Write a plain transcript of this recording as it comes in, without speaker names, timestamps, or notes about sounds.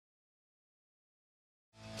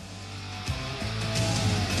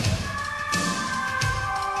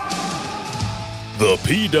The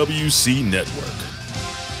PWC Network.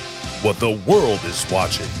 What the world is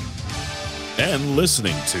watching and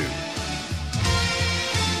listening to.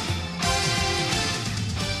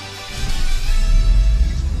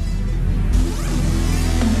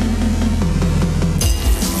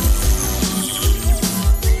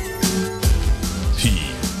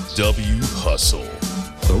 PW Hustle.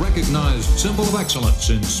 The recognized symbol of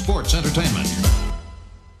excellence in sports entertainment.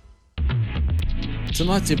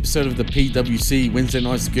 Tonight's episode of the PWC Wednesday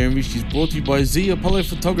Night Skirmish is brought to you by Z Apollo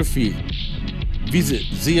Photography. Visit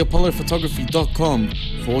zapollowphotography.com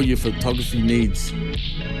for all your photography needs. 10,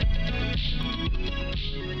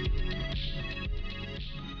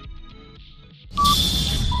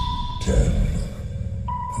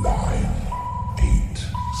 9, 8,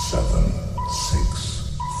 7,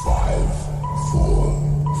 6, 5, 4,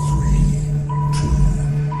 3, 2,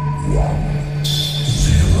 1,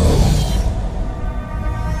 0.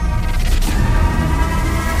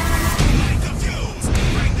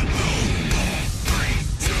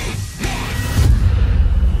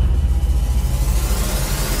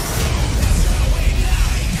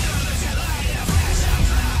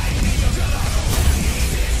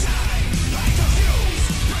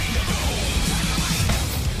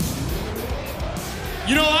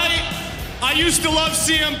 You know, I used to love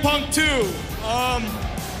CM Punk too.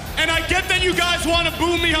 And I get that you guys want to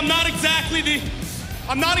boo me. I'm not exactly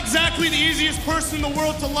the easiest person in the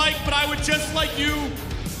world to like, but I would just like you,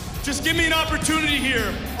 just give me an opportunity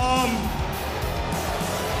here.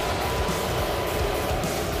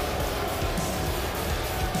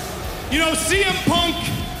 You know, CM Punk,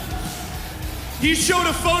 he showed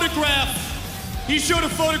a photograph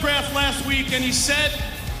last week, and he said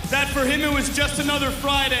that for him it was just another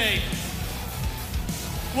Friday.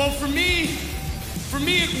 Well, for me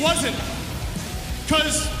it wasn't.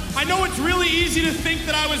 Because I know it's really easy to think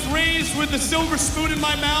that I was raised with a silver spoon in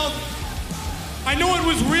my mouth. I know it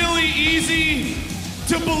was really easy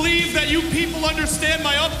to believe that you people understand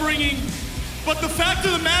my upbringing. But the fact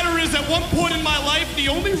of the matter is, at one point in my life, the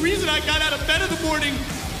only reason I got out of bed in the morning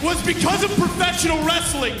was because of professional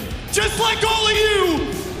wrestling. Just like all of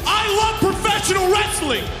you, I love professional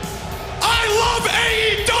wrestling. I love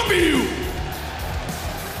AEW.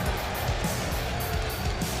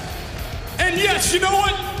 And yes, you know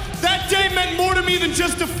what? That day meant more to me than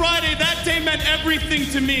just a Friday. That day meant everything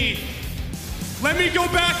to me. Let me go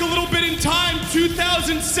back a little bit in time.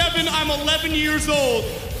 2007, I'm 11 years old.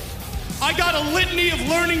 I got a litany of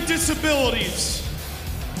learning disabilities.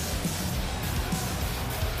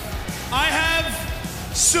 I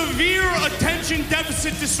have severe attention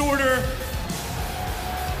deficit disorder.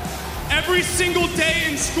 Every single day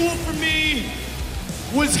in school for me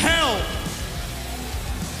was hell.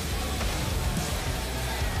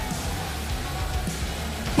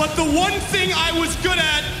 But the one thing I was good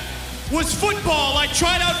at was football. I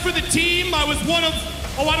tried out for the team. I was one of,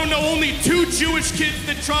 only 2 Jewish kids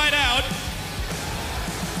that tried out.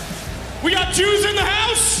 We got Jews in the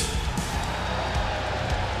house?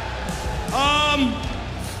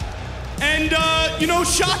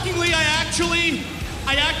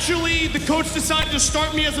 Shockingly, the coach decided to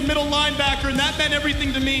start me as a middle linebacker, and that meant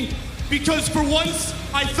everything to me because for once,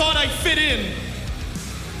 I thought I fit in.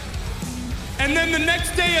 And then the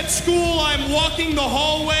next day at school, I'm walking the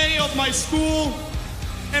hallway of my school,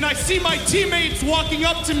 and I see my teammates walking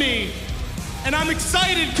up to me. And I'm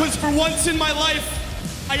excited because for once in my life,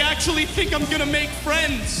 I actually think I'm gonna make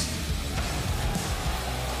friends.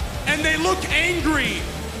 And they look angry.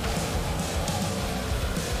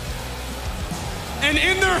 And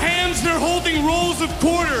in their hands, they're holding rolls of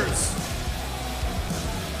quarters.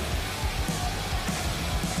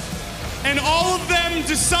 And all of them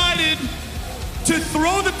decided to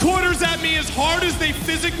throw the quarters at me as hard as they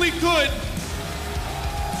physically could.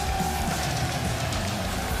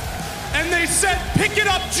 And they said, "Pick it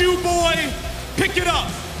up, Jew boy, pick it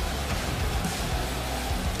up."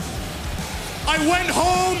 I went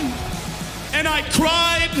home and I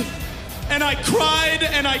cried and I cried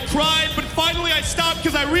and I cried, but finally I stopped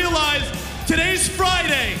because I realized today's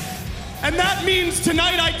Friday, and that means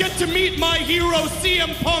tonight I get to meet my hero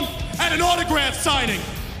CM Punk at an autograph signing.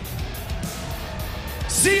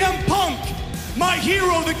 CM Punk, my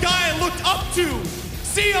hero, the guy I looked up to.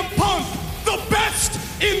 CM Punk, the best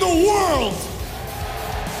in the world.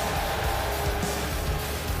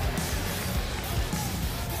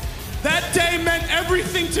 That day meant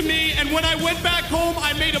everything to me, and when I went back home,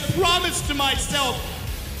 I made a promise to myself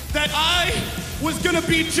that I was gonna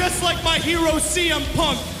be just like my hero CM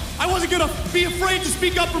Punk. I wasn't gonna be afraid to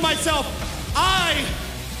speak up for myself.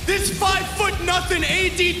 this 5'0"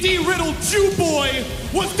 ADD riddled Jew boy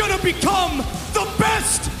was gonna become the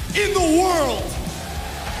best in the world.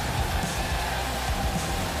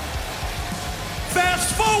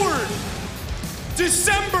 Fast forward,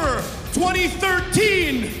 December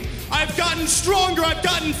 2013, I've gotten stronger, I've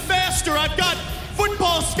gotten faster, I've got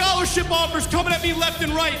football scholarship offers coming at me left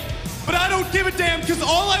and right, but I don't give a damn because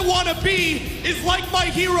all I want to be is like my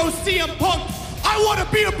hero CM Punk. I want to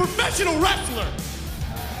be a professional wrestler.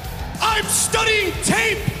 I'm studying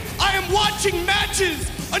tape. I am watching matches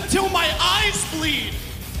until my eyes bleed.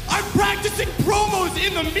 I'm practicing promos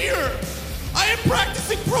in the mirror. I am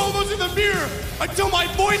practicing promos in the mirror until my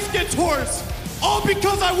voice gets hoarse. All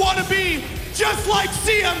because I want to be just like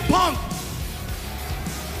CM Punk.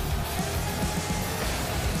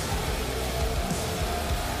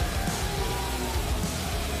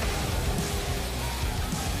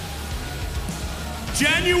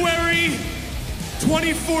 January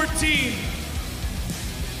 2014,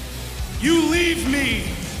 you leave me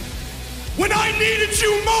when I needed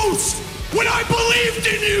you most, when I believed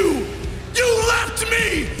in you. You left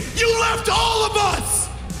me, you left all of us.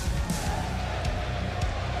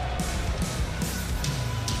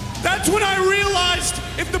 That's when I realized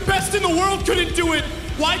if the best in the world couldn't do it,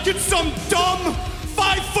 why could some dumb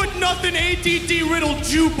 5'0" ADD riddled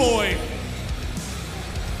Jew boy?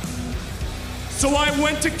 So I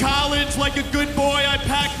went to college like a good boy, I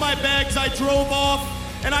packed my bags, I drove off,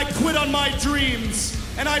 and I quit on my dreams.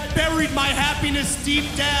 And I buried my happiness deep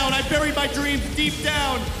down, I buried my dreams deep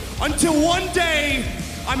down, until one day,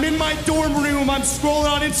 I'm in my dorm room, I'm scrolling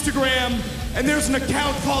on Instagram, and there's an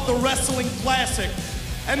account called The Wrestling Classic.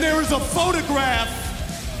 And there is a photograph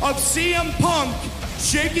of CM Punk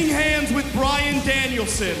shaking hands with Bryan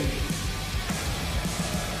Danielson.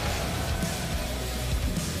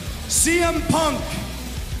 CM Punk,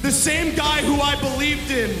 the same guy who I believed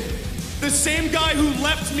in, the same guy who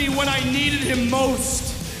left me when I needed him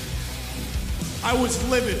most. I was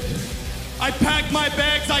livid. I packed my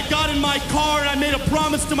bags, I got in my car, and I made a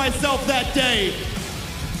promise to myself that day.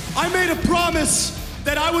 I made a promise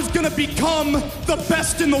that I was gonna become the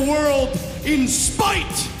best in the world in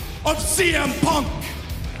spite of CM Punk.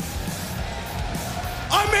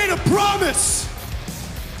 I made a promise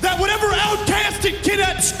that whatever outcasted kid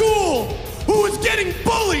at school who was getting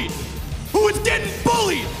bullied,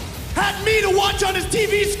 had me to watch on his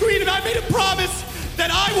TV screen, and I made a promise that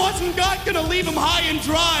I wasn't gonna leave him high and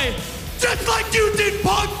dry, just like you did,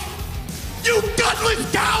 Punk, you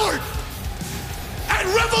gutless coward! At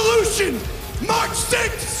Revolution, March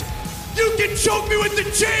 6th, you can choke me with the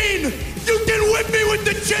chain, you can whip me with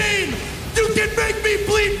the chain, you can make me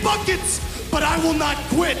bleed buckets, but I will not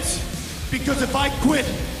quit, because if I quit,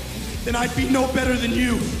 then I'd be no better than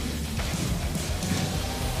you.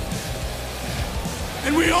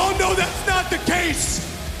 And we all know that's not the case,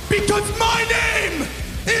 because my name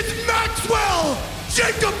is Maxwell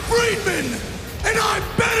Jacob Friedman, and I'm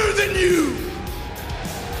better than you.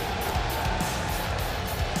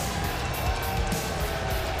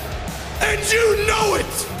 And you know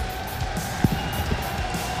it.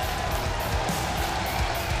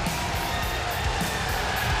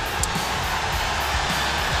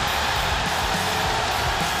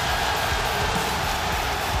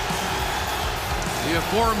 The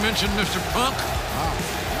aforementioned Mr. Punk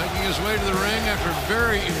making his way to the ring after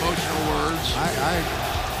very emotional words. I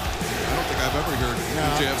don't think I've ever heard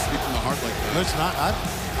MJF speak from the heart like that. Listen,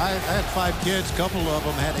 I had 5 kids. A couple of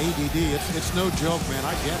them had ADD. It's no joke, man.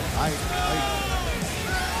 I get it.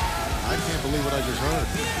 I can't believe what I just heard.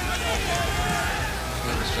 I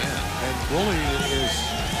understand. And bullying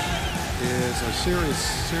is a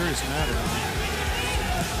serious matter.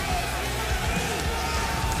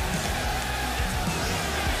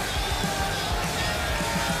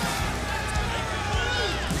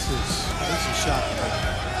 This is shocking.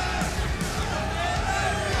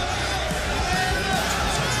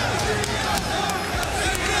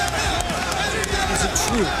 Is it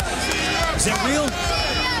true? Is that real?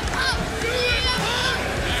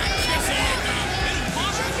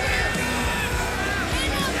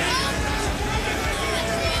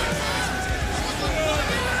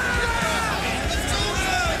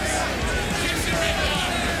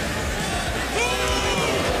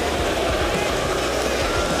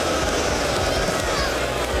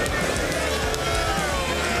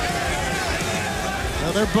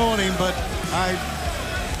 Now they're booing him, but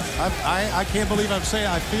I can't believe I'm saying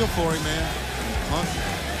I feel for him, man.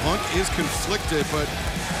 Punk is conflicted, but...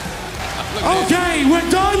 Okay, we're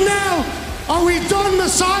done now. Are we done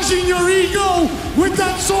massaging your ego with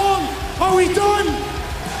that song? Are we done?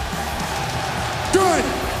 Good.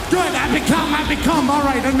 I become had me come. All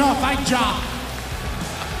right, enough. I job.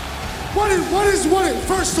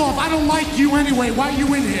 First off, I don't like you anyway. Why are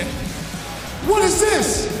you in here? What is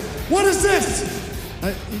this? What is this?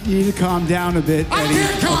 You need to calm down a bit, I Eddie.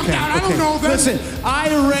 can't calm down. I don't know that. Listen, I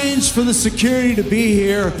arranged for the security to be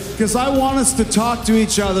here because I want us to talk to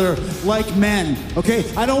each other like men, okay?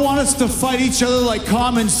 I don't want us to fight each other like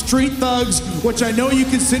common street thugs, which I know you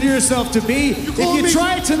consider yourself to be. If you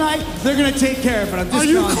try it tonight, they're gonna take care of it. Are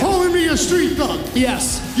you calling me a street thug?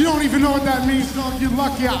 Yes. You don't even know what that means, dog. You're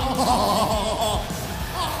lucky.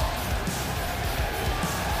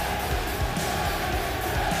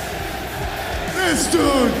 This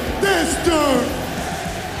dude.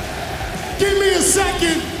 Give me a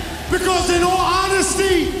second, because in all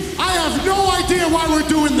honesty, I have no idea why we're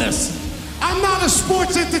doing this. I'm not a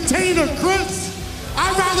sports entertainer, Chris.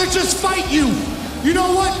 I'd rather just fight you. You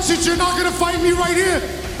know what? Since you're not gonna fight me right here,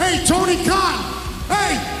 hey, Tony Khan,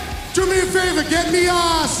 hey, do me a favor, get me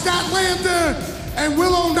Statlander and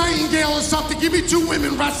Willow Nightingale or something. Give me 2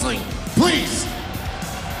 women wrestling, please.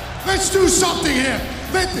 Let's do something here.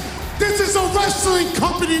 This is a wrestling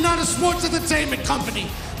company, not a sports entertainment company.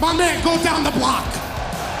 My man, go down the block.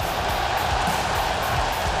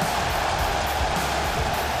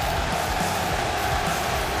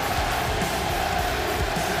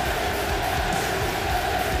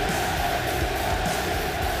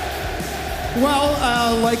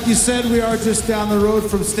 Well, like you said, we are just down the road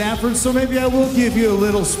from Stanford, so maybe I will give you a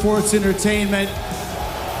little sports entertainment.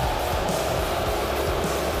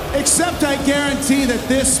 Except I guarantee that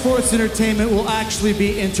this sports entertainment will actually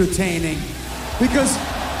be entertaining. Because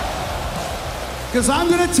I'm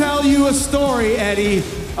gonna tell you a story, Eddie,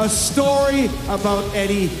 a story about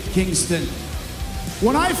Eddie Kingston.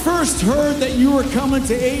 When I first heard that you were coming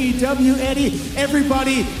to AEW, Eddie,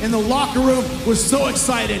 everybody in the locker room was so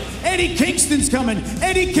excited. Eddie Kingston's coming,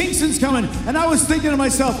 Eddie Kingston's coming. And I was thinking to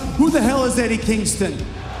myself, who the hell is Eddie Kingston?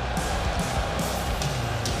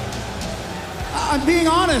 I'm being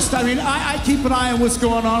honest. I mean, I keep an eye on what's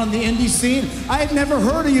going on in the indie scene. I had never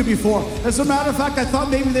heard of you before. As a matter of fact, I thought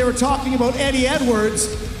maybe they were talking about Eddie Edwards.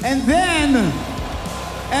 And then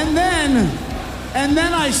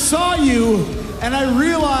I saw you, and I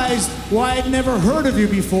realized why I'd never heard of you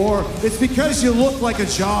before. It's because you look like a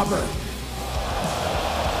jobber.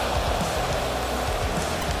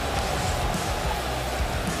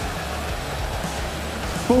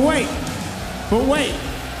 But wait.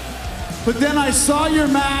 But then I saw your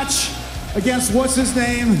match against what's his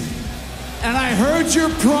name, and I heard your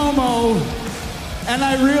promo, and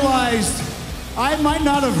I realized I might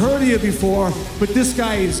not have heard of you before, but this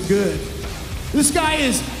guy is good. This guy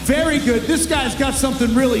is very good. This guy's got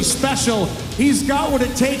something really special. He's got what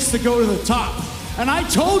it takes to go to the top. And I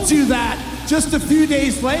told you that just a few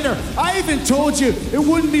days later. I even told you it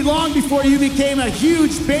wouldn't be long before you became a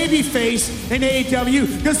huge babyface in AEW,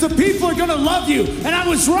 because the people are gonna love you, and I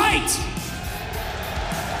was right.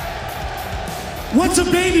 What's a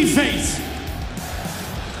baby face?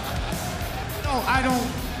 No, I don't.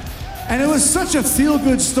 And it was such a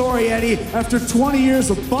feel-good story, Eddie, after 20 years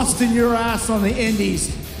of busting your ass on the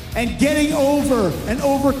indies and getting over and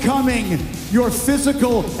overcoming your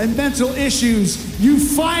physical and mental issues. You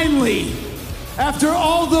finally, after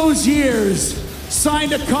all those years,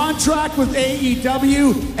 signed a contract with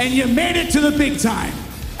AEW, and you made it to the big time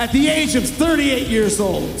at the age of 38 years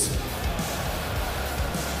old.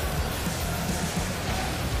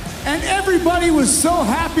 And everybody was so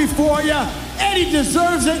happy for you. Eddie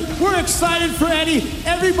deserves it. We're excited for Eddie.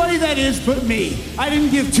 Everybody that is but me. I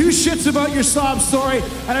didn't give 2 shits about your sob story,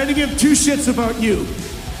 and I didn't give 2 shits about you.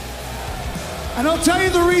 And I'll tell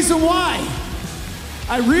you the reason why.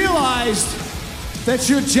 I realized that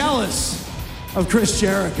you're jealous of Chris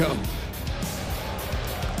Jericho.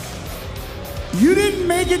 You didn't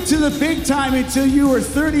make it to the big time until you were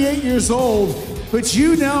 38 years old, but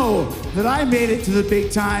you know that I made it to the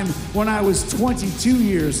big time when I was 22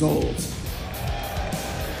 years old.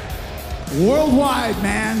 Worldwide,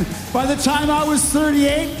 man. By the time I was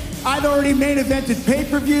 38, I'd already main evented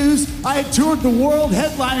pay-per-views. I had toured the world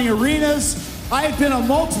headlining arenas. I had been a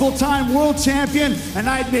multiple-time world champion, and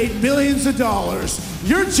I'd made millions of dollars.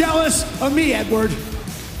 You're jealous of me, Edward.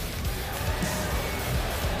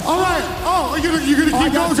 All right. Oh, you're gonna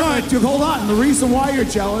keep going. Hold on. The reason why you're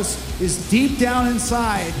jealous is deep down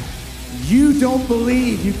inside, you don't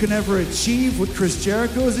believe you can ever achieve what Chris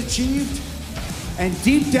Jericho has achieved. And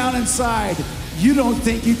deep down inside, you don't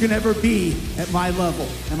think you can ever be at my level.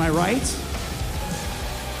 Am I right?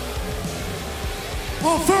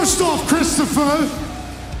 Well, first off, Christopher,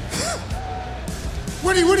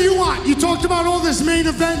 what do you want? You talked about all this main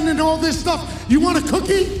event and all this stuff. You want a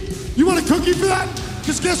cookie? You want a cookie for that?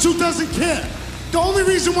 Because guess who doesn't care? The only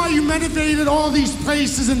reason why you renovated all these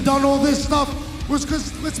places and done all this stuff was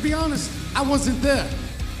because, let's be honest, I wasn't there.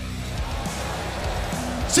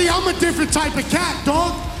 See, I'm a different type of cat,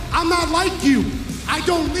 dog. I'm not like you. I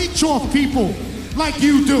don't leech off people like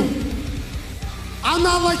you do. I'm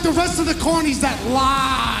not like the rest of the cornies that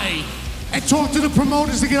lie and talk to the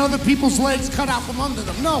promoters to get other people's legs cut out from under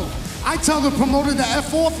them. No, I tell the promoter to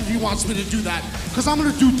F off if he wants me to do that, because I'm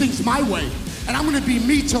gonna do things my way, and I'm gonna be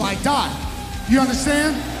me till I die. You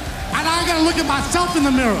understand? And I gotta look at myself in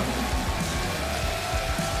the mirror.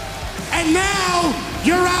 And now,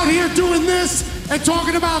 you're out here doing this and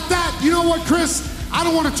talking about that. You know what, Chris? I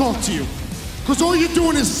don't want to talk to you. Because all you're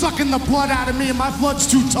doing is sucking the blood out of me, and my blood's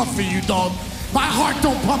too tough for you, dog. My heart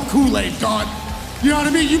don't pump Kool-Aid, God. You know what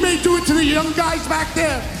I mean? You may do it to the young guys back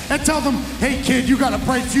there and tell them, hey, kid, you got a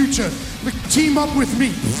bright future. Team up with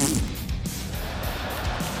me.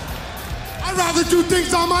 I'd rather do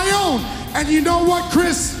things on my own. And you know what,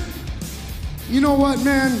 Chris? You know what,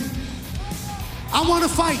 man? I want to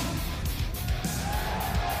fight.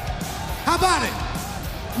 How about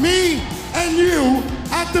it? Me and you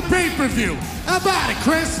at the pay-per-view. How about it,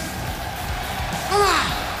 Chris? Come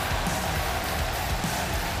on.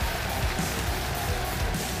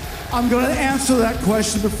 I'm going to answer that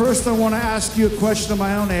question, but first I want to ask you a question of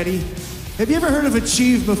my own, Eddie. Have you ever heard of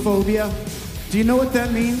achievemophobia? Do you know what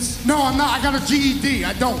that means? No, I'm not. I got a GED.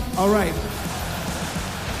 I don't. All right.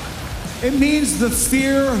 It means the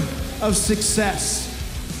fear of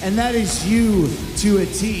success, and that is you to a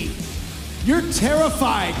T. You're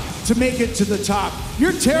terrified to make it to the top.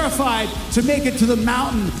 You're terrified to make it to the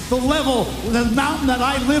mountain, the mountain that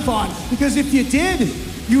I live on. Because if you did,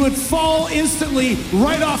 you would fall instantly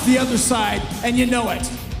right off the other side, and you know it.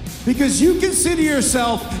 Because you consider your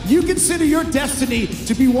destiny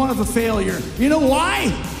to be one of a failure. You know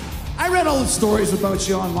why? I read all the stories about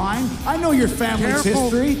you online. I know your family's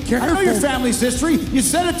history. I know your family's history. You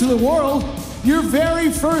said it to the world. Your very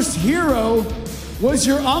first hero was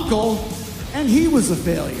your uncle, and he was a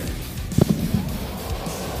failure.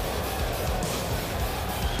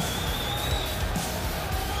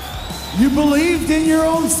 You believed in your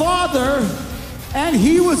own father, and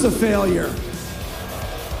he was a failure.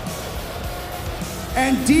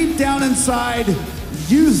 And deep down inside,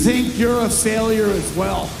 you think you're a failure as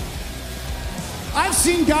well. I've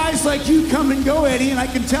seen guys like you come and go, Eddie, and I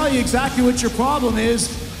can tell you exactly what your problem is.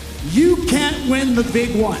 You can't win the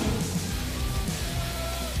big one.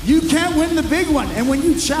 You can't win the big one. And when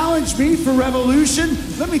you challenge me for Revolution,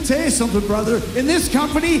 let me tell you something, brother. In this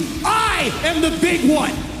company, I am the big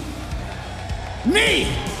one. Me.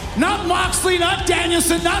 Not Moxley, not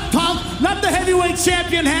Danielson, not Punk, not the heavyweight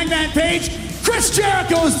champion Hangman Page. Chris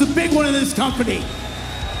Jericho is the big one in this company.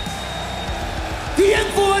 The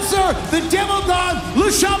influencer, the demigod,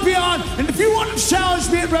 Le Champion. And if you want to challenge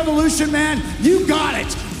me at Revolution, man, you got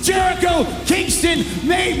it. Jericho, Kingston,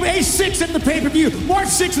 May 6th at the pay-per-view, March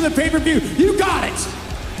 6th at the pay-per-view. You got it.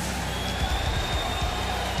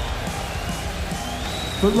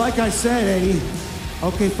 But like I said, Eddie,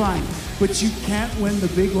 okay, fine. But you can't win the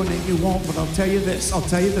big one, and you won't. But I'll tell you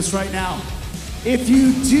this right now. If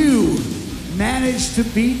you do manage to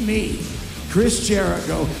beat me, Chris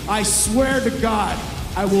Jericho, I swear to God,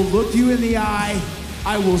 I will look you in the eye,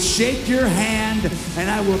 I will shake your hand, and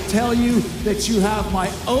I will tell you that you have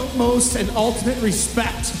my utmost and ultimate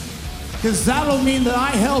respect. Because that'll mean that I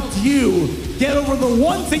helped you get over the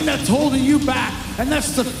one thing that's holding you back, and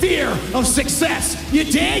that's the fear of success. You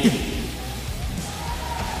dig?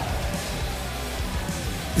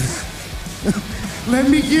 Let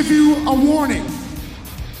me give you a warning,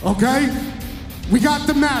 okay? We got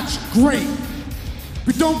the match, great.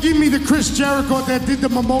 But don't give me the Chris Jericho that did the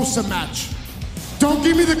Mimosa match. Don't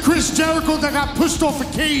give me the Chris Jericho that got pushed off a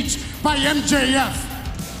cage by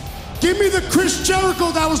MJF. Give me the Chris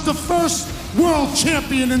Jericho that was the first world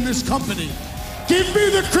champion in this company. Give me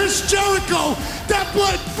the Chris Jericho that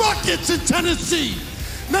bled buckets in Tennessee.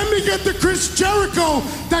 Let me get the Chris Jericho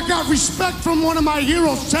that got respect from one of my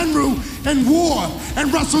heroes, Senru, and war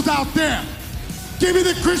and wrestled out there. Give me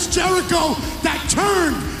the Chris Jericho that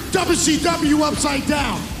turned WCW upside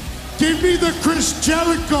down. Give me the Chris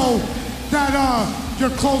Jericho that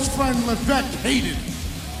your close friend Levesque hated.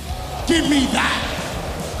 Give me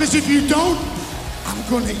that. Because if you don't, I'm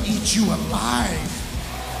gonna eat you alive.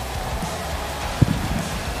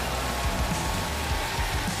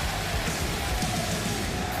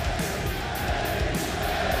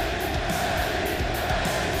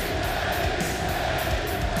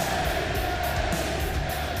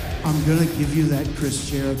 I'm going to give you that, Chris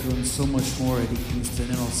Jericho, and so much more, Eddie Kingston,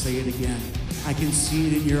 and I'll say it again. I can see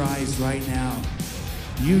it in your eyes right now.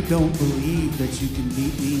 You don't believe that you can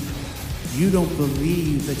beat me. You don't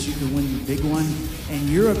believe that you can win the big one. And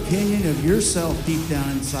your opinion of yourself deep down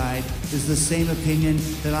inside is the same opinion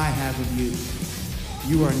that I have of you.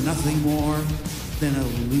 You are nothing more than a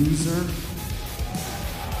loser.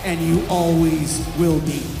 And you always will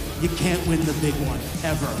be. You can't win the big one,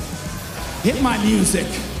 ever. Hit my music.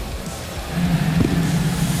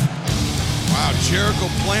 Wow, Jericho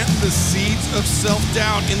planting the seeds of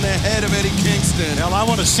self-doubt in the head of Eddie Kingston. Hell, I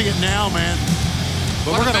want to see it now, man.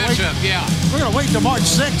 But we're gonna wait. Yeah. We're gonna wait till March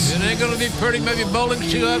 6th. It ain't gonna be pretty, maybe bowling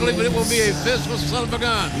too ugly, but it will be a physical son of a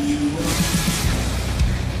gun.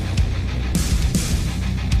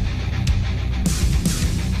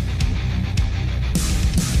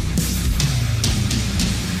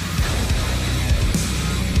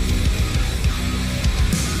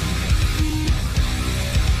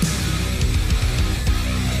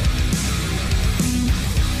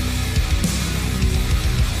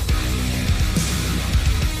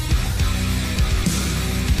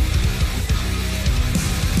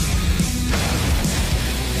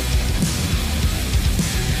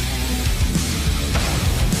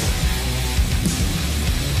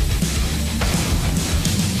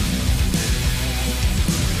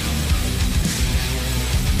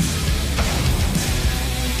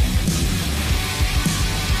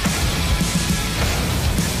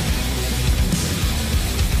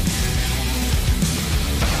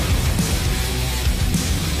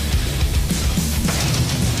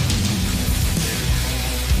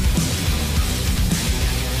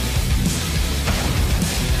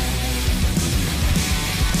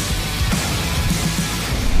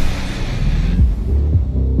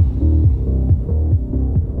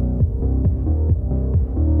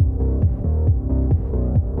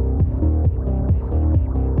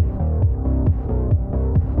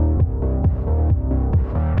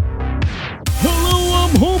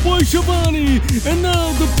 Schiavone, and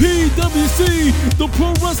now the PWC, the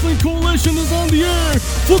Pro Wrestling Coalition, is on the air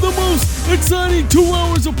for the most exciting 2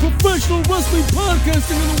 hours of professional wrestling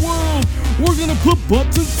podcasting in the world. We're gonna put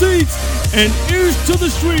butts in seats and ears to the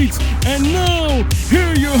streets. And now, here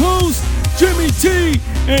are your hosts, Jimmy T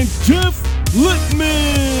and Jeff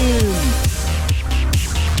Lippman.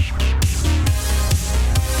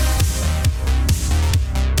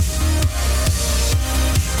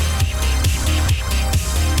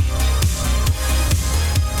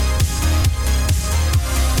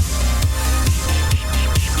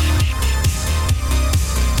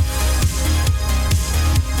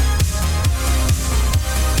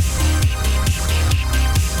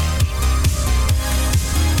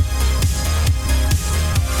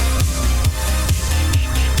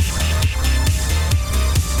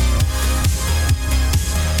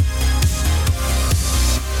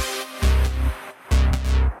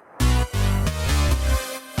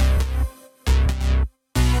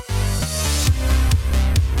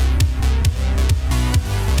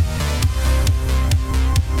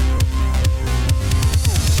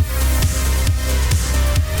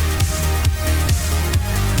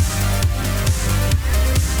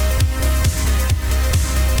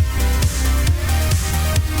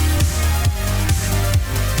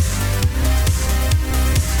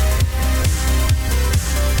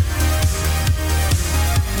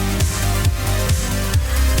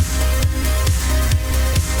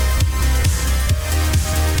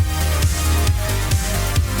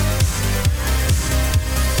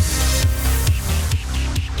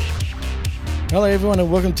 Hello everyone and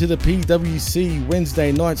welcome to the PWC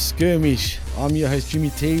Wednesday Night Skirmish. I'm your host Jimmy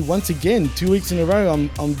T. Once again, 2 weeks in a row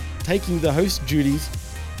I'm taking the host duties,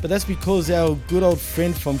 but that's because our good old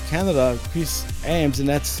friend from Canada, Chris Ams, and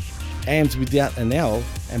that's Ams without an L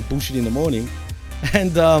and bullshit in the morning,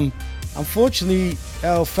 and unfortunately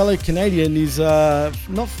our fellow Canadian is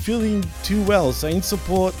not feeling too well, so in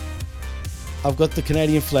support I've got the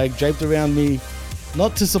Canadian flag draped around me,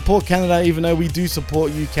 not to support Canada even though we do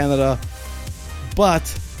support you Canada, but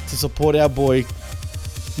to support our boy,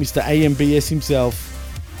 Mr. AMBS himself,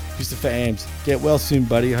 Christopher Ams. Get well soon,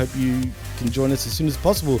 buddy. I hope you can join us as soon as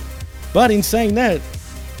possible. But in saying that,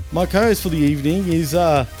 my co-host for the evening is, he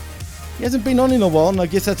hasn't been on in a while, and I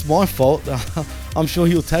guess that's my fault. I'm sure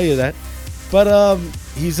he'll tell you that. But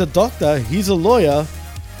he's a doctor, he's a lawyer,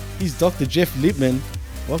 he's Dr. Jeff Lippman.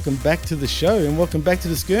 Welcome back to the show, and welcome back to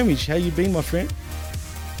the Skirmish. How you been, my friend?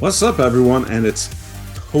 What's up, everyone? And it's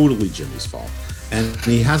totally Jimmy's fault. And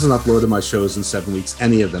he hasn't uploaded my shows in 7 weeks,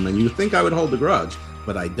 any of them. And you would think I would hold a grudge,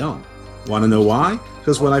 but I don't. Want to know why?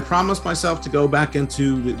 Because when I promised myself to go back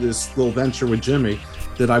into this little venture with Jimmy,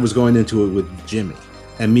 that I was going into it with Jimmy.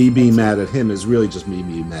 And me being mad at him is really just me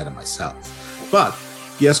being mad at myself. But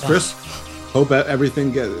yes, Chris, hope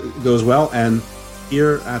everything goes well. And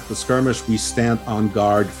here at the Skirmish, we stand on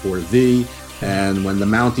guard for thee. And when the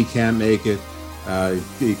Mountie can't make it,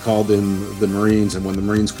 he called in the Marines. And when the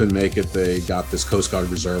Marines couldn't make it, they got this Coast Guard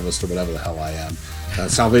reservist or whatever the hell I am,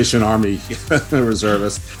 Salvation Army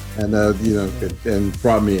reservist, and and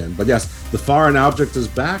brought me in. But yes, the Foreign Object is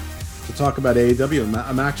back to talk about AEW.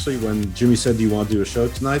 I'm actually, when Jimmy said, "Do you want to do a show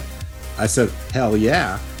tonight?" I said, "Hell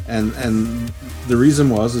yeah!" And the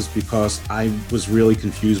reason is because I was really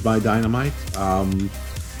confused by Dynamite. A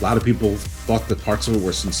lot of people thought that parts of it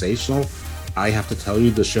were sensational. I have to tell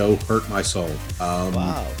you, the show hurt my soul.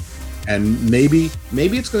 Wow. And maybe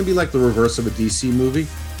it's going to be like the reverse of a DC movie.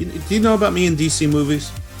 Do you know about me in DC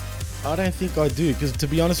movies? I don't think I do, because to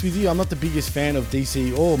be honest with you, I'm not the biggest fan of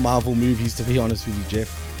DC or Marvel movies, to be honest with you,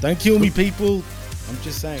 Jeff. Don't kill me, people. I'm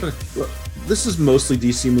just saying. Look, this is mostly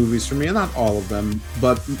DC movies for me, and not all of them,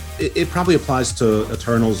 but it probably applies to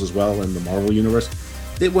Eternals as well in the Marvel universe.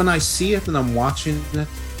 When I see it and I'm watching it,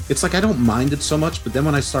 it's like I don't mind it so much, but then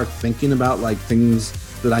when I start thinking about like things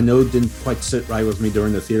that I know didn't quite sit right with me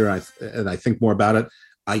during the theater, and I think more about it,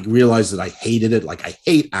 I realize that I hated it. Like I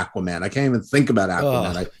hate Aquaman. I can't even think about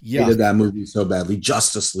Aquaman. I hated that movie so badly.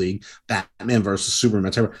 Justice League, Batman versus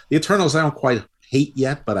Superman. The Eternals I don't quite hate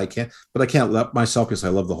yet, but I can't let myself, because I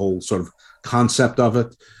love the whole sort of concept of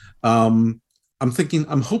it. I'm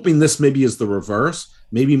hoping this maybe is the reverse.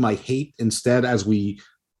 Maybe my hate, instead, as we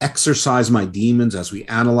exercise my demons, as we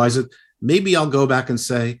analyze it, maybe I'll go back and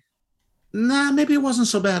say, nah, maybe it wasn't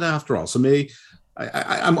so bad after all. So maybe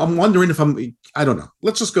I'm wondering if I don't know.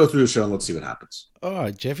 Let's just go through the show and let's see what happens. All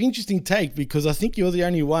right, Jeff, interesting take, because I think you're the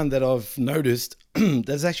only one that I've noticed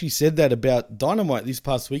that's actually said that about Dynamite this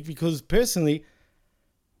past week, because personally,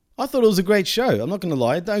 I thought it was a great show. I'm not going to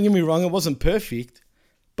lie. Don't get me wrong, it wasn't perfect,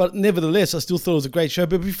 but nevertheless, I still thought it was a great show.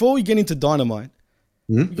 But before we get into Dynamite,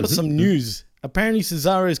 we've got some news. Apparently,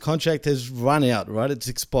 Cesaro's contract has run out, right? It's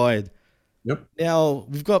expired. Yep. Now,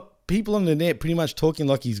 we've got people on the net pretty much talking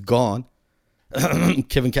like he's gone.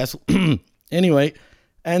 Kevin Castle. Anyway,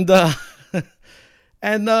 and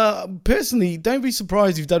personally, don't be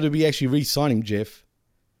surprised if WWE actually re-sign him, Jeff.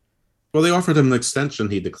 Well, they offered him an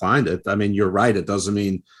extension. He declined it. I mean, you're right. It doesn't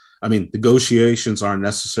mean, negotiations aren't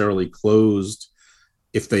necessarily closed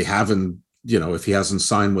if they haven't, if he hasn't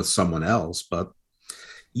signed with someone else. But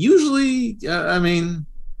usually,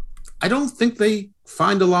 I don't think they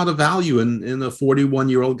find a lot of value in a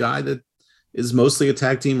 41-year-old guy that is mostly a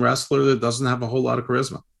tag team wrestler that doesn't have a whole lot of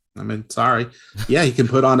charisma. I mean, sorry. Yeah, he can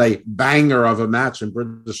put on a banger of a match in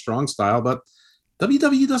British Strong Style, but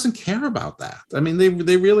WWE doesn't care about that. I mean,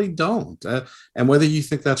 they really don't. And whether you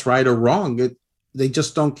think that's right or wrong, they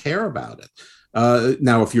just don't care about it.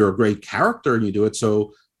 Now, if you're a great character and you do it,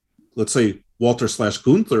 so let's say Walter /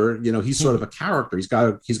 Gunther, he's sort of a character. He's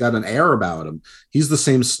got an air about him. He's the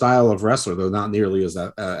same style of wrestler, though not nearly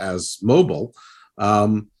as mobile.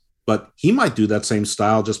 But he might do that same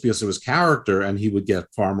style just because of his character, and he would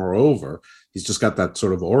get far more over. He's just got that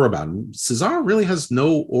sort of aura about him. Cesaro really has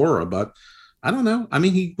no aura, but I don't know. I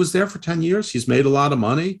mean, he was there for 10 years. He's made a lot of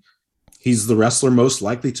money. He's the wrestler most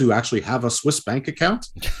likely to actually have a Swiss bank account.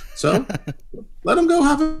 So let him go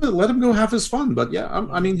have his fun. But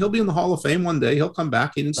yeah, he'll be in the Hall of Fame one day. He'll come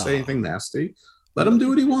back. He didn't say anything nasty. Let him do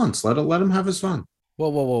what he wants. Let him have his fun.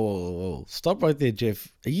 Whoa. Stop right there,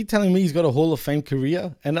 Jeff. Are you telling me he's got a Hall of Fame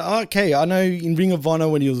career? And okay, I know in Ring of Honor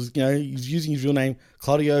when he was, he's using his real name,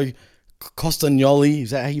 Claudio Castagnoli. Is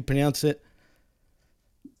that how you pronounce it?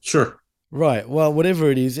 Sure. Right. Well, whatever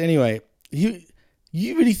it is. Anyway, you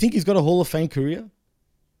really think he's got a Hall of Fame career?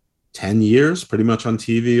 10 years, pretty much on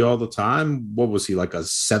TV all the time. What was he, like a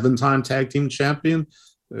 7-time tag team champion?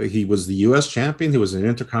 He was the U.S. champion. He was an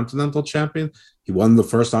Intercontinental champion. He won the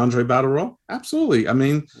first Andre Battle Royal. Absolutely. I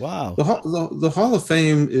mean, wow. The Hall of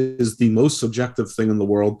Fame is the most subjective thing in the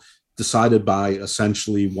world, decided by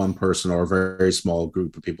essentially one person or a very, very small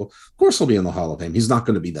group of people. Of course, he'll be in the Hall of Fame. He's not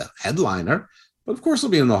going to be the headliner, but of course, he'll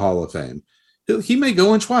be in the Hall of Fame. He may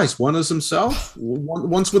go in twice. One as himself,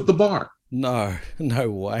 once with the Bar. No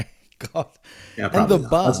way. God. Yeah, and the not.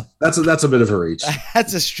 Bar. That's a bit of a reach.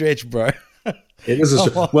 That's a stretch, bro. It is a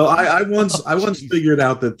stretch. Well, I once figured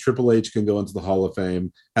out that Triple H can go into the Hall of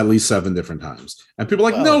Fame at least 7 different times, and people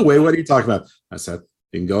are like, no way. What are you talking about? I said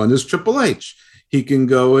he can go in as Triple H. He can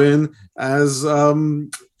go in as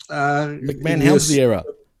McMahon Helmsley era,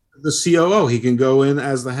 the COO. He can go in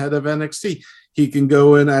as the head of NXT. He can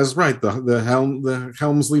go in as the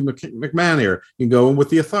Helmsley McMahon era. He can go in with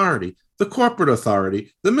the Authority. the corporate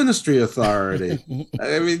authority, the ministry authority.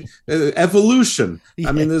 I mean, evolution. Yeah.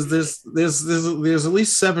 I mean, there's at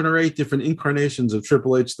least 7 or 8 different incarnations of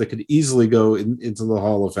Triple H that could easily go into the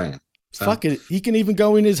Hall of Fame. So, Fuck it, he can even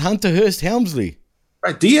go in as Hunter Hearst Helmsley.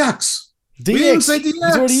 Right, DX. We didn't say DX. He's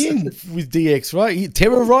already in with DX, right?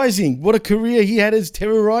 Terrorizing. What a career he had as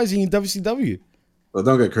terrorizing in WCW. Well,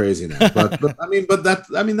 don't get crazy now. But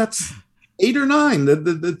that's 8 or 9.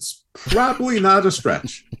 That's probably not a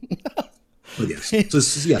stretch. But yes,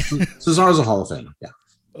 Cesaro's a Hall of Famer. Yeah.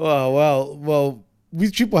 Oh, well,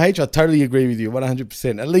 with Triple H, I totally agree with you,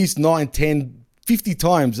 100%. At least 9, 10, 50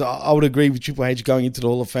 times I would agree with Triple H going into the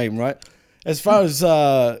Hall of Fame, right? As far as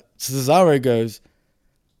Cesaro goes,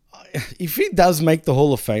 if he does make the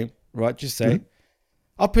Hall of Fame, right, just say,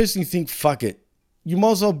 I personally think, fuck it. You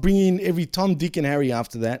might as well bring in every Tom, Dick, and Harry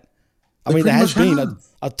after that. I mean, there has been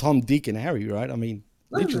a Tom, Dick, and Harry, right? I mean,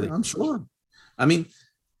 literally. I'm sure. I mean,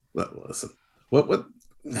 listen, what?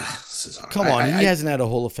 Come on, he hasn't had a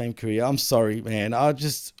Hall of Fame career. I'm sorry, man. I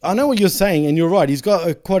know what you're saying, and you're right. He's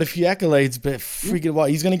got quite a few accolades, but freaking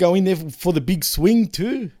what? He's going to go in there for the big swing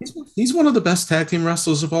too. He's one of the best tag team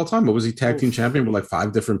wrestlers of all time. What was he, tag team champion with like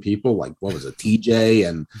 5 different people? Like what was it, TJ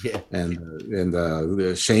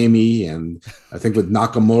and Shamey, and I think with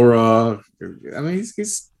Nakamura. I mean,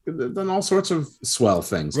 he's done all sorts of swell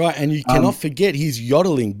things. Right, and you cannot forget his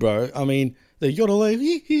yodeling, bro. I mean, the yodeling.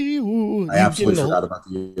 I absolutely forgot about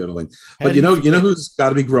the yodeling. But you know who's got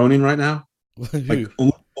to be groaning right now? Like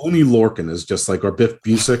Oni Lorcan is just like, or Biff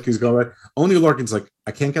Busick is going. Oni Lorcan's like,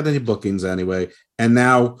 I can't get any bookings anyway, and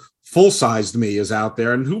now full-sized me is out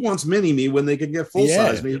there, and who wants mini me when they can get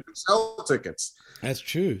full-sized me and sell tickets? That's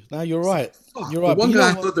true. No, you're right. You're right. The one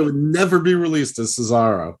guy I thought that would never be released is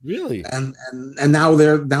Cesaro. Really? And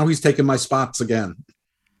now he's taking my spots again.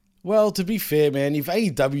 Well, to be fair, man, if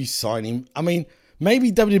AEW sign him, I mean,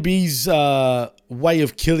 maybe WWE's way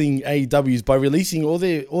of killing AEW is by releasing all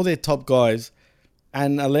their top guys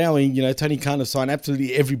and allowing, Tony Khan to sign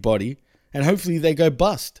absolutely everybody, and hopefully they go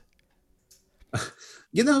bust.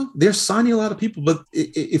 They're signing a lot of people, but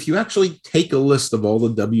if you actually take a list of all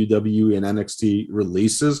the WWE and NXT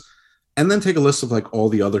releases, and then take a list of like all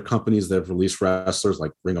the other companies that have released wrestlers,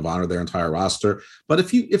 like Ring of Honor, their entire roster. But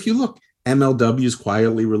if you look, MLW's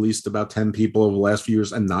quietly released about 10 people over the last few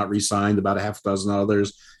years and not re-signed about a half dozen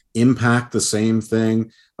others. Impact, the same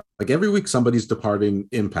thing. Like every week somebody's departing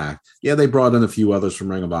Impact. Yeah, they brought in a few others from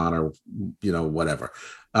Ring of Honor, whatever.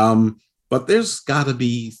 But there's got to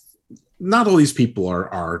be, not all these people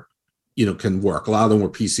are can work. A lot of them were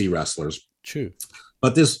PC wrestlers. True.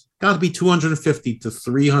 But there's got to be 250 to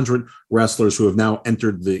 300 wrestlers who have now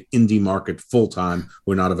entered the indie market full time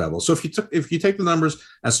who are not available. So if you take the numbers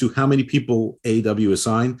as to how many people AEW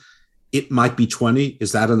assigned, it might be 20.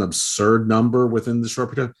 Is that an absurd number within the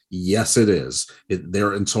short period? Yes, it is.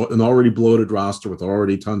 They're an already bloated roster with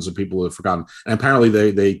already tons of people who have forgotten. And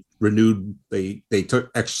apparently they renewed. They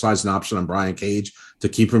exercised an option on Brian Cage to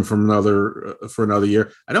keep him for another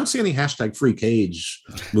year. I don't see any #free Cage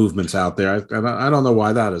movements out there. I don't know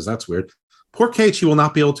why that is. That's weird. Poor Cage, he will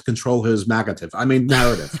not be able to control his narrative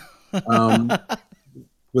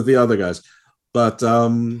with the other guys. But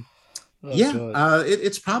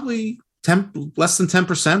it's probably less than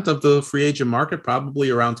 10% of the free agent market, probably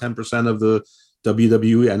around 10% of the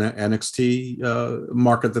WWE and NXT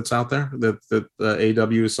market that's out there that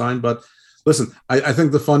AEW is signed. But listen, I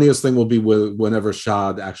think the funniest thing will be whenever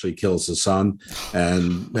Shad actually kills his son,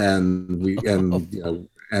 and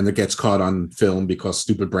it gets caught on film because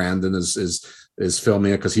stupid Brandon is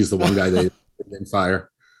filming it because he's the one guy they didn't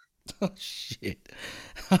fire. Oh shit!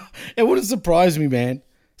 It wouldn't surprise me, man.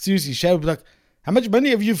 Seriously, Shad would be like, "How much money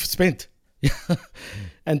have you spent?"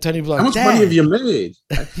 And Tony would be like, "How much money have you made?"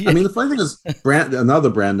 Yeah. I mean, the funny thing is,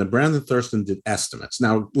 Brandon Thurston did estimates.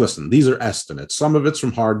 Now, listen, these are estimates. Some of it's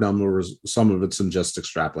from hard numbers, some of it's in just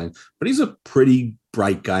extrapolating. But he's a pretty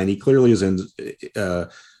bright guy, and he clearly is in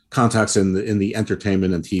contacts in the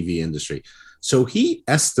entertainment and TV industry. So he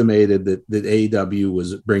estimated that AEW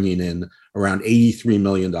was bringing in around $83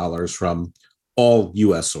 million from all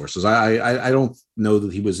U.S. sources. I don't know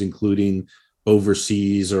that he was including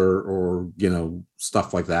overseas or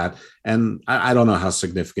stuff like that, and I don't know how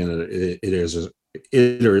significant it is or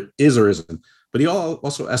isn't. But he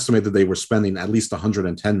also estimated they were spending at least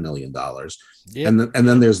 $110 million. Yep. And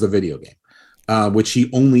then there's the video game, which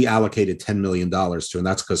he only allocated $10 million to, and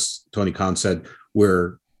that's because Tony Khan said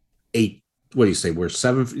we're 8. What do you say? We're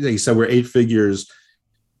 7. He said we're 8 figures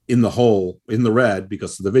in the hole, in the red,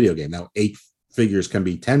 because of the video game. Now 8 figures can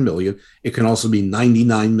be 10 million. It can also be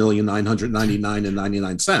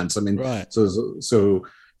 99,999.99 cents. I mean, right. So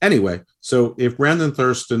anyway, so if Brandon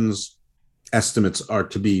Thurston's estimates are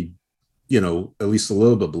to be, at least a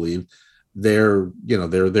little bit believed, they're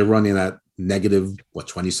running at negative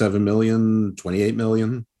 27 million, 28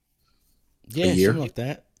 million Yeah, a year. something like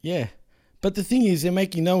that. Yeah. But the thing is, they're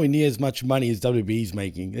making nowhere near as much money as WWE's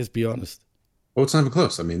making. Let's be honest. Well, it's not even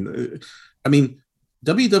close. I mean,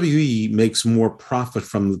 WWE makes more profit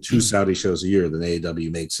from the 2 Saudi shows a year than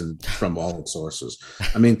AEW makes from all its sources.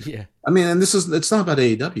 I mean, Yeah. and it's not about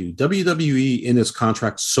AEW. WWE in its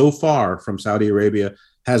contract so far from Saudi Arabia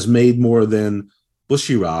has made more than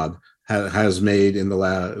Bushiroad has made in the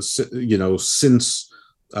last, since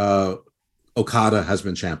Okada has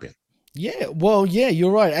been champion. Yeah, well, yeah,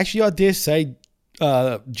 you're right. Actually, I dare say,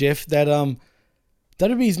 Jeff, that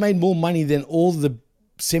WWE's made more money than all the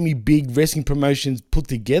semi-big wrestling promotions put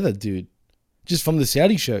together, dude. Just from the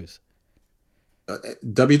Saudi shows.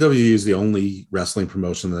 WWE is the only wrestling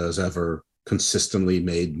promotion that has ever consistently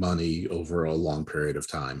made money over a long period of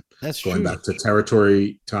time. That's going true. back to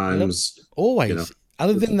territory times. Yep. Always.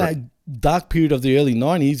 Other than that dark period of the early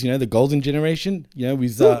 90s, the golden generation,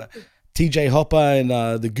 with TJ Hopper and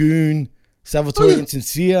the Goon, Salvatore and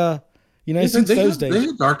Sincere, since those days. They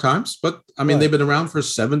had dark times, but they've been around for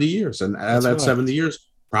 70 years. And out of that 70 years,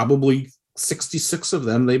 probably 66 of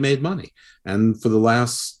them, they made money. And for the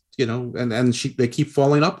last, they keep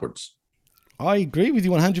falling upwards. I agree with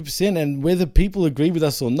you 100%. And whether people agree with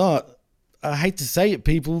us or not, I hate to say it,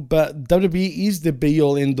 people, but WWE is the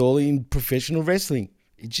be-all, end-all in professional wrestling.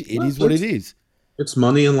 It is what it is. It's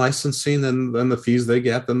money and licensing and the fees they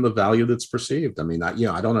get and the value that's perceived. I mean, I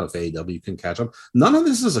don't know if AEW can catch up. None of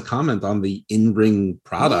this is a comment on the in-ring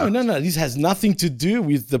product. No. This has nothing to do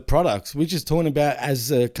with the products. We're just talking about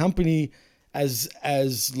as a company, as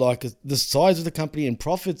the size of the company and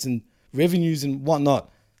profits and revenues and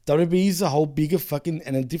whatnot. WWE is a whole bigger fucking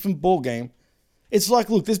and a different ball game. It's like,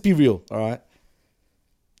 look, let's be real, all right?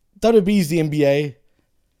 WWE is the NBA.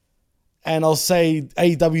 And I'll say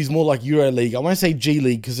AEW is more like Euro League. I won't say G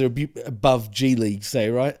League because they're a bit above G League, say,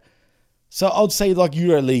 right? So I'd say like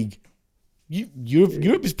Euro League.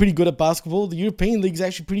 Europe is pretty good at basketball. The European League is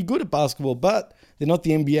actually pretty good at basketball, but they're not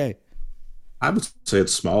the NBA. I would say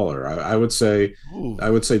it's smaller. I would say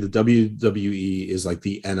the WWE is like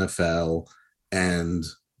the NFL and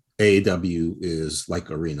AEW is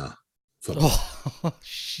like arena football. Oh,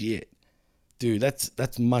 shit. Dude,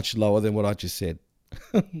 that's much lower than what I just said.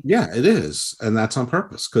 Yeah, it is, and that's on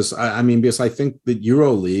purpose because because I think that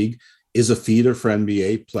Euro League is a feeder for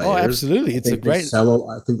NBA players. Oh, absolutely, it's a great.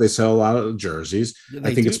 I think they sell a lot of jerseys. Yeah,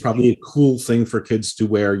 I think it's probably a cool thing for kids to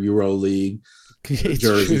wear Euro League jerseys.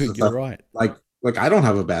 True, you're right. Like I don't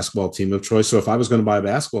have a basketball team of choice, so if I was going to buy a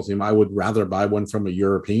basketball team, I would rather buy one from a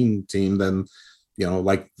European team than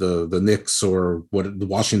like the Knicks or the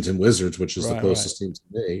Washington Wizards, which is the closest team to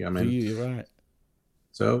me. I mean, you're right.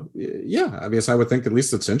 So yeah, I guess I would think at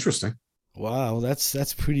least it's interesting. Wow,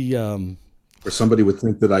 that's pretty. Or somebody would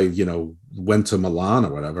think that I, went to Milan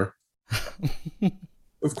or whatever.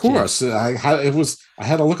 Of course, I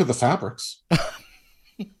had to look at the fabrics.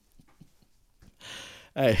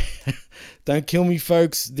 Hey, don't kill me,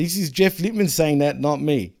 folks. This is Jeff Lippman saying that, not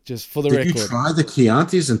me. Just for the record. Did you try the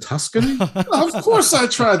Chiantis in Tuscany? Of course, I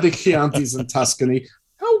tried the Chiantis in Tuscany.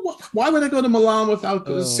 Why would I go to Milan without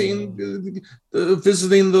visiting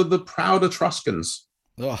the proud Etruscans?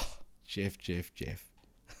 Oh, Jeff.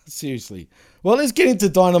 Seriously. Well, let's get into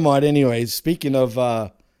Dynamite anyways. Speaking of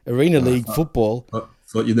Arena League football.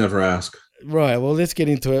 But you never ask. Right, well, let's get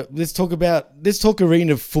into it. Let's talk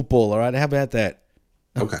Arena football, all right? How about that?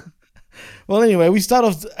 Okay. Well, anyway, we start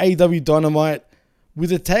off AEW Dynamite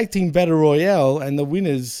with a tag team battle royale and the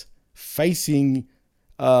winners facing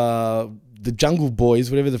the Jungle Boys,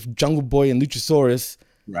 whatever the Jungle Boy and Luchasaurus.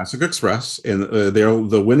 Jurassic Express. And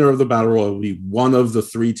the winner of the battle royal will be one of the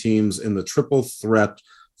 3 teams in the triple threat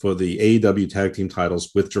for the AEW tag team titles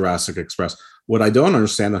with Jurassic Express. What I don't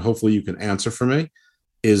understand, and hopefully you can answer for me,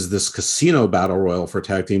 is this casino battle royal for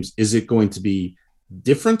tag teams. Is it going to be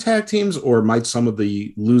different tag teams, or might some of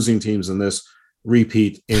the losing teams in this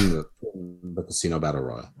repeat in the casino battle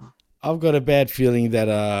royal? I've got a bad feeling that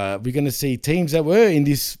we're going to see teams that were in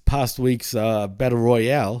this past week's Battle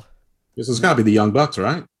Royale. This has got to be the Young Bucks,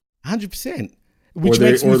 right? 100%. Which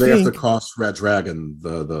makes me think... they have to cost Red Dragon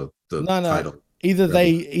the title. Either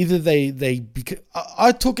they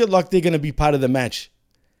I took it like they're going to be part of the match.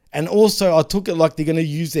 And also I took it like they're going to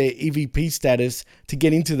use their EVP status to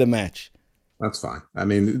get into the match. That's fine. I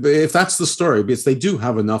mean, if that's the story, because they do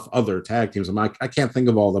have enough other tag teams. I can't think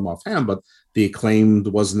of all of them offhand, but the Acclaimed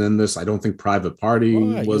wasn't in this. I don't think Private Party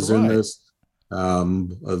was in this.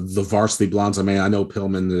 The Varsity Blondes. I mean, I know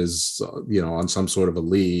Pillman is, on some sort of a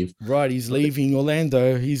leave. Right, he's leaving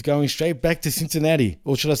Orlando. He's going straight back to Cincinnati,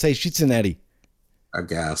 or should I say Cincinnati? I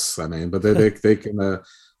guess. I mean, but they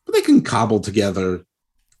can cobble together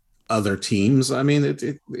other teams. I mean,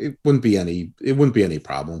 it wouldn't be any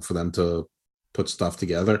problem for them to put stuff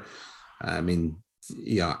together. I mean,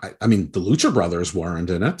 I mean, the Lucha Brothers weren't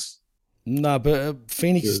in it. No, but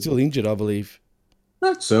Phoenix is still injured, I believe.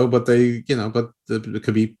 Not so, but it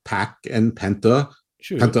could be Pac and Penta.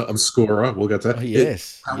 Sure. Penta Obscura. We'll get to that. Oh,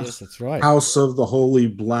 yes, that's right. House of the Holy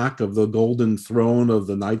Black, of the Golden Throne, of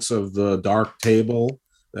the Knights of the Dark Table.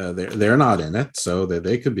 They're not in it, so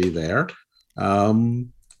they could be there.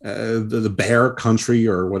 The Bear Country,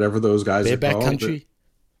 or whatever those guys are called. Country.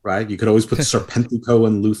 Right? You could always put Serpentico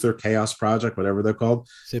and Luther Chaos Project, whatever they're called.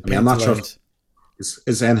 I mean, I'm not sure.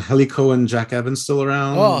 Is Angelico and Jack Evans still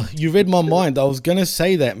around? Oh, you read my mind. I was going to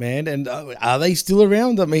say that, man. And are they still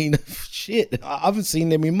around? I mean, shit, I haven't seen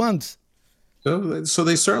them in months. So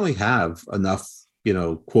they certainly have enough,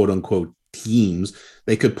 quote unquote teams.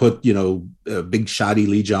 They could put, Big Shotty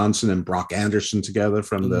Lee Johnson and Brock Anderson together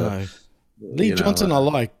from Lee Johnson I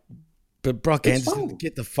like, but Brock Anderson,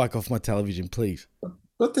 get the fuck off my television, please.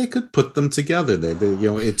 But they could put them together.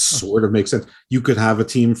 It sort of makes sense. You could have a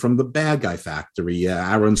team from the Bad Guy Factory,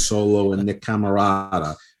 Aaron Solo and Nick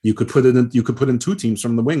Camarada. You could put in two teams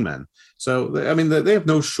from the Wingmen. So I mean, they have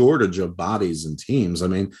no shortage of bodies and teams. I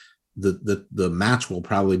mean, the match will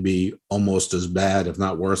probably be almost as bad, if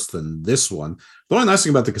not worse, than this one. The only nice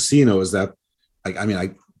thing about the casino is that,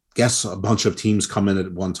 I guess a bunch of teams come in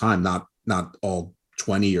at one time, not all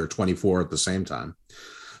 20 or 24 at the same time.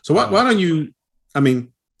 So why don't you? I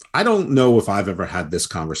mean, I don't know if I've ever had this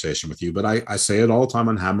conversation with you, but I say it all the time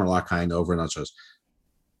on Hammerlock High and over and on shows.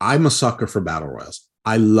 I'm a sucker for battle royals.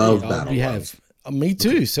 I love battle royals. Me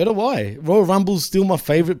too. So do I. Royal Rumble's still my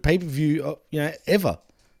favorite pay-per-view, ever.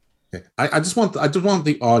 Okay. I just want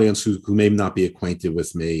the audience who may not be acquainted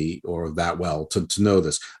with me or that well to know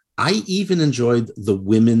this. I even enjoyed the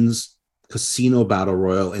women's casino battle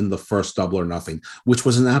royal in the first Double or Nothing, which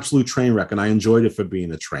was an absolute train wreck, and I enjoyed it for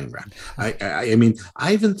being a train wreck. I mean,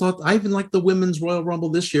 I even liked the women's Royal Rumble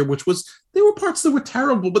this year, there were parts that were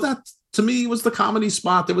terrible, but that to me was the comedy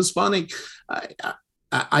spot. It was funny.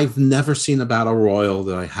 I've never seen a battle royal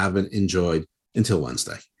that I haven't enjoyed until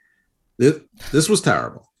Wednesday. This was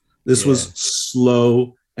terrible. This was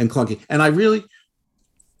slow and clunky, and I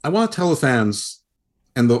want to tell the fans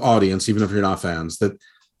and the audience, even if you're not fans, that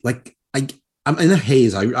I'm in a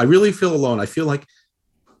haze. I really feel alone. I feel like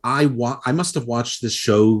I must have watched this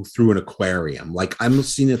show through an aquarium. Like I'm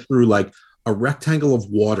seeing it through like a rectangle of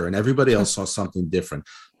water, and everybody else saw something different.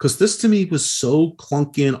 Because this to me was so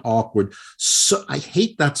clunky and awkward. So I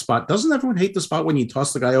hate that spot. Doesn't everyone hate the spot when you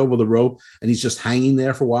toss the guy over the rope and he's just hanging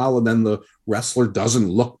there for a while, and then the wrestler doesn't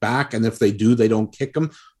look back, and if they do, they don't kick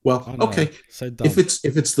him? Well, okay. So dumb. If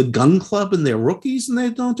it's the Gun Club and they're rookies and they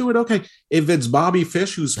don't do it, okay. If it's Bobby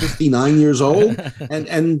Fish, who's 59 years old,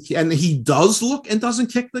 and he does look and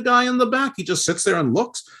doesn't kick the guy in the back, he just sits there and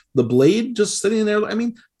looks. The Blade just sitting there. I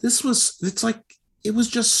mean, it was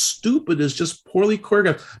just stupid. It's just poorly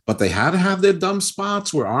choreographed. But they had to have their dumb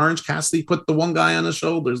spots where Orange Cassidy put the one guy on his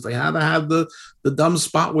shoulders. They had to have the dumb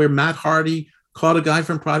spot where Matt Hardy caught a guy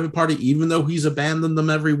from Private Party, even though he's abandoned them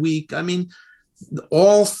every week. I mean,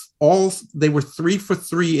 all they were 3 for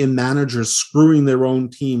 3 in managers screwing their own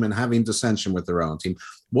team and having dissension with their own team.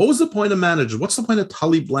 What was the point of managers? What's the point of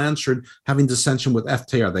Tully Blanchard having dissension with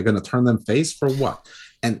FT? Are they going to turn them face for what?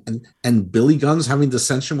 And Billy Gunn's having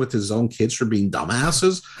dissension with his own kids for being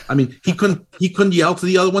dumbasses. I mean, he couldn't yell to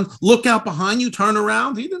the other one, "Look out behind you, turn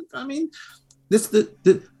around." He didn't. I mean,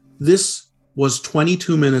 this was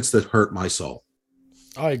 22 minutes that hurt my soul.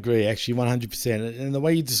 I agree, actually, 100%. And the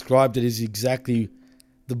way you described it is exactly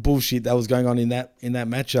the bullshit that was going on in that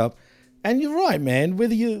matchup. And you're right, man.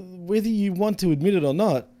 Whether you want to admit it or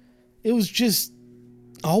not, it was just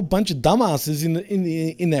a whole bunch of dumbasses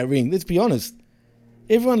in that ring. Let's be honest.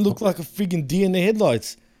 Everyone looked like a friggin' deer in the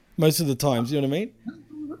headlights most of the times. You know what I mean?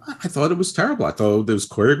 I thought it was terrible. I thought it was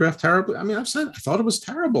choreographed terribly. I mean, I thought it was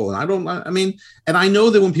terrible. And I know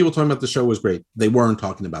that when people talking about the show was great, they weren't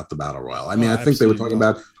talking about the Battle Royal. I mean, I think they were talking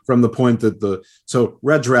about from the point that so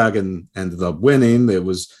Red Dragon ended up winning. There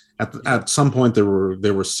was at some point there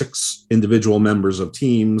were 6 individual members of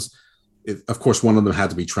teams. Of course, one of them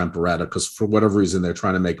had to be Trent Beretta because for whatever reason they're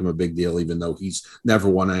trying to make him a big deal, even though he's never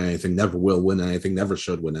won anything, never will win anything, never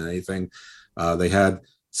should win anything. They had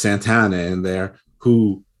Santana in there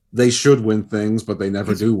who they should win things, but they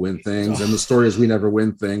never do win things. And the story is we never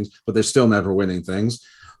win things, but they're still never winning things.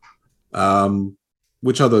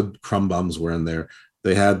 which other crumb bums were in there?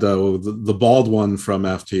 They had the bald one from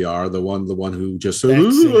FTR, the one who just said,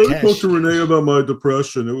 I talked to Renee about my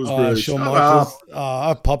depression. It was great. Shawn Michaels.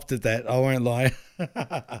 I popped at that. I won't lie.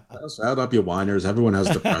 Shut up, you whiners. Everyone has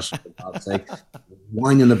depression, for God's sake.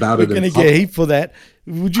 Whining about We're it. We're going to get heat for that.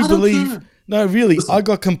 Would you believe? No, really. Listen, I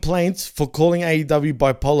got complaints for calling AEW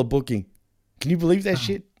bipolar booking. Can you believe that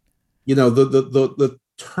shit? You know, the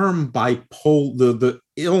term bipolar, the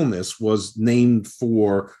illness was named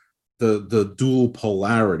for the dual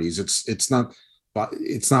polarities. It's not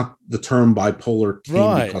the term bipolar.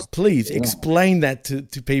 Right. Please explain that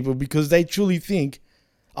to people, because they truly think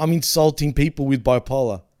I'm insulting people with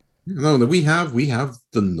bipolar. No, we have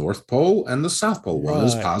the North Pole and the South Pole. One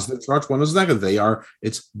is positive charge, one is negative.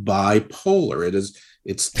 It's bipolar.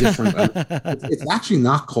 It's different. It's actually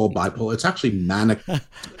not called bipolar. It's actually manic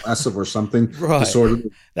depressive or something. Right.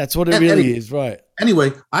 That's what it really is. Right.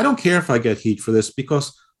 Anyway, I don't care if I get heat for this,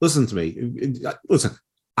 because listen to me. Listen,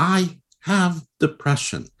 I have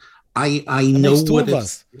depression. I know what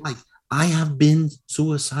it's like. I have been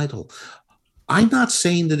suicidal. I'm not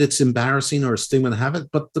saying that it's embarrassing or a stigma to have it,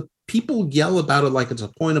 but the people yell about it like it's a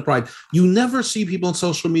point of pride. You never see people on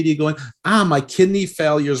social media going, my kidney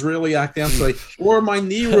failure is really acting out today, or my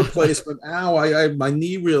knee replacement, my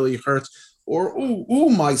knee really hurts, or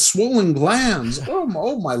my swollen glands,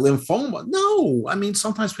 my lymphoma. No, I mean,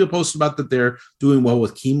 sometimes people post about that they're doing well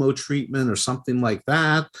with chemo treatment or something like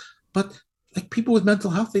that, but like people with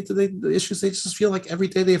mental health, the issues, they just feel like every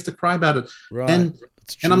day they have to cry about it. Right. And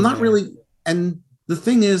I'm not really. And the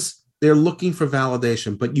thing is, they're looking for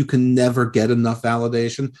validation, but you can never get enough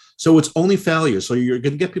validation. So it's only failure. So you're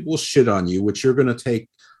going to get people shit on you, which you're going to take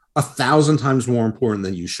 1,000 times more important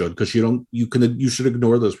than you should, because you should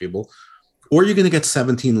ignore those people. Or you're going to get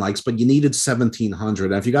 17 likes, but you needed 1,700.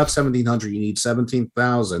 And if you got 1,700, you need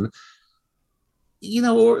 17,000. You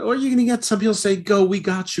know, or you're going to get some people say, "Go, we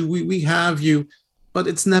got you, we have you," but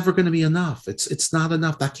it's never going to be enough. It's not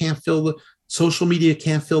enough. That can't fill the. Social media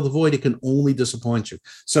can't fill the void. It can only disappoint you.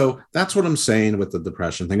 So that's what I'm saying with the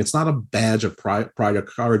depression thing. It's not a badge of pride or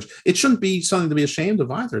courage. It shouldn't be something to be ashamed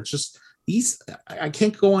of either. It's just I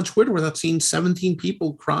can't go on Twitter without seeing 17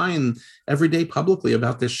 people crying every day publicly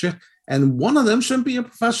about this shit. And one of them shouldn't be a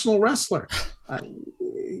professional wrestler.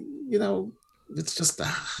 You know, it's just,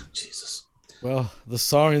 Jesus. Well, the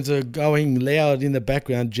sirens are going loud in the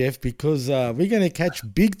background, Jeff, because we're going to catch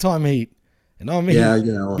big time heat. And I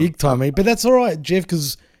mean, big time heat. But that's all right, Jeff,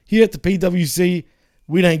 because here at the PWC,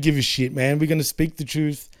 we don't give a shit, man. We're going to speak the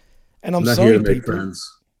truth. And I'm sorry, people.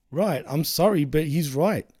 Right. I'm sorry, but he's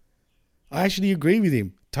right. I actually agree with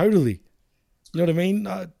him. Totally. You know what I mean?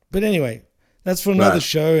 But anyway, that's for another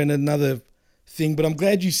show and another thing. But I'm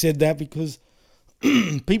glad you said that, because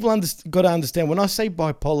people got to understand, when I say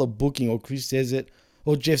bipolar booking, or Chris says it,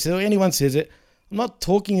 or Jeff says it, or anyone says it, I'm not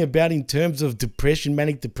talking about in terms of depression,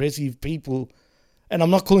 manic depressive people, and I'm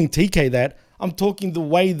not calling TK that. I'm talking the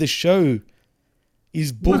way the show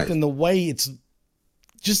is booked and the way it's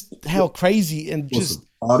just how crazy and just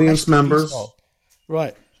audience members,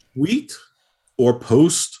 right? Tweet or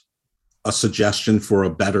post a suggestion for a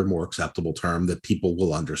better, more acceptable term that people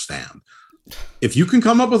will understand. If you can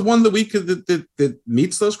come up with one that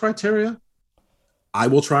meets those criteria, I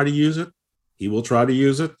will try to use it. He will try to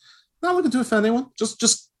use it. Not looking to offend anyone.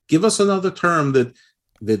 Just give us another term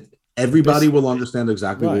that everybody will understand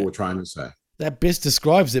exactly what we're trying to say. That best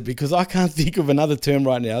describes it, because I can't think of another term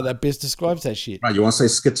right now that best describes that shit. Right. You want to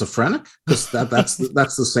say schizophrenic? Because that's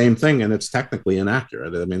the same thing, and it's technically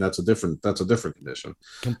inaccurate. I mean, that's a different condition.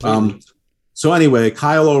 Completely. So anyway,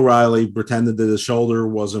 Kyle O'Reilly pretended that his shoulder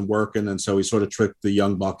wasn't working, and so he sort of tricked the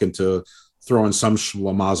Young Buck into throwing some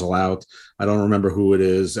schlemazel out. I don't remember who it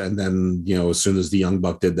is. And then, you know, as soon as the Young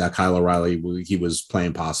Buck did that, Kyle O'Reilly, he was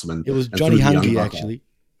playing possum. And it was Johnny Hungy, actually.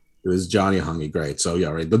 It was Johnny Hungy. Great. So, yeah,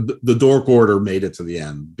 right. The Dork Order made it to the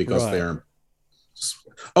end, because they're...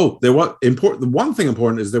 Oh, there was important. The one thing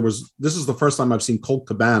important is this is the first time I've seen Colt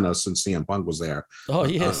Cabana since CM Punk was there. Oh,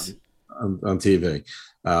 yes. On TV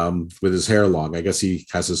with his hair long. I guess he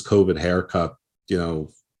has his COVID haircut, you know,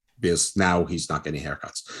 because now he's not getting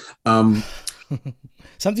haircuts.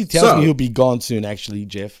 Something tells me he'll be gone soon, actually,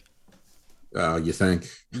 Jeff. You think?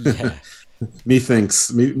 Yeah. me thinks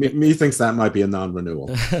that might be a non-renewal.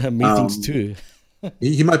 Me thinks too.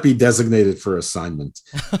 He might be designated for assignment.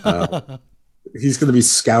 He's going to be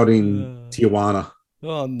scouting Tijuana.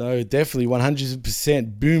 Oh no, definitely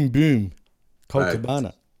 100%. Boom, boom. Colt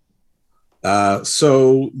Cabana.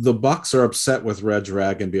 So the Bucks are upset with Red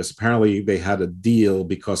Dragon because apparently they had a deal,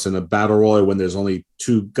 because in a battle royal, when there's only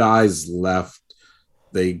two guys left,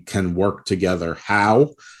 they can work together.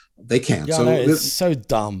 How? They can't. Yeah, so no, it's so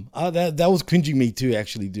dumb. That was cringing me too,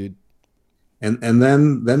 actually, dude. And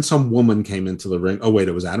then some woman came into the ring. Oh wait,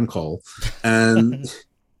 it was Adam Cole, and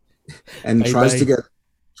tries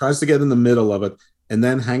to get in the middle of it. And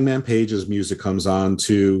then Hangman Page's music comes on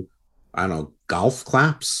to, I don't know, golf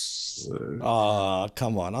claps. Oh,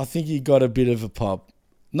 come on! I think he got a bit of a pop.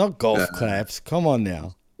 Not golf claps. Come on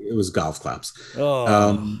now. It was golf claps.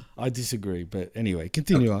 Oh, I disagree. But anyway,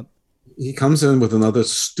 continue on. He comes in with another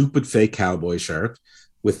stupid fake cowboy shirt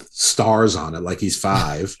with stars on it, like he's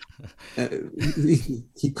 5.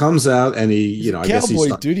 he comes out and I guess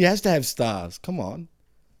cowboy, dude. He has to have stars. Come on.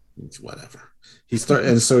 It's whatever. He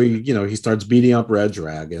starts beating up Red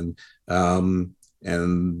Dragon, and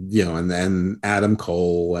then Adam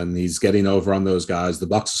Cole, and he's getting over on those guys. The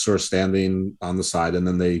Bucks are sort of standing on the side, and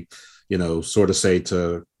then they, sort of say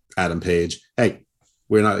to Adam Page, "Hey,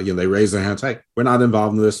 we're not." They raise their hands. "Hey, we're not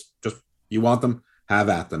involved in this. Just you want them, have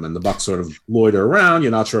at them." And the Bucks sort of loiter around.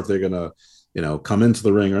 You're not sure if they're gonna, come into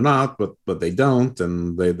the ring or not, but they don't,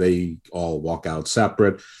 and they all walk out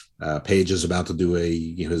separate. Page is about to do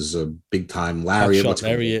his big time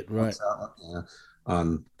lariat, right?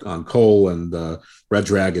 On Cole, and Red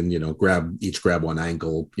Dragon, grab one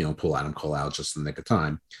ankle, pull Adam Cole out just in the nick of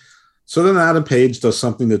time. So then Adam Page does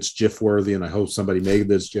something that's GIF worthy, and I hope somebody made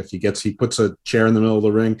this GIF. He puts a chair in the middle of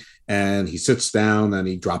the ring, and he sits down and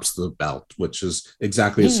he drops the belt, which is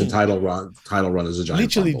exactly as the title run as a giant.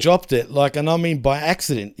 Literally dropped it, and I mean by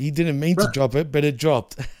accident. He didn't mean to drop it, but it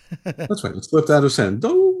dropped. That's right. It slipped out of his hand.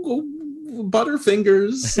 Don't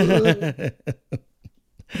butterfingers.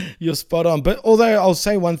 You're spot on. But although I'll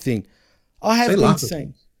say one thing, I've been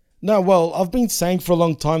saying for a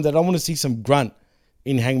long time that I want to see some grunt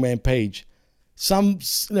in Hangman Page. Some,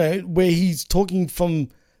 where he's talking from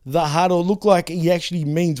the heart or look like he actually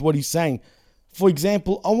means what he's saying. For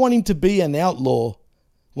example, I want him to be an outlaw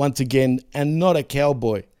once again and not a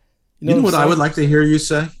cowboy. You know what I would like to hear you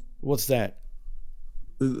say? What's that?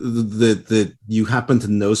 That you happen to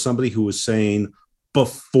know somebody who was saying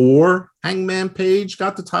before Hangman Page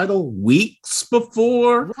got the title, weeks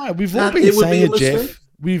before. Right, we've all been saying it, Jeff.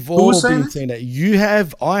 We've all been saying that. You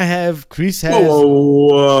have, I have, Chris has.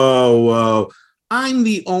 Whoa. I'm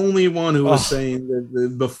the only one who was saying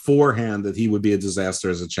that beforehand that he would be a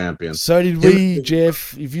disaster as a champion. So did we,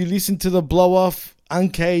 Jeff. If you listen to the blow off,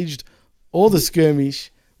 Uncaged, or the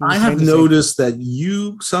Skirmish. I have noticed that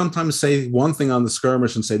you sometimes say one thing on the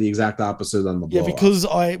Skirmish and say the exact opposite on the blow off. Yeah, because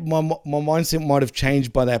my mindset might have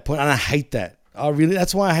changed by that point, and I hate that.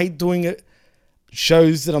 That's why I hate doing it.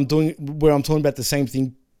 Shows that I'm doing where I'm talking about the same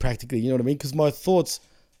thing practically, you know what I mean? Because my thoughts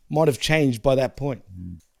might have changed by that point.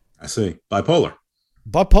 I see. Bipolar,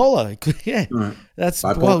 yeah. Right. That's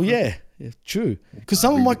bipolar. Well, yeah, true. Because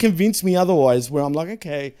someone might convince me otherwise, where I'm like,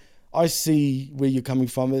 okay, I see where you're coming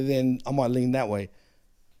from, and then I might lean that way.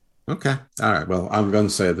 Okay, all right. Well, I'm going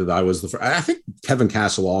to say that I was the first. I think Kevin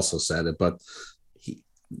Castle also said it, but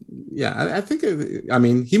I think.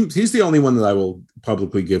 He's the only one that I will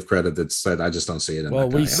publicly give credit that said I just don't see it.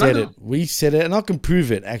 We said it, and I can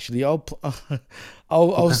prove it. Actually, I'll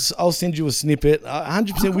send you a snippet.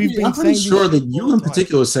 100%. We've been. I'm pretty sure that you in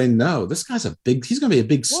particular say no. This guy's he's going to be a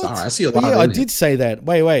big star. I see a lot. Yeah, I did say that.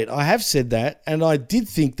 Wait. I have said that, and I did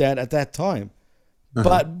think that at that time,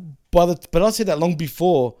 but I said that long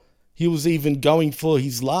before he was even going for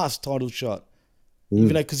his last title shot.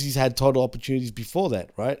 Even though, because he's had title opportunities before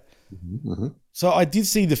that, right? Mm-hmm. So I did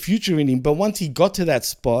see the future in him, but once he got to that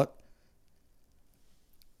spot,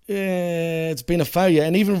 it's been a failure.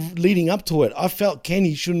 And even leading up to it, I felt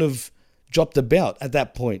Kenny shouldn't have dropped the belt at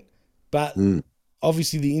that point. But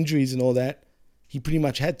obviously the injuries and all that, he pretty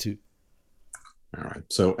much had to. All right.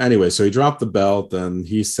 So anyway, he dropped the belt and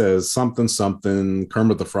he says something,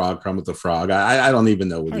 Kermit the Frog. I don't even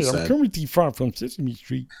know what he said. Kermit the Frog from Sesame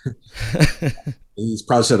Street. He's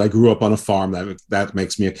probably said, I grew up on a farm. That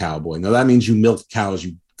makes me a cowboy. Now that means you milk cows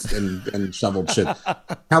and shoveled shit.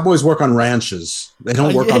 Cowboys work on ranches. They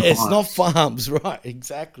don't work on farms. It's not farms, right?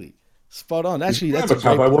 Exactly. Spot on. Actually, that's a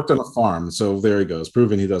cowboy. I worked on a farm, so there he goes,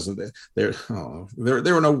 proving he doesn't. There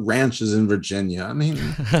were no ranches in Virginia. I mean,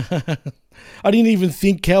 I didn't even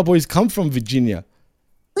think cowboys come from Virginia.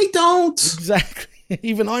 They don't. Exactly.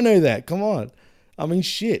 Even I know that. Come on. I mean,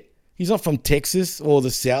 shit. He's not from Texas or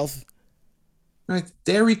the South. Right.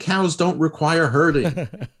 Dairy cows don't require herding.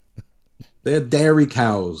 They're dairy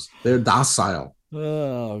cows. They're docile.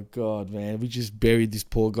 Oh, God, man. We just buried this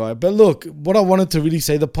poor guy. But look, what I wanted to really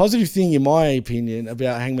say, the positive thing, in my opinion,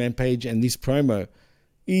 about Hangman Page and this promo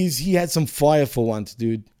is he had some fire for once,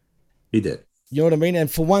 dude. He did. You know what I mean?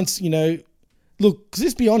 And for once, look, 'cause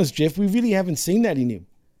let's be honest, Jeff, we really haven't seen that in him.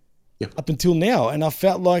 up until now. And I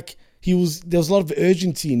felt like there was a lot of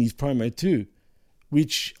urgency in his promo too,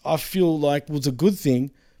 which I feel like was a good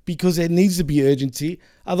thing because there needs to be urgency.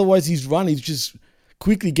 Otherwise, his run is just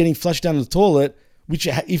quickly getting flushed down the toilet, which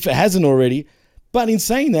if it hasn't already. But in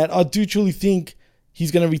saying that, I do truly think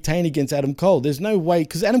he's going to retain against Adam Cole. There's no way,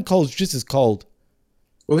 because Adam Cole is just as cold.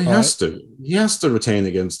 Well, he has to. He has to retain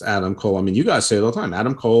against Adam Cole. I mean, you guys say it all the time.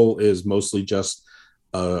 Adam Cole is mostly just,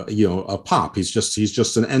 a pop. He's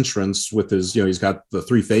just an entrance with his, he's got the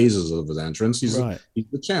 3 phases of his entrance. He's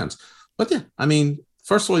the chance. But yeah, I mean,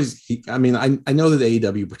 first of all, I know that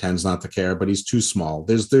AEW pretends not to care, but he's too small.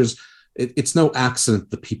 It's no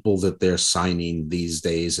accident the people that they're signing these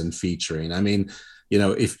days and featuring. I mean,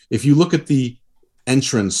 if you look at the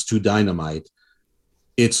entrance to Dynamite,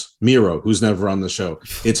 it's Miro, who's never on the show.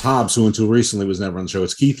 It's Hobbs, who until recently was never on the show.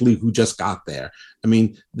 It's Keith Lee, who just got there. I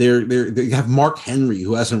mean, they have Mark Henry,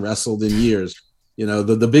 who hasn't wrestled in years.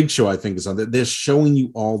 The Big Show, I think, is on there. They're showing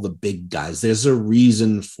you all the big guys. There's a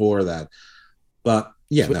reason for that. But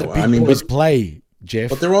yeah, but play, Jeff.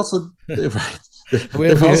 But they're also right. We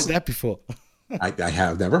have heard that before. I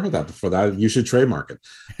have never heard that before. That you should trademark it.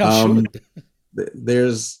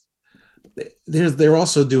 They're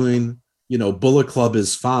also doing, Bullet Club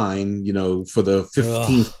is fine, for the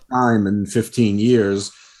 15th time in 15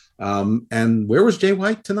 years. And where was Jay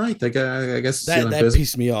White tonight? I guess that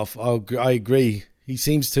pissed me off. I agree. He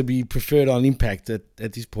seems to be preferred on Impact at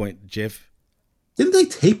this point, Jeff. Didn't they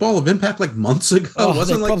tape all of Impact like months ago?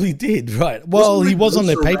 Probably did, right? Well, he was on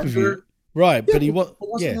their pay-per-view. Right, yeah, but he was.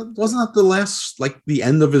 Wasn't that the last, the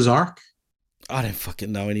end of his arc? I don't fucking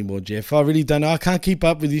know anymore, Jeff. I really don't know. I can't keep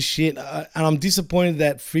up with this shit, and I'm disappointed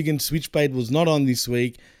that friggin' Switchblade was not on this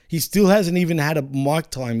week. He still hasn't even had a mic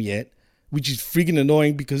time yet, which is friggin'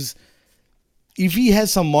 annoying because if he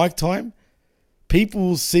has some mic time, people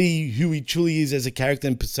will see who he truly is as a character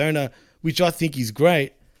and persona, which I think is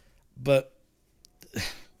great. But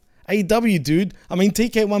AEW, dude. I mean,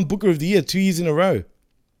 TK won Booker of the Year 2 years in a row.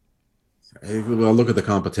 Well, look at the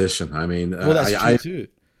competition. I mean, that's true too.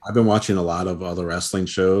 I've been watching a lot of other wrestling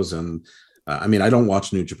shows, and I don't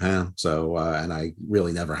watch New Japan, so and I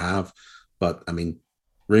really never have. But I mean,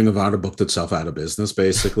 Ring of Honor booked itself out of business,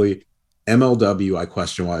 basically. MLW, I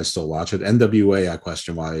question why I still watch it. NWA, I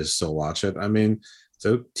question why I still watch it. I mean,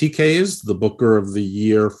 so TK is the Booker of the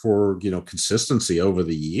Year for consistency over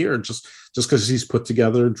the year, just because he's put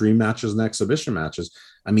together dream matches and exhibition matches.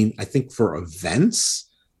 I mean, I think for events,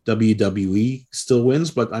 WWE still wins,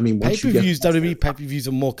 but I mean, WWE pay-per-views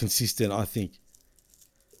are more consistent, I think.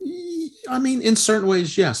 I mean, in certain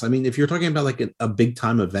ways, yes. I mean, if you're talking about like a big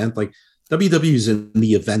time event, like WWE is in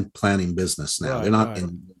the event planning business now. They're not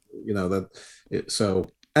in, so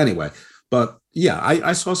anyway, but yeah,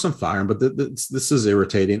 I saw some fire, but this is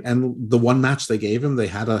irritating. And the one match they gave him, they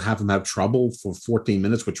had to have him have trouble for 14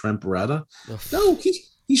 minutes with Trent Beretta. No,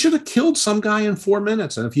 he should have killed some guy in 4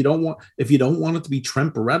 minutes. And if you don't want it to be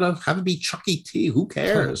Trent Beretta, have it be Chucky T. Who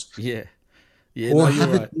cares? Yeah. Or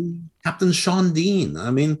have it be Captain Sean Dean.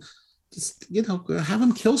 I mean, just, have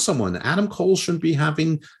him kill someone. Adam Cole shouldn't be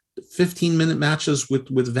having 15-minute matches with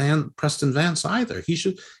Preston Vance either. He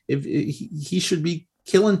should be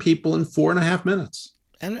killing people in 4.5 minutes.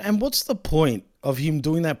 And what's the point of him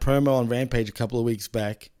doing that promo on Rampage a couple of weeks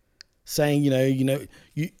back, saying, you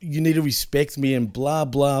need to respect me and blah,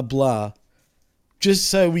 blah, blah, just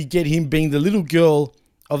so we get him being the little girl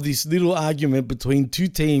of this little argument between two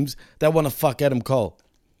teams that want to fuck Adam Cole.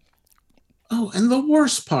 Oh, and the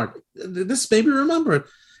worst part, this made me remember it,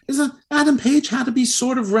 is that Adam Page had to be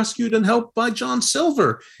sort of rescued and helped by John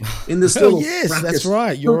Silver in this little yes, practice. That's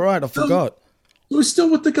right. You're right. I forgot. He was still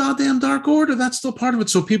with the goddamn Dark Order. That's still part of it.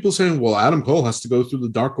 So people saying, well, Adam Cole has to go through the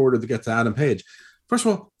Dark Order to get to Adam Page. First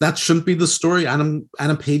of all, that shouldn't be the story. Adam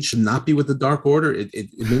Page should not be with the Dark Order. It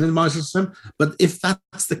minimizes him. But if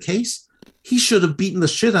that's the case, he should have beaten the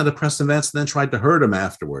shit out of Preston Vance and then tried to hurt him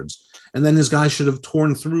afterwards. And then his guy should have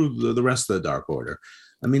torn through the rest of the Dark Order.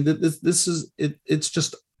 I mean, this is it. It's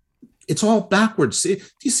just, it's all backwards. Do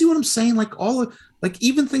you see what I'm saying?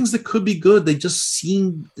 Even things that could be good, they just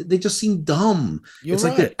seem dumb. It's right.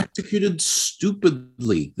 Like they're executed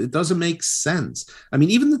stupidly. It doesn't make sense. I mean,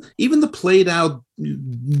 even the played out,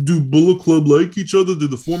 do Bullet Club like each other? Do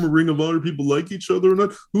the former Ring of Honor people like each other or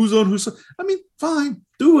not? Who's on who's on? I mean, fine,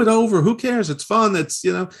 do it over. Who cares? It's fun. It's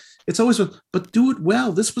it's always fun, but do it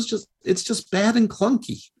well. It's just bad and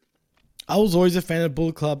clunky. I was always a fan of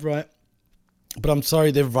Bullet Club, right? But I'm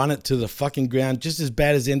sorry, they've run it to the fucking ground just as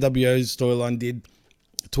bad as NWO's storyline did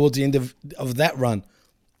towards the end of that run.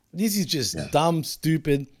 This is just dumb,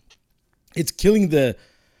 stupid. It's killing the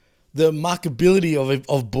markability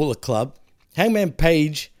of Bullet Club. Hangman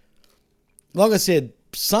Page like I said,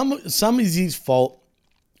 some is his fault,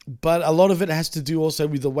 but a lot of it has to do also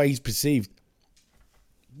with the way he's perceived.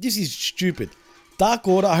 This is stupid. Dark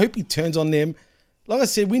Order, I hope he turns on them. Like I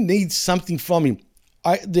said, we need something from him.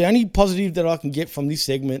 The only positive that I can get from this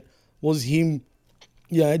segment was him,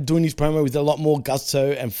 doing his promo with a lot more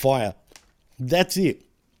gusto and fire. That's it.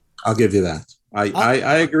 I'll give you that.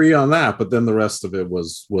 I agree on that, but then the rest of it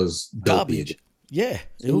was dopey. Garbage. Yeah,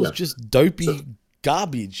 it was just dopey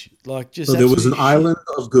garbage. So there was an island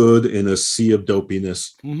of good in a sea of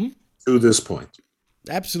dopiness to this point.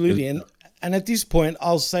 Absolutely, and at this point,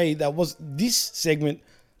 I'll say this segment,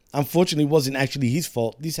 unfortunately, wasn't actually his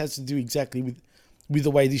fault. This has to do exactly with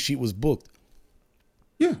the way this shit was booked.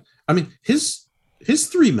 Yeah, I mean his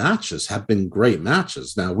 3 matches have been great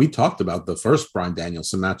matches. Now, we talked about the first Bryan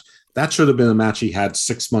Danielson match. That should have been a match he had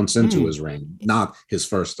 6 months into his reign, not his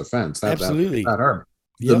first defense. Absolutely. That hurt.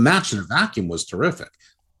 The match in a vacuum was terrific,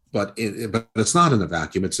 but it's not in a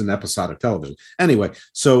vacuum. It's an episodic television. Anyway,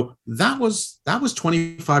 so that was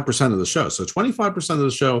 25% of the show. So 25% of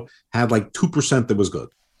the show had like 2% that was good.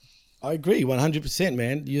 I agree, 100%,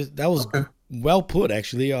 man. That was well put,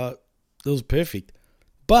 actually. That was perfect.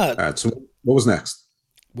 But all right, so what was next?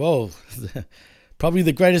 Well, probably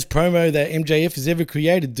the greatest promo that MJF has ever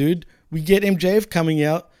created, dude. We get MJF coming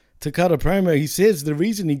out to cut a promo. He says the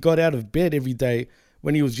reason he got out of bed every day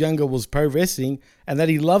when he was younger was pro wrestling and that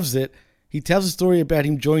he loves it. He tells a story about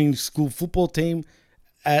him joining school football team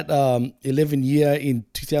at 11 year in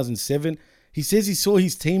 2007. He says he saw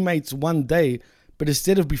his teammates one day, but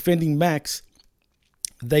instead of befriending Max,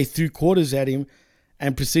 they threw quarters at him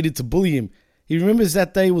and proceeded to bully him. He remembers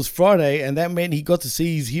that day was Friday, and that meant he got to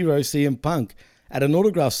see his hero, CM Punk, at an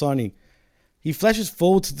autograph signing. He flashes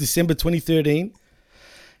forward to December 2013.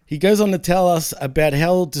 He goes on to tell us about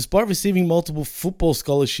how, despite receiving multiple football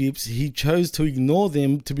scholarships, he chose to ignore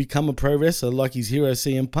them to become a pro wrestler like his hero,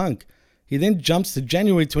 CM Punk. He then jumps to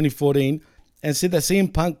January 2014 and said that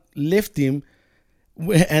CM Punk left him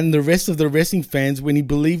and the rest of the wrestling fans when he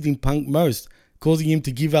believed in Punk most, causing him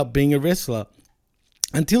to give up being a wrestler.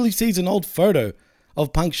 Until he sees an old photo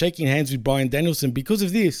of Punk shaking hands with Bryan Danielson. Because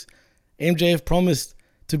of this, MJF promised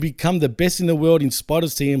to become the best in the world in spite of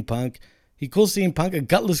CM Punk. He calls CM Punk a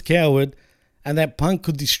gutless coward and that Punk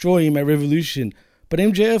could destroy him at Revolution. But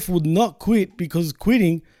MJF would not quit because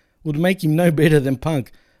quitting would make him no better than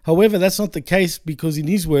Punk. However, that's not the case because in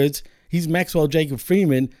his words, he's Maxwell Jacob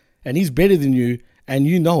Freeman and he's better than you and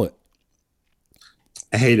you know it.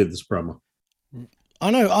 I hated this promo. I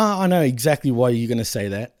know exactly why you're going to say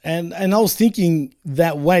that. And I was thinking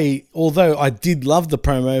that way, although I did love the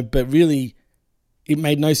promo, but really it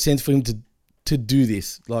made no sense for him to do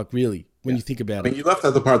this, like really, when you think about it. You left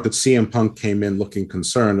out the part that CM Punk came in looking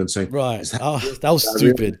concerned and saying, right, that was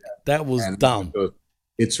stupid. That was dumb.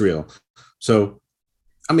 It's real. So,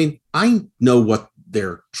 I know what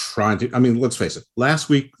they're trying to, let's face it. Last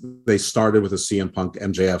week, they started with a CM Punk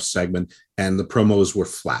MJF segment and the promos were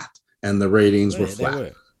flat. And the ratings were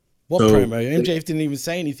flat. What promo? MJF didn't even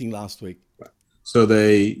say anything last week. So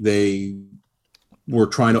they were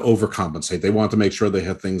trying to overcompensate. They wanted to make sure they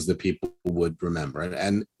had things that people would remember,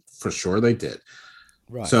 and for sure they did.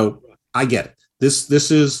 Right. So I get it. This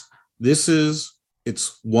is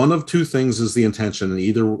it's one of two things is the intention,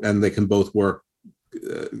 and they can both work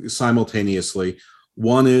simultaneously.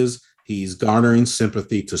 One is he's garnering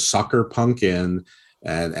sympathy to sucker Punk in.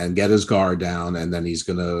 And get his guard down, and then he's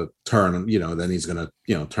gonna turn,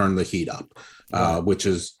 turn the heat up, which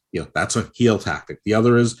is, that's a heel tactic. The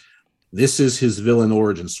other is, this is his villain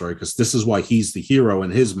origin story because this is why he's the hero in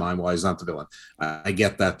his mind, why he's not the villain. I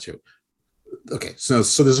get that too. Okay, so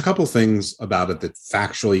there's a couple of things about it that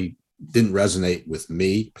factually didn't resonate with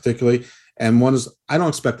me particularly, and one is I don't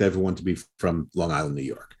expect everyone to be from Long Island, New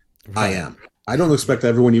York. Right. I am. I don't expect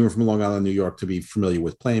everyone even from Long Island, New York, to be familiar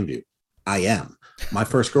with Plainview. I am. My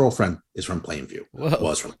first girlfriend is from Plainview.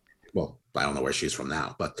 Was from. Well, I don't know where she's from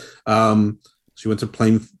now, but she went to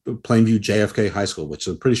Plainview JFK High School, which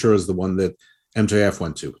I'm pretty sure is the one that MJF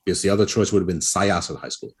went to, because the other choice would have been Syosset High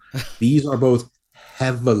School. These are both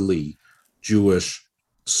heavily Jewish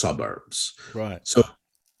suburbs. Right. So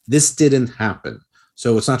this didn't happen.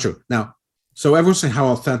 So it's not true. Now, so everyone's saying how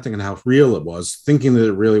authentic and how real it was, thinking that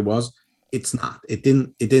it really was. It's not. It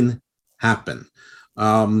didn't happen.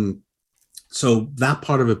 So that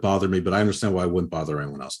part of it bothered me, but I understand why it wouldn't bother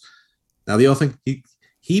anyone else. Now, the other thing,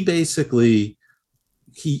 he basically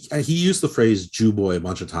used the phrase Jew boy a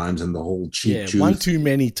bunch of times and the whole cheap Jews. One too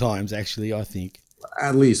many times, actually, I think.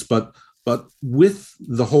 At least, but But with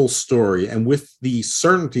the whole story and with the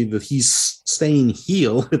certainty that he's staying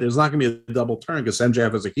heel, there's not going to be a double turn because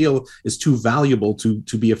MJF as a heel is too valuable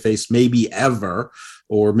to be a face, maybe ever,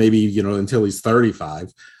 or maybe, until he's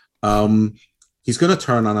 35. He's going to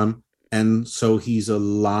turn on him. And so he's a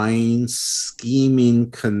lying,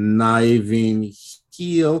 scheming, conniving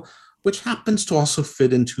heel, which happens to also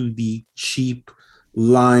fit into the cheap,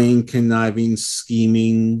 lying, conniving,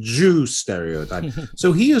 scheming Jew stereotype.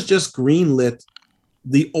 So he has just greenlit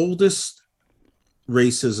the oldest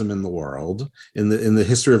racism in the world, in the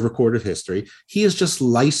history of recorded history. He has just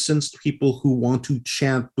licensed people who want to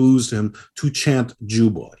chant boos to him to chant Jew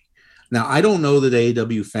boy. Now, I don't know that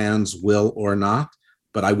AEW fans will or not,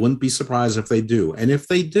 but I wouldn't be surprised if they do. And if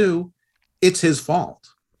they do, it's his fault.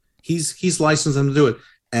 He's licensed them to do it.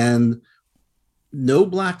 And no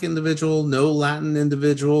black individual, no Latin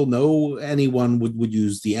individual, no anyone would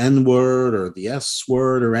use the N-word or the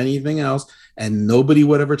S-word or anything else, and nobody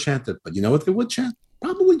would ever chant it. But you know what they would chant?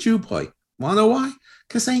 Probably Jew boy. Want to know why?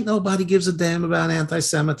 Because ain't nobody gives a damn about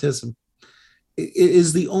anti-Semitism. It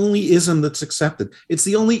is the only ism that's accepted. It's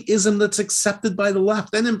the only ism that's accepted by the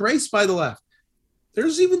left and embraced by the left.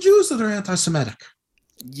 There's even Jews that are anti-Semitic.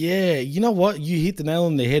 Yeah, you know what? You hit the nail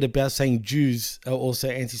on the head about saying Jews are also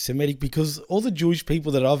anti-Semitic, because all the Jewish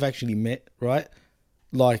people that I've actually met, right?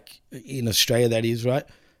 Like in Australia, that is, right?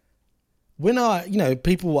 When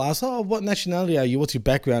people will ask, oh, what nationality are you? What's your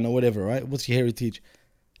background or whatever, right? What's your heritage?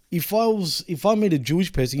 If I meet a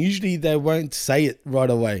Jewish person, usually they won't say it right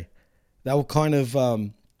away. They will kind of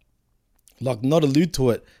not allude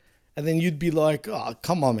to it. And then you'd be like, oh,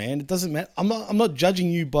 come on, man. It doesn't matter. I'm not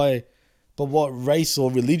judging you by what race or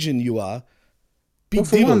religion you are. Well,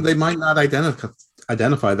 for one, they might not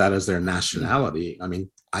identify that as their nationality. I mean,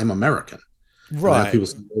 I'm American. Right. People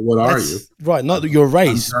say, well, what are you? Right. Not your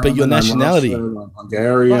race, but your nationality. I'm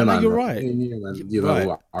Hungarian. Right, I'm you're right.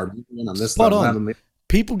 Armenian. I'm this, Spot that, on. that.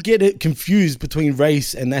 People get it confused between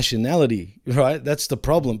race and nationality, right? That's the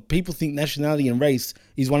problem. People think nationality and race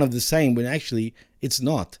is one of the same, when actually it's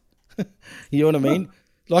not. You know what I mean?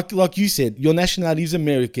 Like you said, your nationality is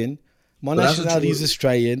American. My nationality is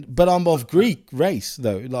Australian, but I'm of Greek race,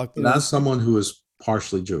 though. As someone who is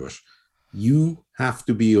partially Jewish, you have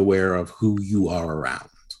to be aware of who you are around.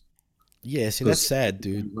 Yeah, see, that's sad,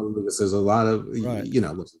 dude. There's a lot of,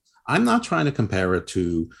 listen, I'm not trying to compare it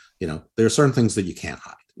to, there are certain things that you can't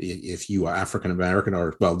hide. If you are African American,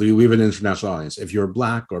 or we have an international audience. If you're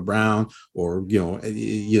black or brown or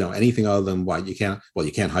anything other than white, you can't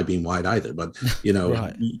hide being white either. But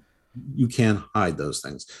right. you can't hide those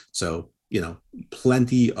things. So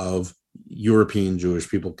plenty of European Jewish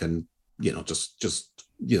people can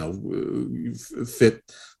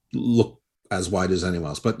look as white as anyone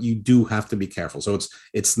else, but you do have to be careful. So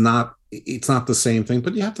it's not the same thing,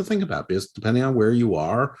 but you have to think about it, because depending on where you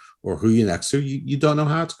are or who you're next to, you don't know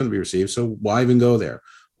how it's going to be received. So why even go there?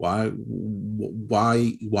 Why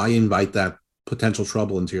invite that potential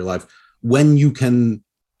trouble into your life when you can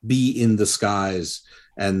be in disguise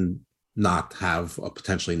and not have a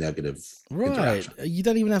potentially negative interaction? You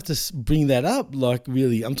don't even have to bring that up. Like,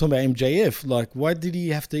 really, I'm talking about MJF. Like, why did he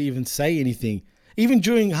have to even say anything? Even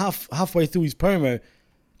during halfway through his promo,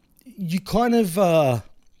 you kind of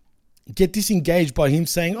get disengaged by him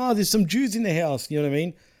saying, oh, there's some Jews in the house, you know what I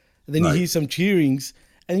mean? And then you hear some cheerings,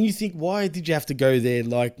 and you think, why did you have to go there?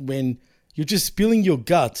 Like, when you're just spilling your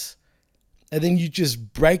guts, and then you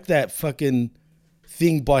just break that fucking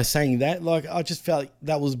thing by saying that. Like, I just felt like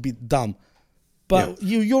that was a bit dumb. But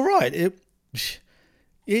you're right.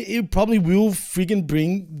 It probably will friggin'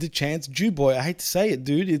 bring the chance Jew boy. I hate to say it,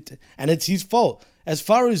 dude. And it's his fault. As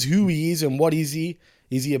far as who he is and what is he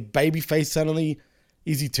a baby face suddenly?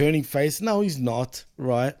 Is he turning face? No, he's not,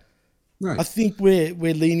 right? Right. I think we're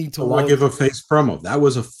leaning towards... Why give a face promo? That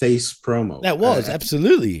was a face promo. That was,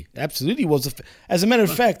 absolutely. Absolutely was. As a matter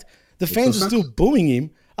of fact, the fans are still booing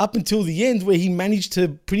him up until the end, where he managed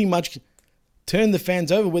to pretty much turn the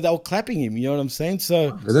fans over where they were clapping him. You know what I'm saying?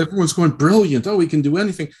 So everyone's going, brilliant. Oh, he can do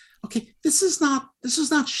anything. Okay, this is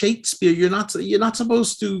not Shakespeare. You're not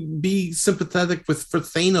supposed to be sympathetic for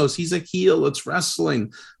Thanos. He's a heel. It's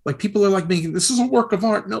wrestling. Like, people are like making this is a work of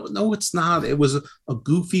art. No, it's not. It was a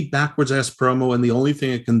goofy backwards ass promo, and the only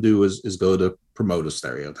thing it can do is go to promote a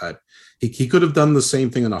stereotype. He could have done the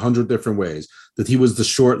same thing in 100 different ways. That he was the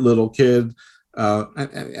short little kid.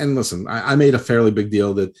 And listen, I made a fairly big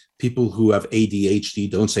deal that people who have ADHD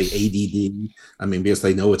don't say ADD. I mean, because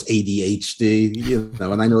they know it's ADHD,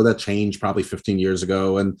 and I know that changed probably 15 years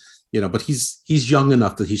ago. And, but he's young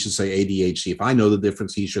enough that he should say ADHD. If I know the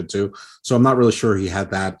difference, he should too. So I'm not really sure he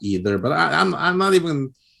had that either, but I'm not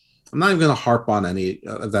even I'm not even going to harp on any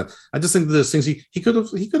of that. I just think that there's things he could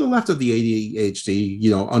have left at the ADHD,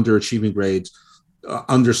 underachieving grades,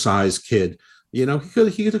 undersized kid. He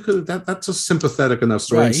could have. That's a sympathetic enough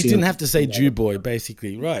story. Right, he didn't have to say Jew boy,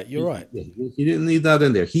 basically. Right, you're right. He didn't need that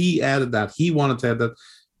in there. He added that. He wanted to add that.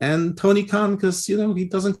 And Tony Khan, because he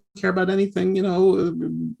doesn't care about anything.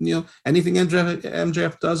 Anything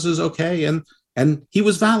MJF does is okay, and he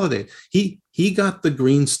was validated. He got the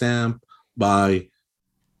green stamp by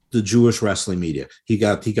the Jewish wrestling media. He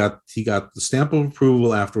got the stamp of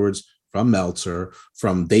approval afterwards from Meltzer,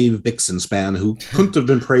 from Dave Bixenspan, who couldn't have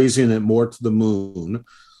been praising it more to the moon,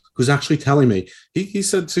 who's actually telling me, he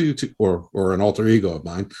said to or an alter ego of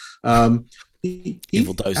mine,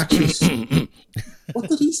 Evil Dose. Actually, what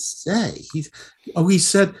did he say? He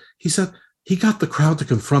said he got the crowd to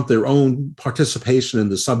confront their own participation in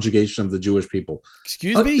the subjugation of the Jewish people.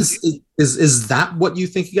 Excuse me? Is that what you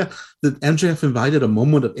think he got? That MJF invited a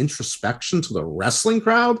moment of introspection to the wrestling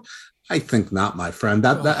crowd? I think not, my friend.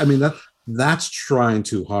 That's trying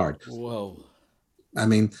too hard. Whoa. I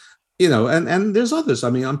mean, and there's others. I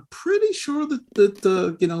mean, I'm pretty sure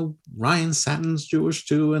that Ryan Satin's Jewish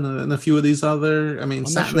too, and a few of these other. I mean,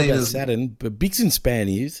 I'm not sure about Satin, but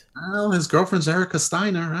Bixenspan is. Well, his girlfriend's Erica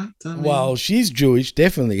Steiner, right? Well, she's Jewish,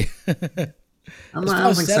 definitely. I'm as far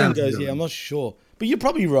as Satin goes, I'm not sure, but you're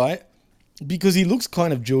probably right because he looks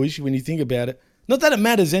kind of Jewish when you think about it. Not that it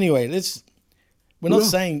matters anyway. We're not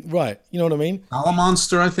saying, right, you know what I mean?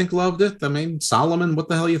 Salamonster, I think, loved it. I mean, Solomon, what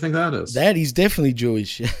the hell do you think that is? That is definitely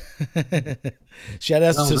Jewish. Shout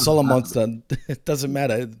out to Solomonster. It doesn't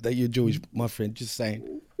matter that you're Jewish, my friend, just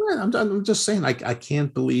saying. Yeah, I'm just saying, I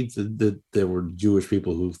can't believe that there were Jewish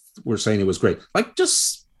people who were saying it was great. Like,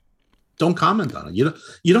 just don't comment on it. You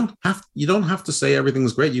don't have to say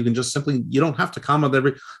everything's great. You can just simply, you don't have to comment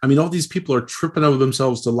all these people are tripping over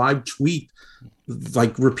themselves to live tweet,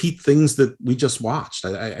 like repeat things that we just watched.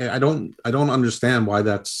 I don't understand why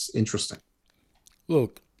that's interesting.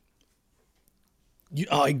 Look,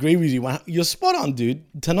 I agree with you. You're spot on, dude.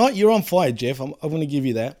 Tonight you're on fire, Jeff. I'm going to give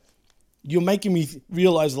you that. You're making me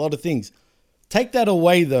realize a lot of things. Take that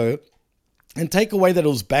away though, and take away that it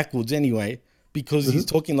was backwards anyway, because he's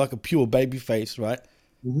talking like a pure baby face, right?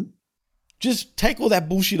 Mm-hmm. Just take all that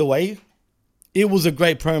bullshit away. It was a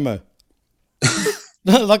great promo.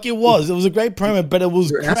 Like it was a great promo, but it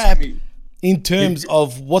was crap in terms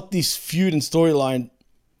of what this feud and storyline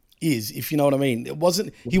is, if you know what I mean. It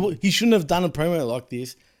wasn't, he shouldn't have done a promo like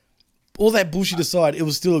this. All that bullshit aside, it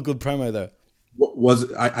was still a good promo though.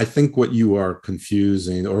 I think what you are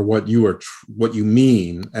confusing, or what you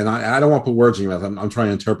mean, and I don't want to put words in your mouth. I'm trying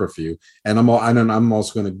to interpret for you, and I'm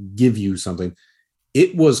also going to give you something.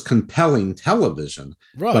 It was compelling television,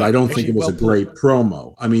 right, but I don't think it was a great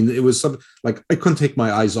promo. I mean, it was something like I couldn't take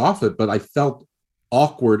my eyes off it, but I felt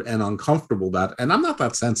awkward and uncomfortable about it. And I'm not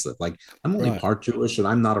that sensitive. Like, I'm only part Jewish, and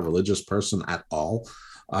I'm not a religious person at all.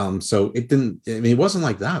 So it didn't. I mean, it wasn't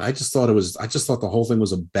like that. I just thought the whole thing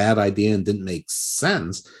was a bad idea and didn't make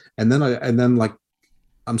sense. And then like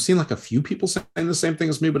I'm seeing like a few people saying the same thing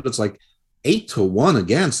as me, but it's like 8-1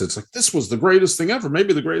 against. It's like, this was the greatest thing ever,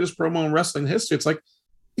 maybe the greatest promo in wrestling history. It's like,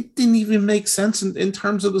 it didn't even make sense in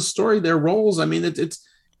terms of the story, their roles. I mean,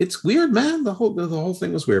 it's weird, man. The whole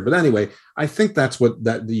thing was weird. But anyway, I think that's what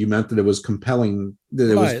that you meant, that it was compelling.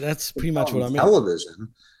 That it was that's pretty much what I meant. Television,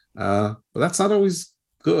 but that's not always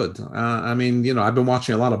good. I mean, I've been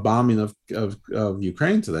watching a lot of bombing of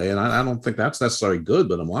Ukraine today, and I don't think that's necessarily good,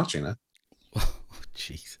 but I'm watching it. Oh,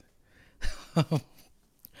 jeez.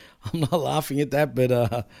 I'm not laughing at that, but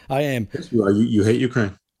I am. Yes, you are. You hate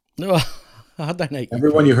Ukraine. No, I don't hate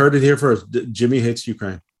everyone. Ukraine. You heard it here first. Jimmy hates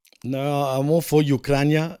Ukraine. No, I'm all for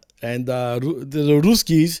Ukraine and the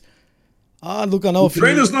Ruskies. Look, I know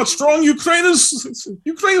Ukraine is not strong. Ukraine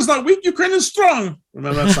is not weak. Ukraine is strong.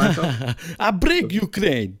 Remember that Seinfeld? I break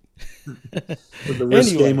Ukraine. With the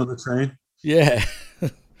wrist game on the train. Yeah.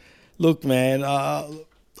 Look, man.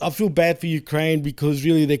 I feel bad for Ukraine because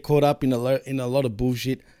really they're caught up in a lot of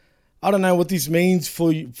bullshit. I don't know what this means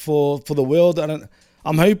for the world.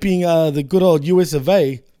 I'm hoping the good old US of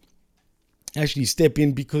A actually step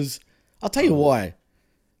in, because I'll tell you why.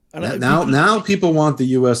 Now people want the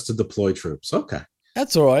US to deploy troops. Okay.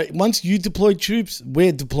 That's all right. Once you deploy troops,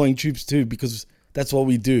 we're deploying troops too, because that's what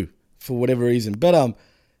we do for whatever reason. But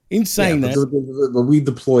in saying but we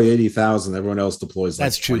deploy 80,000. Everyone else deploys.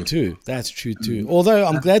 That's true too. That's true too. Although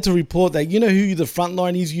I'm glad to report that, you know who the front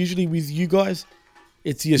line is usually with you guys?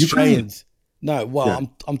 It's the Australians. No,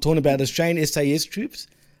 I'm talking about Australian SAS troops.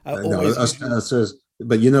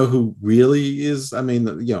 But you know who really is? I mean,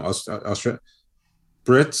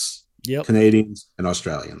 Brits, Yep. Canadians, and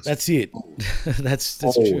Australians. That's it. that's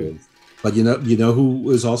true. But you know who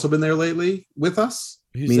has also been there lately with us?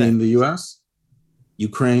 Who's meaning that? the U.S.,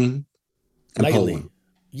 Ukraine, and Lately. Poland.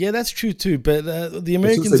 Yeah, that's true too. But the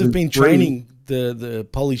Americans have been training the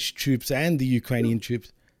Polish troops and the Ukrainian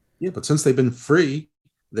troops. Yeah, but since they've been free,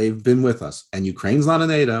 they've been with us. And Ukraine's not a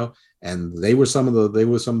NATO, and they were some of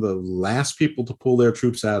the last people to pull their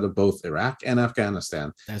troops out of both Iraq and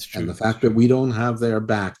Afghanistan. That's true. And the fact that we don't have their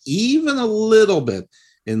back, even a little bit,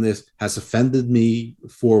 in this has offended me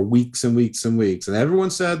for weeks and weeks and weeks. And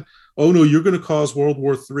everyone said, "Oh no, you're going to cause World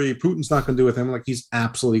War III. Putin's not going to do it." I'm like, he's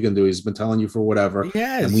absolutely going to do it. He's been telling you for whatever.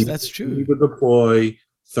 Yes, that's true. We would deploy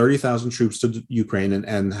 30,000 troops to Ukraine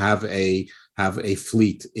and have a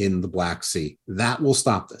fleet in the Black Sea. That will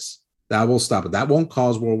stop this. That will stop it. That won't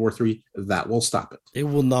cause World War III. That will stop it. It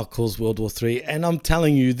will not cause World War III. And I'm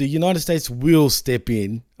telling you, the United States will step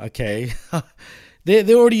in. Okay.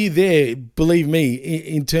 They're already there, believe me,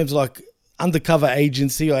 in terms of like undercover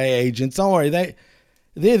agents, CIA agents. Don't worry, they're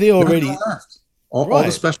there already. All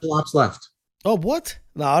the special ops left. Oh, what?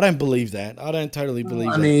 No, I don't believe that. I don't totally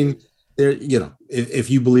believe that. I mean, there,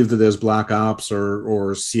 if you believe that there's black ops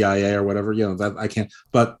or CIA or whatever, that I can't.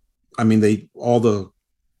 But I mean, all the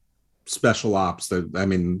special ops.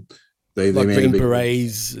 They made Green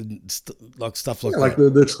Berets and like stuff like that. Like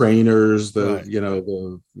the trainers,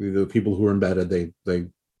 the people who are embedded. They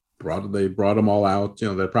brought them all out.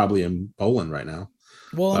 They're probably in Poland right now.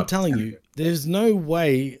 Well, I'm telling you, there's no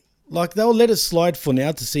way. Like, they'll let it slide for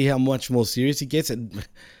now to see how much more serious it gets. And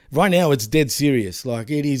right now, it's dead serious. Like,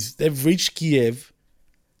 it is. They've reached Kiev.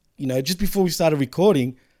 Just before we started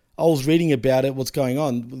recording, I was reading about it, what's going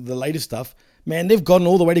on, the latest stuff. Man, they've gotten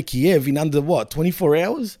all the way to Kiev in under, 24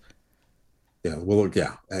 hours? Yeah, well, look,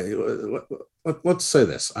 yeah. Let's say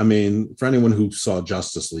this. I mean, for anyone who saw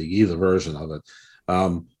Justice League, either version of it,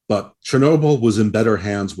 but Chernobyl was in better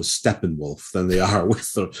hands with Steppenwolf than they are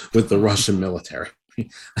with the Russian military.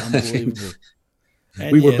 Unbelievable.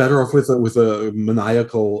 We were better off with a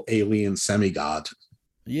maniacal alien semi-god.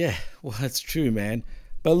 Yeah, well, that's true, man.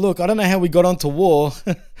 But look, I don't know how we got onto war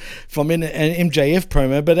from an MJF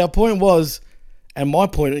promo, but our point was, and my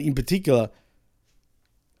point in particular,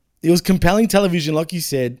 it was compelling television, like you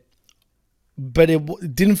said, but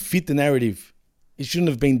it didn't fit the narrative. It shouldn't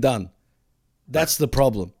have been done. That's the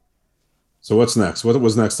problem. So what's next? What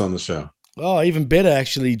was next on the show? Oh, even better,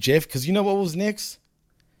 actually, Jeff, because you know what was next?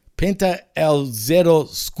 Penta El Zero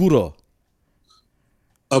Scuro.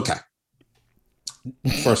 Okay.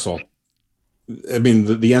 First of all, I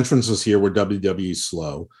mean, the entrances here were WWE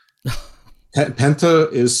slow.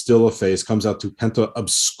 Penta is still a face, comes out to Penta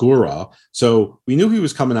Obscura. So we knew he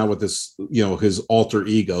was coming out with this, his alter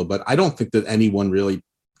ego, but I don't think that anyone really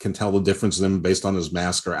can tell the difference in him based on his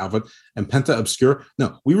mask or outfit. And Penta Obscura,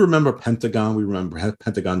 no, we remember Pentagon, we remember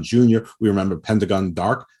Pentagon Junior, we remember Pentagon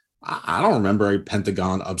Dark. I don't remember a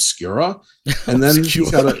Pentagon Obscura. And then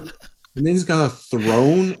he's got a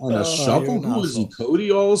throne and a shovel. Who is he,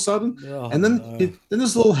 Cody? All of a sudden, and then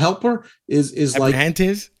this little helper is like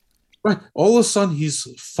Atlantis. Right. All of a sudden, he's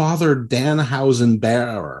Father Danhausen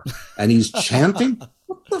Bearer, and he's chanting.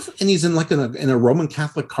 And he's in a Roman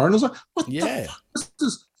Catholic cardinal's. What the fuck is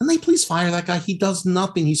this? Can they please fire that guy? He does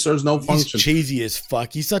nothing. He serves no function. He's cheesy as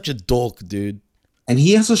fuck. He's such a dork, dude. And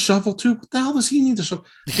he has a shovel too. What the hell does he need to shovel?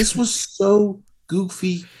 This was so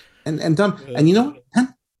goofy and dumb. And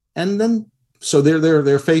and then so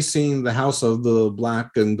they're facing the House of the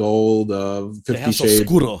Black and Gold of 50 Shades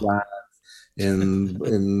of Black, in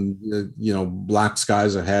Black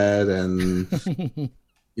Skies Ahead, and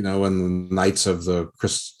and the Knights of the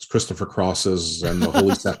Christopher Crosses and the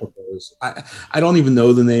Holy Sepulchres. I don't even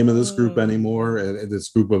know the name of this group anymore. This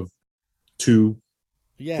group of two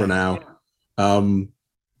for now. But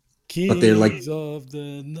they're like of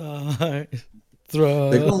the night.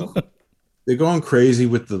 They're going crazy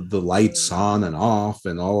with the lights on and off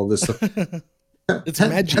and all of this stuff. It's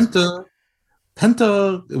magic.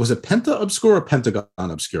 Penta, was it Penta Obscura or Pentagon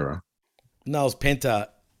Obscura? No, it's Penta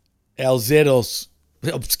El Zero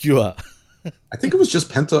Obscura. I think it was just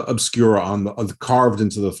Penta Obscura on the carved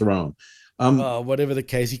into the throne. Whatever the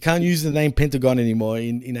case, he can't use the name Pentagon anymore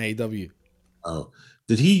in AEW. Oh,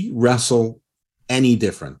 did he wrestle any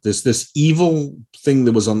different? This evil thing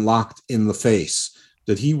that was unlocked in the face.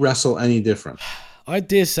 Did he wrestle any different? I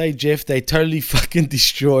dare say, Jeff, they totally fucking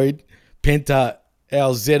destroyed Penta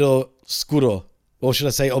El Zero Scuro, or should I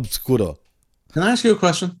say Obscuro? Can I ask you a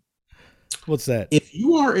question? What's that? If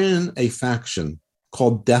you are in a faction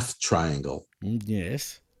called Death Triangle,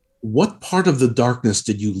 yes, what part of the darkness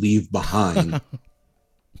did you leave behind?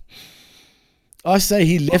 I say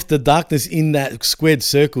he left the darkness in that squared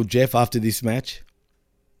circle, Jeff, after this match.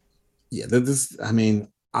 Yeah,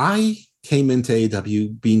 I came into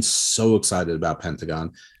AEW being so excited about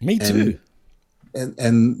Pentagon. Me too.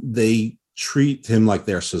 And they treat him like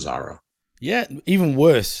they're Cesaro. Yeah, even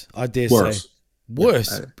worse, I dare say.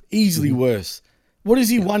 Worse. Yeah, easily worse. What has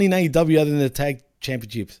he won in AEW other than the tag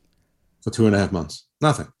championships? For 2.5 months.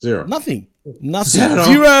 Nothing. Zero. Nothing. Zero.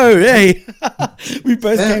 Zero. Hey. We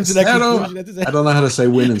both came to that conclusion. I don't know how to say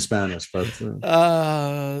win in Spanish, but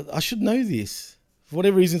I should know this. For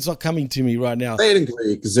whatever reason, it's not coming to me right now. say it in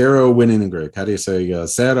Greek. Zero winning in Greek. How do you say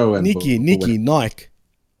zero and Nike, Nike.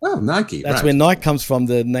 Oh, Nike. That's where Nike comes from,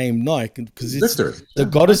 the name Nike, because it's Victory. the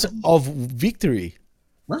goddess of victory.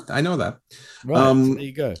 Right, I know that. Right, so there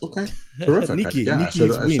you go. Okay, terrific. Nikki I should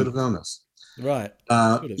have known this. Right.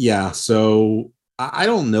 Yeah, so I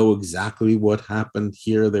don't know exactly what happened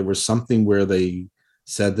here. There was something where they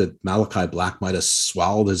said that Malachi Black might have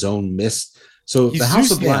swallowed his own mist. So He's the House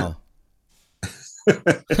Zeus of Black.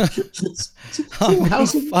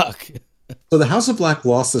 Fuck. So the House of Black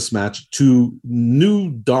lost this match to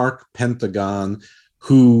New Dark Pentagon,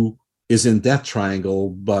 who is in Death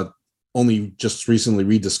Triangle, but only just recently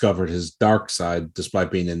rediscovered his dark side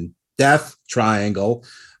despite being in Death Triangle.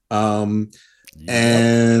 And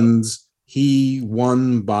he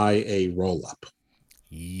won by a roll-up.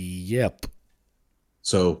 Yep.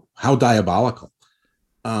 So how diabolical.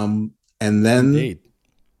 And then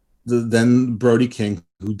then Brody King,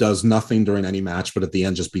 who does nothing during any match, but at the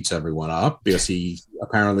end just beats everyone up because he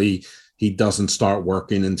doesn't start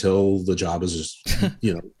working until the job is just,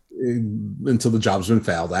 until the job's been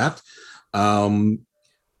failed at. The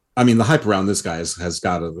hype around this guy has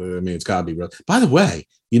got to, it's got to be real. By the way,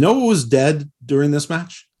 you know what was dead during this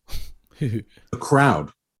match? The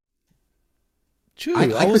crowd. True.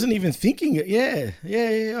 I wasn't even thinking it. Yeah.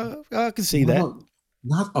 I can see that.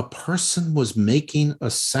 Not a person was making a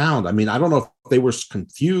sound. I don't know if they were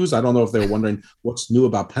confused. I don't know if they were wondering what's new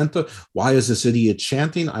about Penta. Why is this idiot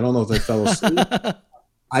chanting? I don't know if they fell asleep.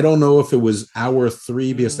 I don't know if it was hour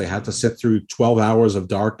 3 because they had to sit through 12 hours of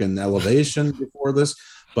dark and elevation before this,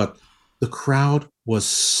 but the crowd was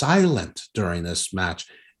silent during this match.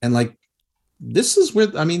 And this is where,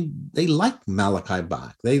 they like Malachi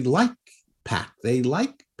Black. They like Pac. They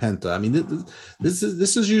like Penta. This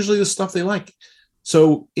is usually the stuff they like.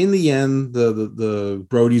 So in the end, the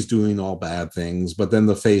Brody's doing all bad things, but then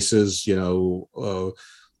the faces,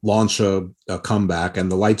 launch a comeback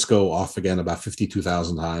and the lights go off again about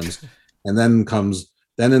 52,000 times. And then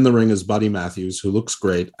in the ring is Buddy Matthews, who looks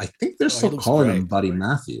great. I think they're still calling him Buddy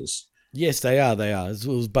Matthews. Yes, they are. It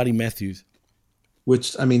was Buddy Matthews.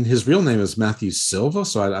 Which, his real name is Matthew Silva,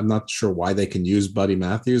 so I'm not sure why they can use Buddy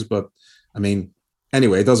Matthews, but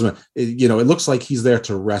anyway, it doesn't matter. It looks like he's there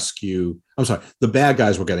to rescue. I'm sorry, the bad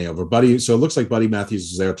guys were getting over. So it looks like Buddy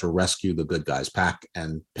Matthews is there to rescue the good guys, Pac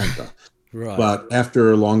and Penta. Right. But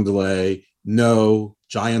after a long delay, no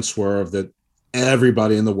giant swerve that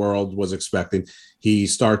everybody in the world was expecting. He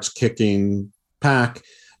starts kicking Pac.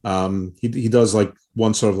 He does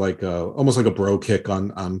one sort of almost like a bro kick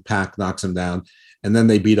on Pac, knocks him down, and then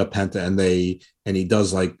they beat up Penta and he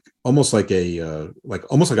does almost like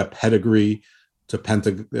a pedigree to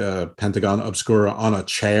Pentagon Obscura on a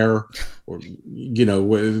chair, or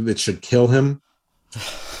it should kill him.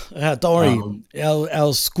 Don't worry,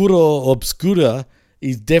 El Scuro Obscura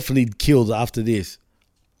is definitely killed after this.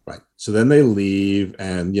 Right. So then they leave,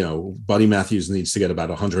 and Buddy Matthews needs to get about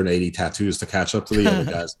 180 tattoos to catch up to the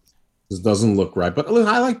other guys. This doesn't look right, but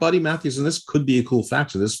I like Buddy Matthews, and this could be a cool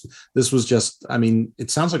faction. This was just,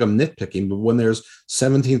 it sounds like I'm nitpicking, but when there's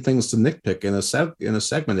 17 things to nitpick in a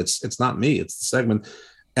segment, it's not me, it's the segment.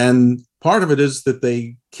 And part of it is that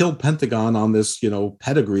they killed Pentagon on this,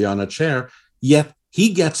 pedigree on a chair, yet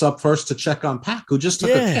he gets up first to check on Pac, who just took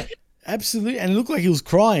a kick. Absolutely, and it looked like he was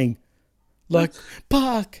crying,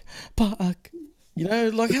 Pac. How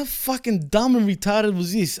fucking dumb and retarded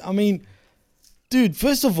was this? Dude,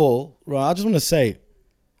 first of all, right, I just want to say,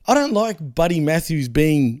 I don't like Buddy Matthews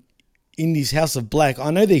being in this House of Black.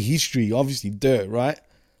 I know their history, obviously, dirt, right?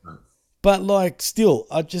 But, still,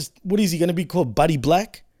 what is he going to be called, Buddy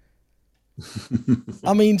Black?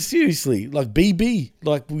 Seriously, BB,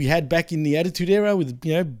 like we had back in the Attitude Era with,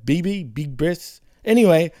 BB, big breasts.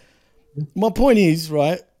 Anyway, my point is,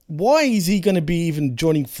 right, why is he going to be even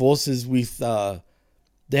joining forces with the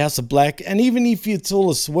House of Black? And even if it's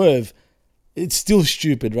all a swerve, it's still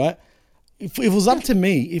stupid, right? If it was up to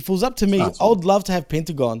me, I would love to have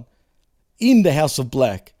Pentagon in the House of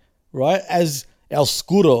Black, right? As El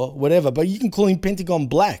Scuro, whatever, but you can call him Pentagon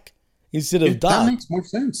Black instead of Dark. That makes more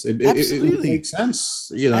sense. It makes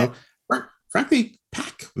sense, frankly,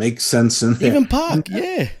 Pac makes sense in there. Even Pac,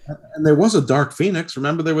 yeah. And there was a Dark Phoenix.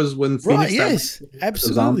 Remember, there was when Phoenix. Right, yes,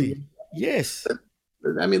 absolutely. Yes.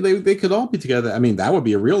 I mean, they could all be together. I mean, that would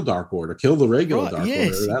be a real Dark Order. Kill the regular Dark Order.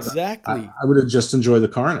 Yes, exactly. I would have just enjoyed the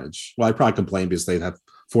carnage. Well, I probably complained because they'd have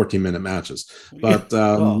 14-minute matches. But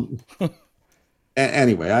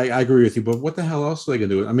anyway, I agree with you. But what the hell else are they going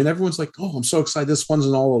to do? I mean, everyone's like, oh, I'm so excited. This one's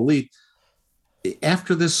an all elite.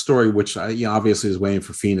 After this story, which obviously is waiting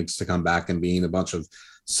for Phoenix to come back and being a bunch of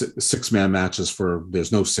six-man matches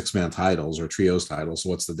there's no six-man titles or trios titles. So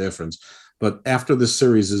what's the difference? But after this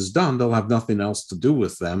series is done, they'll have nothing else to do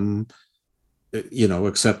with them,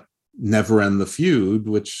 except never end the feud,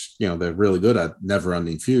 which, they're really good at never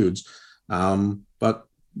ending feuds. But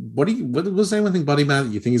what does anyone think, Buddy Matt?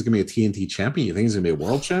 You think he's going to be a TNT champion? You think he's going to be a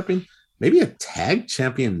world champion? Maybe a tag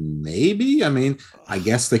champion? Maybe. I mean, I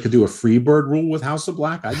guess they could do a Freebird rule with House of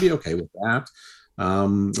Black. I'd be okay with that.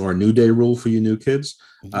 Or a New Day rule for you new kids.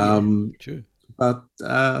 True. But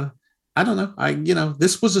I don't know.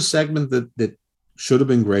 This was a segment that should have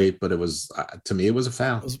been great, but it was, to me, it was a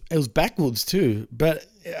foul. It was backwards too. But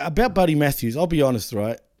about Buddy Matthews, I'll be honest,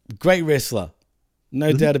 right? Great wrestler.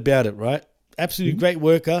 No doubt about it, right? Absolutely great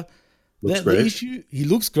worker. The issue, he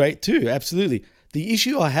looks great too, absolutely. The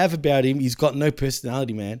issue I have about him, he's got no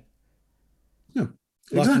personality, man. Yeah,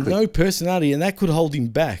 exactly. No personality, and that could hold him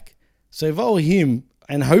back. So if I were him,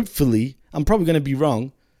 and hopefully, I'm probably going to be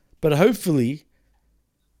wrong, but hopefully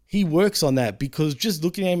he works on that, because just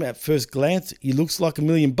looking at him at first glance, he looks like $1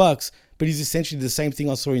 million, but he's essentially the same thing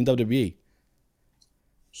I saw in WWE.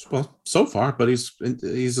 Well, so far, but he's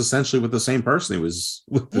essentially with the same person he was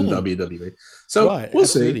within WWE. So we'll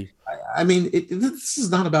see. I mean, this is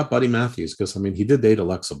not about Buddy Matthews, because, I mean, he did date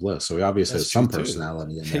Alexa Bliss, so he obviously has some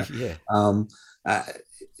personality in there. I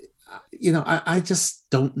just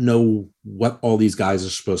don't know what all these guys are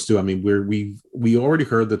supposed to do. I mean, we already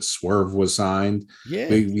heard that Swerve was signed. Yeah,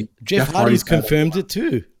 Jeff Hardy's confirmed it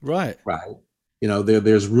too. Right.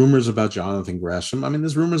 There's rumors about Jonathan Gresham. I mean,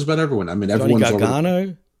 there's rumors about everyone. I mean, everyone's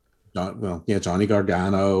Gargano. Johnny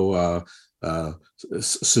Gargano.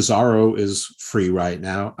 Cesaro is free right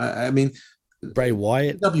now. I mean, Bray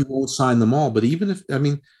Wyatt. W won't sign them all, but even if,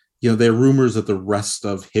 there are rumors that the rest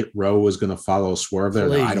of Hit Row is going to follow Swerve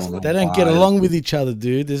there. I don't know. They don't get along with each other,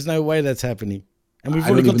 dude. There's no way that's happening. And we've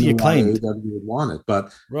already got the Acclaimed. AEW would want it,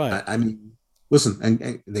 but right. I mean, listen,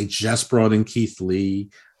 and they just brought in Keith Lee.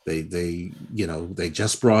 They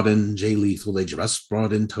just brought in Jay Lethal. They just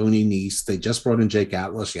brought in Tony Nese. They just brought in Jake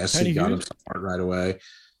Atlas. Yes, he got him started right away.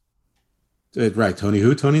 Right, Tony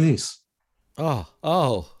who? Tony Nese.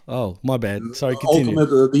 Oh, my bad. Sorry, continue.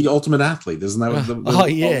 The ultimate athlete, isn't that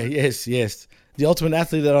what yes. The ultimate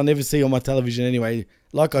athlete that I'll never see on my television anyway.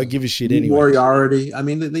 Like I give a shit anyway. Moriarty. I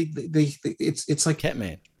mean, it's like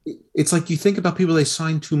Catman. It's like you think about people they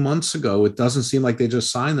signed 2 months ago. It doesn't seem like they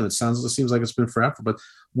just signed them. It seems like it's been forever. But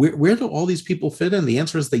where do all these people fit in? The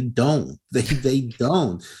answer is they don't. They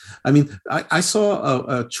don't. I mean, I saw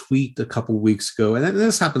a tweet a couple of weeks ago, and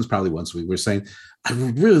this happens probably once a week. We're saying, I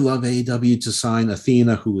would really love AEW to sign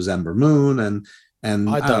Athena, who was Ember Moon, and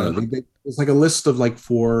I don't know. It's like a list of like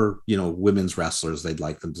 4 women's wrestlers they'd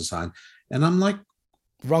like them to sign, and I'm like,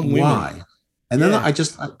 wrong why? women. And then I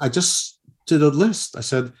just did a list. I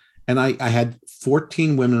said, and I had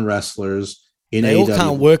 14 women wrestlers in AEW. They all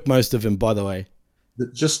can't work, most of them, by the way.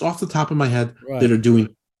 Just off the top of my head, that are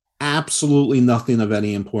doing absolutely nothing of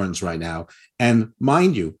any importance right now. And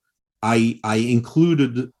mind you, I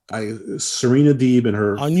included Serena Deeb and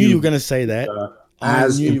her. I knew you were going to say that.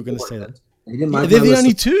 They're the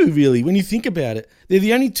only 2, really, when you think about it. They're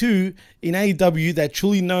the only 2 in AEW that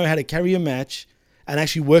truly know how to carry a match and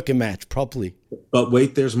actually work a match properly. But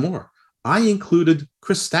wait, there's more. I included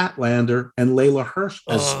Chris Statlander and Layla Hirsch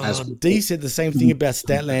as Dee said the same thing about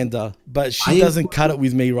Statlander, but she doesn't cut it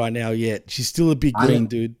with me right now yet. She's still a big green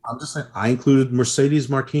dude. I'm just saying, I included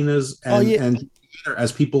Martinez and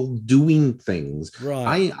as people doing things.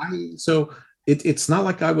 Right. So it's not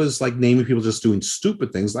like I was like naming people just doing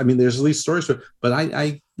stupid things. I mean, there's at least stories, but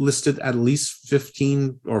I listed at least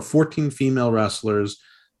 15 or 14 female wrestlers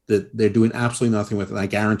that they're doing absolutely nothing with, and I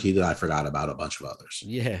guarantee that I forgot about a bunch of others.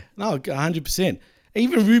 Yeah, no, 100%.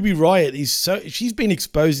 Even Ruby Riott she's been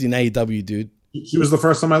exposed in AEW, dude. She was the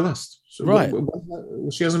first on my list. So right.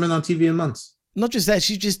 She hasn't been on TV in months. Not just that,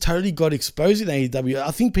 she just totally got exposed in AEW.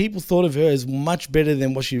 I think people thought of her as much better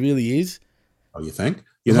than what she really is. Oh, you think?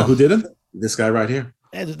 You know who didn't? This guy right here.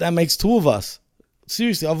 That makes 2 of us.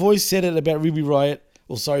 Seriously, I've always said it about Ruby Riott.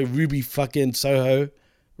 Ruby fucking Soho,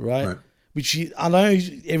 right? Which I know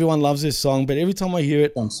everyone loves this song, but every time I hear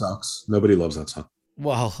it... Song sucks. Nobody loves that song.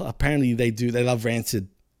 Well, apparently they do. They love Rancid.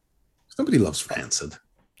 Somebody loves Rancid.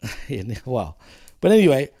 Yeah, wow. But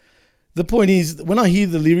anyway, the point is, when I hear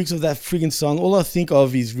the lyrics of that friggin' song, all I think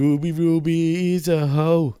of is Ruby, Ruby is a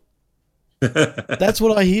hoe. That's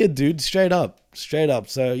what I hear, dude. Straight up.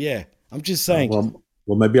 So yeah, I'm just saying.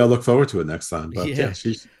 Well, maybe I'll look forward to it next time. But yeah,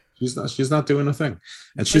 she's not doing a thing,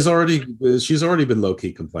 and she's already been low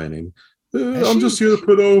key complaining. I'm just here to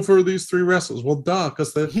put over these 3 wrestlers. Well, duh,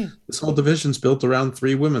 because this whole division's built around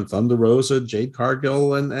 3 women: Thunder Rosa, Jade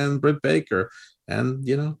Cargill, and Britt Baker. And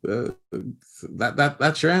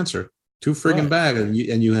that's your answer. 2 friggin' bag, and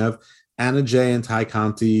you have Anna Jay and Ty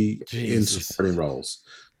Conti in supporting roles.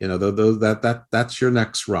 That's your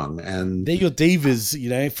next rung, and they're your divas.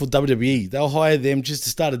 For WWE, they'll hire them just to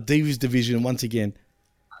start a divas division once again.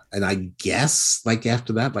 And I guess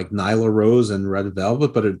after that, Nyla Rose and Red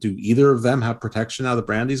Velvet, but do either of them have protection now that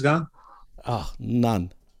Brandy's gone? Oh,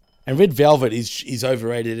 none. And Red Velvet is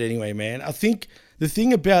overrated anyway, man. I think the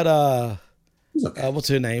thing about what's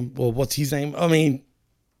her name? Well, what's his name? I mean,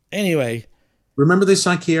 anyway. Remember they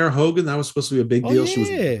signed Kiera Hogan? That was supposed to be a big deal. Yeah. She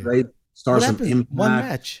was great. Stars from Impact. One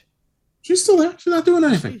match. She's still there. She's not doing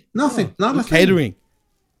anything. Nothing. Not a catering.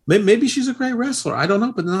 Thing. Maybe she's a great wrestler. I don't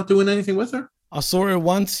know, but they're not doing anything with her. I saw her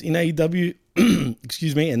once in AEW,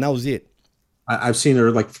 excuse me, and that was it. I've seen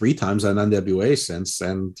her 3 times on NWA since,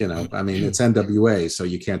 and I mean, it's NWA, so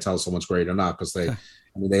you can't tell someone's great or not because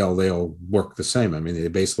they all work the same. I mean, they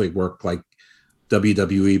basically work like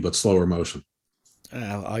WWE but slower motion.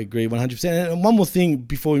 I agree 100%. And one more thing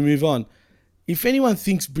before we move on, if anyone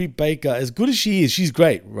thinks Britt Baker, as good as she is, she's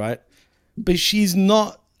great, right? But she's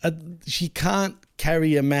not. She can't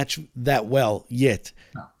carry a match that well yet.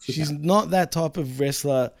 No, she's not that type of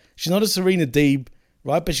wrestler. She's not a Serena Deeb,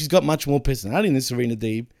 right? But she's got much more personality than Serena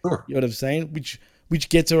Deeb. Sure. You know what I'm saying? Which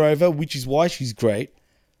gets her over, which is why she's great.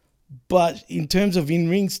 But in terms of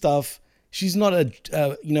in-ring stuff, she's not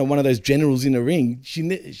one of those generals in the ring. She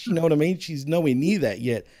know what I mean? She's nowhere near that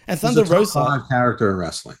yet. And Thunder Rosa, top 5 character in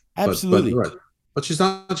wrestling. Absolutely. But she's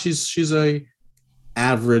not. She's a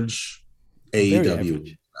average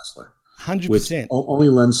AEW wrestler. 100%. Which only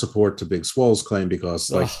lends support to Big Swole's claim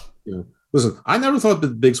because, listen, I never thought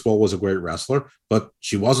that Big Swole was a great wrestler, but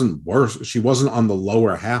she wasn't worse. She wasn't on the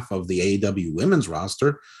lower half of the AEW women's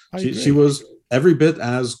roster. She was every bit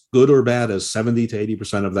as good or bad as 70 to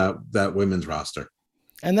 80% of that women's roster.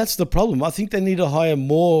 And that's the problem. I think they need to hire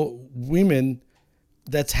more women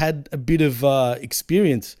that's had a bit of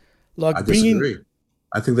experience. I disagree.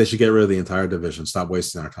 I think they should get rid of the entire division. Stop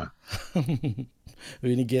wasting our time.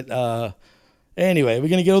 We're going to get... Anyway, we're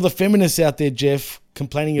going to get all the feminists out there, Jeff,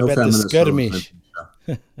 complaining about the skirmish.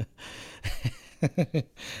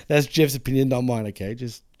 That's Jeff's opinion, not mine, okay?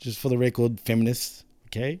 Just for the record, feminists,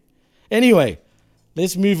 okay? Anyway,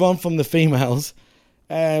 let's move on from the females.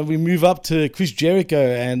 And we move up to Chris Jericho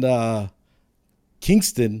and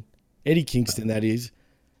Kingston, Eddie Kingston, that is,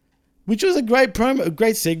 which was a great promo, a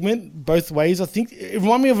great segment both ways. I think it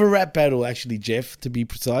reminded me of a rap battle, actually, Jeff, to be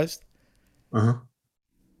precise. Uh-huh.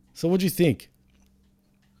 So what do you think?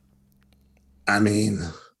 I mean,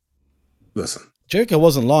 listen. Jericho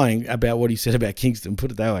wasn't lying about what he said about Kingston.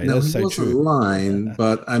 Put it that way. No, That's he so wasn't true. lying,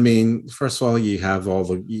 but I mean, first of all, you have all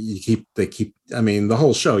the I mean, the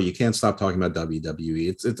whole show. You can't stop talking about WWE.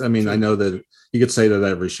 It's. I mean, I know that you could say that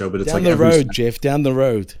every show, but it's down like the road, Jeff. Down the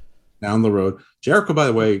road. Down the road. Jericho, by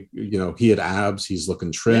the way, he had abs. He's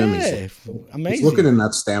looking trim. Yeah, amazing. He's looking in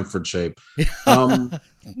that Stanford shape.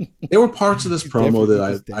 There were parts of this promo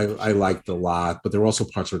that I liked a lot, but there were also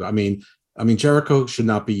parts of it. I mean, Jericho should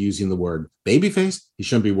not be using the word babyface. He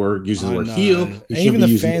shouldn't be using the word heel. He shouldn't be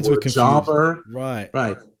using the word jobber.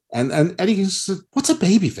 Right. And Eddie Kingston said, "What's a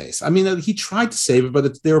babyface?" I mean, he tried to save it,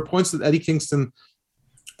 but there were points that Eddie Kingston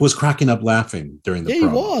was cracking up laughing during the promo. He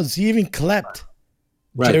was. He even clapped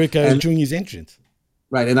Jericho during his entrance.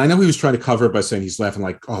 Right. And I know he was trying to cover it by saying he's laughing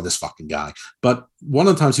like, oh, this fucking guy. But one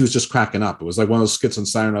of the times he was just cracking up. It was like one of those skits on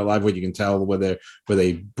Saturday Night Live where you can tell where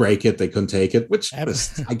they break it, they couldn't take it, which I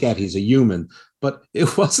get, he's a human, but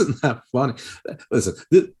it wasn't that funny. Listen,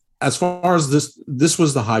 as far as this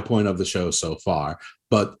was the high point of the show so far.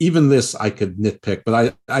 But even this I could nitpick,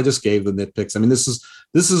 but I just gave the nitpicks. I mean, this is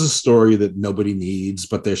a story that nobody needs,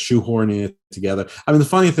 but they're shoehorning it together. I mean, the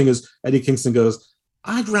funny thing is Eddie Kingston goes,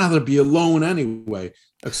 I'd rather be alone anyway,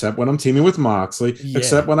 except when I'm teaming with Moxley,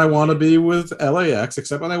 except when I want to be with LAX,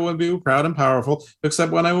 except when I want to be with Proud and Powerful,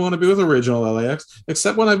 except when I want to be with Original LAX,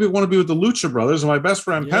 except when I want to be with the Lucha Brothers and my best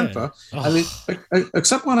friend Penta. I mean,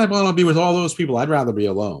 except when I want to be with all those people, I'd rather be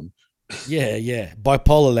alone. Yeah.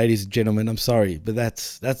 Bipolar, ladies and gentlemen. I'm sorry, but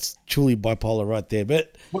that's truly bipolar right there.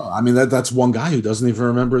 But well, I mean, that's one guy who doesn't even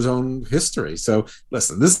remember his own history. So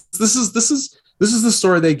listen, this is This is the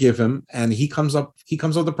story they give him, and he comes up the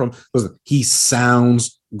promo. Listen, he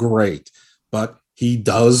sounds great, but he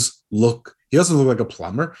doesn't look like a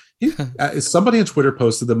plumber. Somebody on Twitter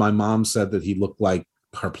posted that my mom said that he looked like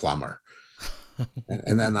her plumber.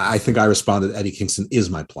 And then I think I responded, Eddie Kingston is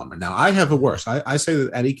my plumber. Now, I have it worse. I say that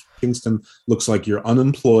Eddie Kingston looks like your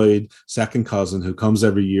unemployed second cousin who comes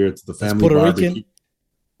every year to the family barbecue. Rican.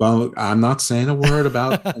 Well, I'm not saying a word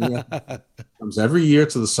about comes every year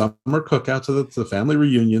to the summer cookout, to the family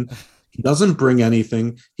reunion. He doesn't bring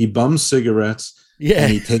anything. He bums cigarettes. Yeah.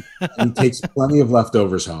 And he takes plenty of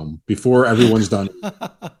leftovers home before everyone's done.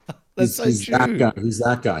 He's that guy. He's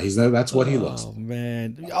that guy. That's what he looks. Oh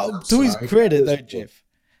man! To his credit, though, Jeff.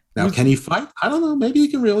 Now, can he fight? I don't know. Maybe he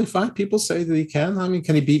can really fight. People say that he can. I mean,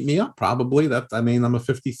 can he beat me up? Probably. I'm a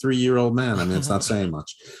 53-year-old man. I mean, it's not saying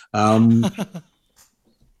much.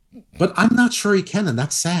 But I'm not sure he can, and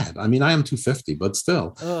that's sad. I mean, I am 250, but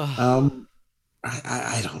still, I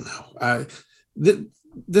don't know.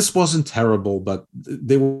 This wasn't terrible, but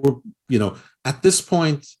they were, at this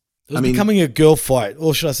point. It was becoming a girl fight,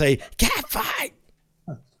 or should I say, cat fight?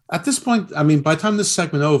 At this point, by the time this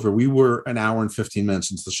segment over, we were an hour and 15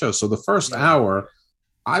 minutes into the show. So the first hour,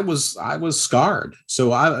 I was scarred.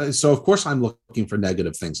 So of course I'm looking for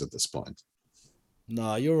negative things at this point.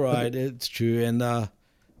 No, you're right. It's true, and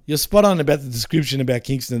you're spot on about the description about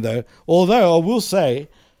Kingston, though. Although I will say,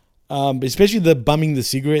 especially the bumming the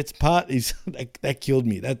cigarettes part is that killed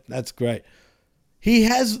me. That's great. He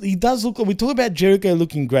does look. We talk about Jericho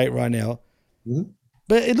looking great right now,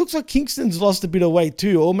 but it looks like Kingston's lost a bit of weight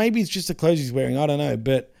too, or maybe it's just the clothes he's wearing. I don't know,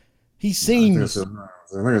 but he seems. I think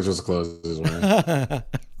it's just the clothes he's wearing.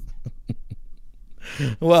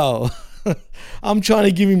 Well, I'm trying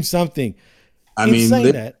to give him something.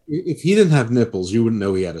 If he didn't have nipples, you wouldn't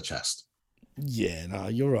know he had a chest. Yeah, no,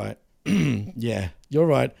 you're right. Yeah, you're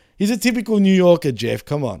right. He's a typical New Yorker, Jeff.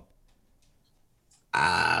 Come on.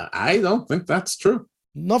 I don't think that's true.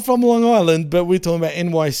 Not from Long Island, but we're talking about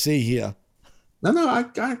NYC here. No,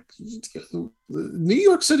 New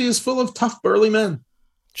York City is full of tough, burly men.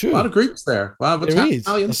 True. A lot of Greeks there. A lot of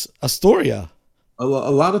Italians. Astoria. A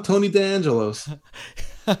lot of Tony D'Angelos.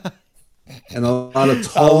 And a lot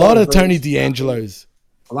of Tony D'Angelos.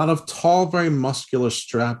 A lot of tall, very muscular,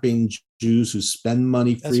 strapping Jews who spend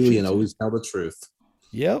money freely and always tell the truth.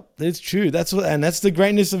 Yep, that's true. That's the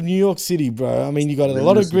greatness of New York City, bro. I mean, you got a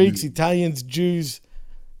lot of Greeks, Italians, Jews,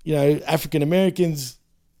 African Americans,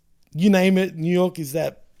 you name it. New York is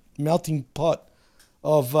that melting pot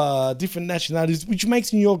of different nationalities, which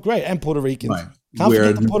makes New York great, and Puerto Ricans. Right. Can't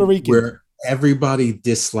forget the Puerto Ricans. Where everybody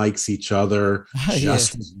dislikes each other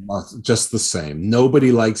just the same.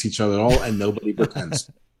 Nobody likes each other at all, and nobody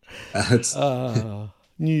pretends.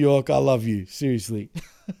 New York, I love you. Seriously.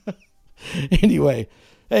 Anyway,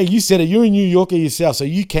 hey, you said it. You're a New Yorker yourself, so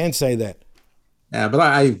you can say that. Yeah, but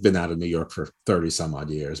I've been out of New York for 30 some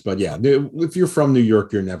odd years. But yeah, if you're from New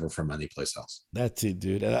York, you're never from any place else. That's it,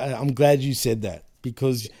 dude. I'm glad you said that,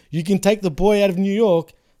 because you can take the boy out of New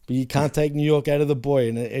York, but you can't take New York out of the boy,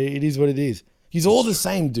 and it is what it is. He's all the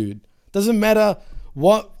same, dude. Doesn't matter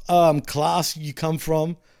what class you come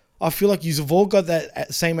from. I feel like you've all got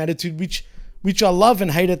that same attitude, which I love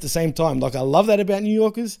and hate at the same time. Like, I love that about New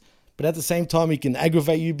Yorkers, but at the same time, he can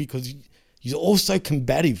aggravate you because he's also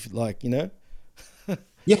combative, like,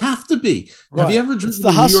 You have to be. Right. Have you ever driven? It's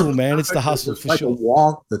the hustle, man. It's the hustle for sure. A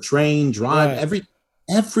walk, the train, drive, right.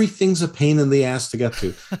 Everything's a pain in the ass to get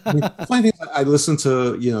to. I listen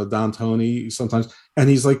to Don Tony sometimes, and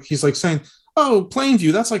he's like saying, "Oh,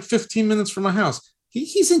 Plainview, that's like 15 minutes from my house."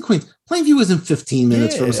 He's in Queens. Plainview isn't 15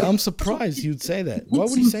 minutes from us. I'm surprised he would say that. Why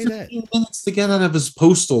would he say that? 15 minutes to get out of his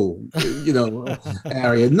postal,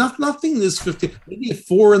 area. Nothing is 15. Maybe at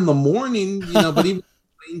 4 a.m, but even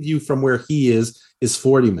Plainview from where he is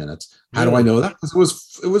 40 minutes. How do I know that?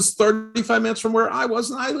 Because it was 35 minutes from where I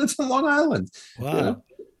was, and I lived in Long Island. Wow.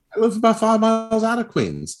 I live about 5 miles out of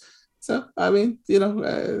Queens. So I mean,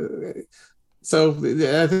 So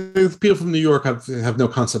I think people from New York have no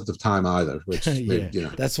concept of time either. Which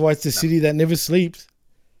that's why it's the city that never sleeps.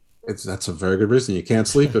 That's a very good reason. You can't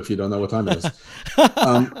sleep if you don't know what time it is.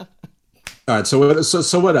 All right.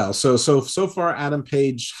 So what else? So far, Adam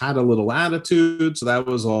Page had a little attitude, so that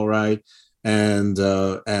was all right. And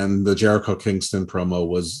the Jericho Kingston promo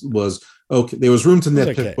was okay. There was room to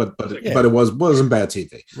nitpick, but it wasn't bad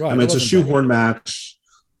TV. Right, I mean, it's a shoehorn match,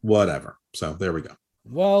 whatever. So there we go.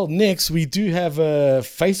 Well, next we do have a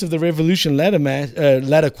Face of the Revolution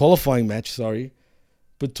ladder qualifying match,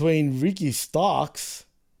 between Ricky Starks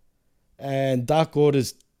and Dark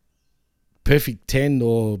Order's Perfect 10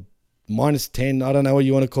 or minus 10. I don't know what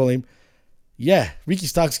you want to call him. Yeah, Ricky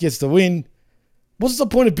Starks gets the win. what's the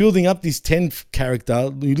point of building up this 10 character?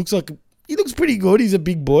 He looks pretty good. He's a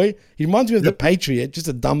big boy. He reminds me of the Patriot, just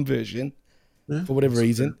a dumb version for whatever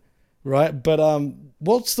reason, right? But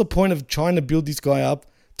what's the point of trying to build this guy up,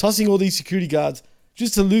 tossing all these security guards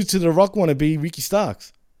just to lose to the Rock wannabe Ricky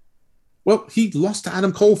Starks? Well, he lost to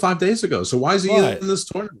Adam Cole 5 days ago, so why is he in this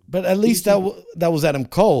tournament? But at least that was Adam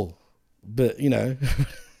Cole. But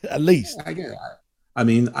at least. I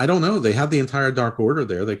mean, I don't know. They had the entire Dark Order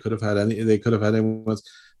there. They could have had any. They could have had anyone.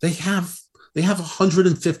 They have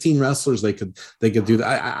 115 wrestlers. They could do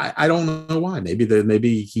that. I don't know why.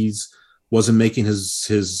 Maybe he's wasn't making his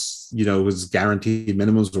guaranteed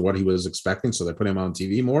minimums or what he was expecting, so they put him on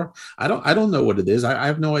TV more. I don't know what it is. I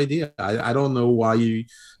have no idea. I don't know why you.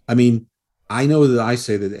 I mean, I know that I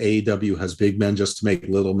say that AEW has big men just to make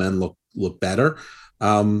little men look better,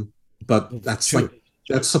 but that's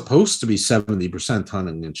supposed to be 70%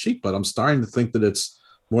 tongue in cheek. But I'm starting to think that it's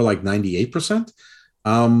more like 98%.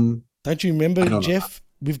 Don't you remember, Jeff?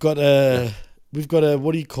 We've got a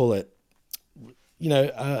what do you call it?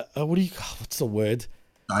 What's the word?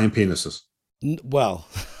 Giant penises. Well,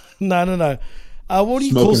 no. What do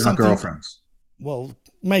you Smoking call hot something? Girlfriends. Well,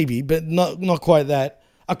 maybe, but not quite that.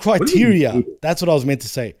 A criteria. That's what I was meant to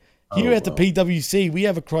say. Here at the PWC, we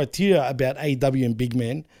have a criteria about AEW and big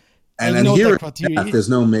men. And you know here, there's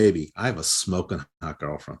no maybe. I have a smoking hot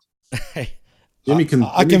girlfriend. Jimmy can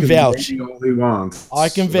vouch. I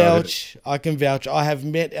can vouch. I can vouch. I have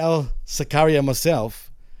met El Sicaria myself.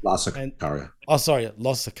 La Sicaria.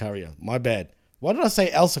 Los Sicaria. My bad. Why did I say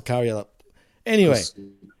El Sicaria? Anyway.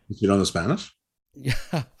 You don't know Spanish? Yeah,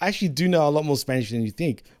 I actually do know a lot more Spanish than you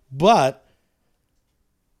think. But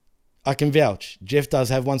I can vouch. Jeff does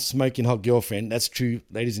have one smoking hot girlfriend. That's true,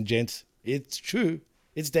 ladies and gents. It's true.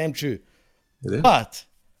 It's damn true. It is. But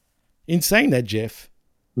in saying that, Jeff,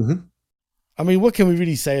 I mean, what can we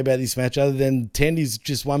really say about this match other than 10 is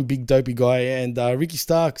just one big dopey guy and Ricky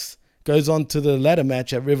Starks goes on to the ladder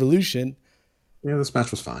match at Revolution. Yeah, this match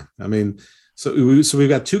was fine. I mean, so we've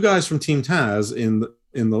got two guys from Team Taz in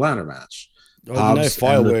the ladder match.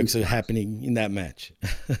 Fireworks are happening in that match.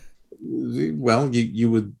 Well,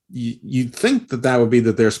 you'd think that would be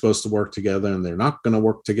that they're supposed to work together, and they're not going to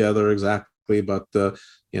work together exactly. But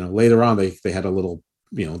later on they had a little,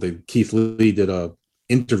 Keith Lee did a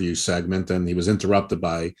interview segment, and he was interrupted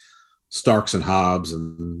by Starks and Hobbs,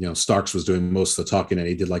 and Starks was doing most of the talking, and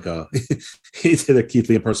he did he did a Keith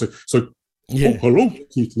Lee impersonation. So, yeah. Oh, hello,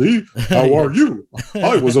 Keith Lee. How are you?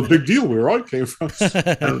 I was a big deal where I came from.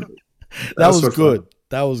 That was good.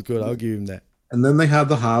 That was good. I'll give him that. And then they had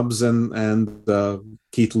the Hobbs and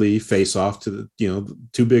Keith Lee face off to the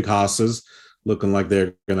two big hosses, looking like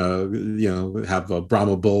they're gonna have a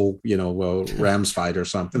Brahma Bull Rams fight or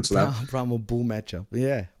something. So that Brahma Bull matchup,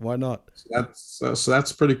 yeah, why not? So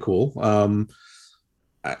that's pretty cool.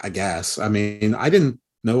 I guess. I mean, I didn't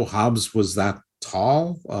know Hobbs was that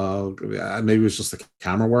tall. Maybe it was just the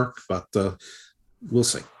camera work, but we'll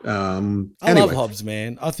see. I love Hobbs,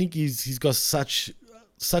 man. I think he's got such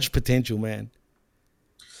potential, man.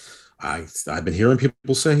 I've been hearing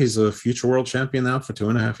people say he's a future world champion now for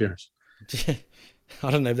 2.5 years. I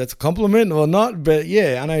don't know if that's a compliment or not, but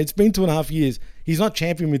yeah, I know it's been 2.5 years. He's not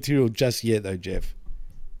champion material just yet, though, Jeff.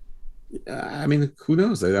 I mean, who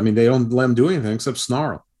knows? They don't let him do anything except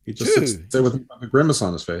snarl. He just sits there with a grimace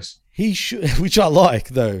on his face. He should, which I like,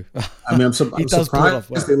 though. I mean, I'm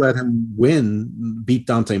surprised they let him beat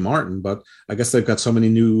Dante Martin, but I guess they've got so many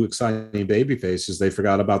new exciting baby faces, they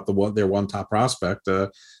forgot about their one top prospect, and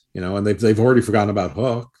they've already forgotten about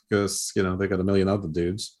Hook because they got a million other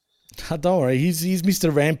dudes. Don't worry, he's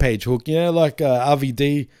Mr. Rampage Hook, like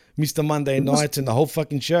RVD, Mr. Monday Nights, and the whole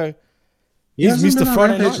fucking show. He's Mr.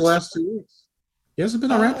 Friday Nights. The last 2 weeks. He hasn't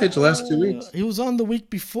been on Rampage the last 2 weeks. He was on the week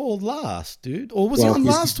before last, dude. Or was he on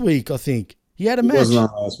last week? I think he had a match. He wasn't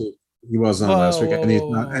on last week. He wasn't on last week,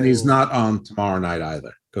 and he's not on tomorrow night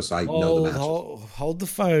either because I know the match. Hold the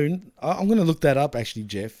phone. I'm going to look that up, actually,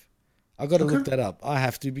 Jeff. I got to look that up. I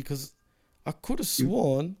have to because I could have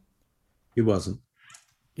sworn he wasn't.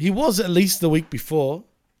 He was at least the week before.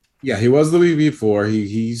 Yeah, he was the week before.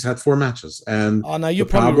 He's had 4 matches, and no, you're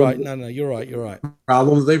probably right. No, you're right. You're right. The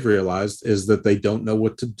problem they've realized is that they don't know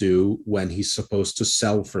what to do when he's supposed to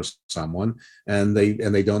sell for someone, and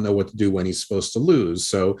they don't know what to do when he's supposed to lose.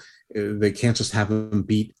 So they can't just have him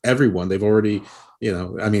beat everyone. They've already,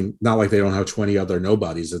 I mean, not like they don't have 20 other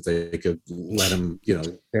nobodies that they could let him,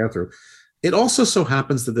 tear through. It also so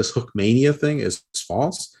happens that this Hook Mania thing is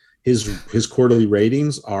false. His quarterly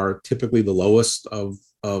ratings are typically the lowest of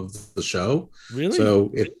the show. Really?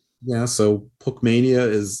 So so Hook Mania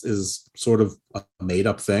is sort of a made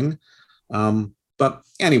up thing. But But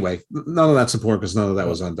anyway, none of that's important because none of that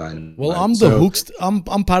was on Dynamite. Well, I'm the hookster. I'm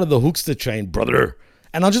part of the hookster train, brother.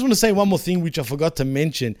 And I just want to say one more thing, which I forgot to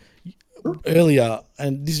mention earlier,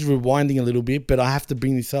 and this is rewinding a little bit, but I have to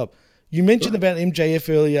bring this up. You mentioned about MJF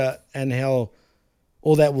earlier and how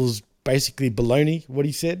all that was basically baloney, what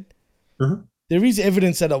he said. There is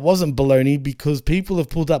evidence that it wasn't baloney because people have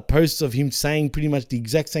pulled up posts of him saying pretty much the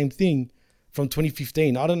exact same thing from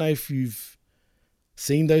 2015. I don't know if you've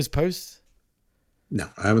seen those posts. No,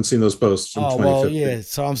 I haven't seen those posts from 2015. Well, yeah.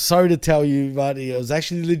 So I'm sorry to tell you, but it was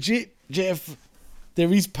actually legit, Jeff.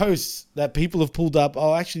 There is posts that people have pulled up.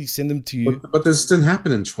 I'll actually send them to you. But this didn't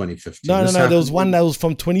happen in 2015. No. There was one that was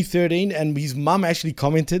from 2013, and his mum actually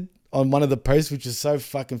commented on one of the posts, which is so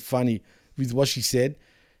fucking funny with what she said.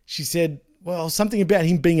 She said, well, something about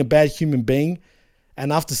him being a bad human being.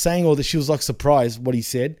 And after saying all that, she was like surprised what he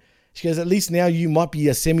said. She goes, at least now you might be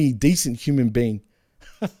a semi-decent human being.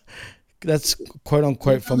 That's quote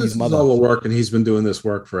unquote from his mother. This is all work, and he's been doing this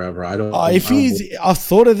work forever. I've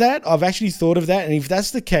thought of that. I've actually thought of that. And if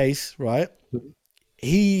that's the case, right,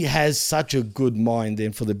 he has such a good mind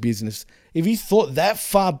then for the business. If he thought that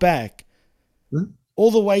far back,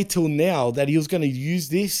 all the way till now that he was going to use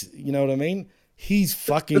this, you know what I mean? He's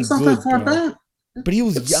fucking good. It's not that far back. But he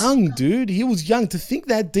was young, dude. He was young to think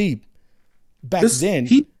that deep back then.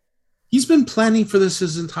 He's been planning for this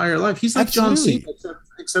his entire life. He's like John Cena,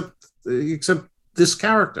 except this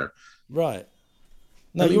character. Right.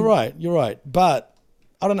 No, you're right. You're right. But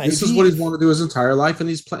I don't know. This is what he's wanted to do his entire life, and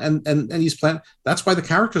he's planned. That's why the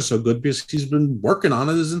character's so good, because he's been working on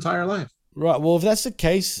it his entire life. Right. Well, if that's the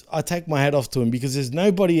case, I take my hat off to him, because there's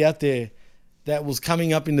nobody out there that was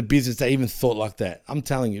coming up in the business that even thought like that. I'm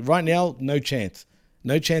telling you. Right now, no chance.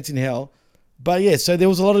 No chance in hell. But yeah, so there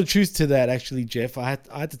was a lot of truth to that, actually, Jeff. I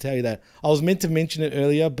had to tell you that. I was meant to mention it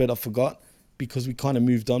earlier, but I forgot because we kind of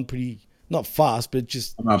moved on pretty, not fast, but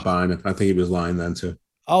just... I'm not buying it. I think he was lying then, too.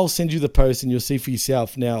 I'll send you the post and you'll see for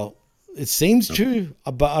yourself. Now, it seems true,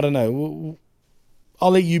 but I don't know.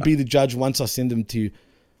 I'll let you be the judge once I send them to you.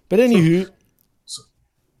 But anywho...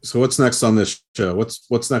 So what's next on this show?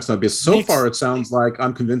 What's next on this? So far, it sounds like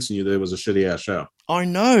I'm convincing you that it was a shitty ass show. I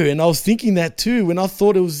know, and I was thinking that too when I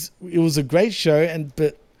thought it was a great show.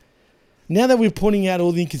 But now that we're pointing out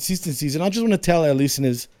all the inconsistencies, and I just want to tell our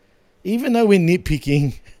listeners, even though we're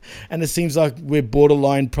nitpicking, and it seems like we're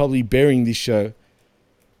borderline probably burying this show,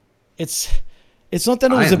 it's not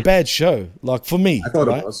that it was a bad show. Like for me, I thought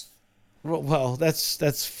it was. Well,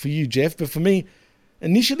 that's for you, Jeff. But for me,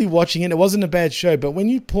 initially watching it wasn't a bad show, but when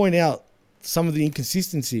you point out some of the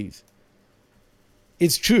inconsistencies,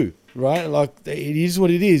 it's true, right? Like, it is what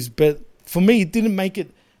it is. But for me, it didn't make it.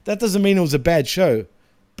 That doesn't mean it was a bad show,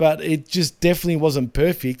 but it just definitely wasn't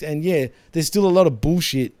perfect. And yeah, there's still a lot of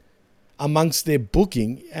bullshit amongst their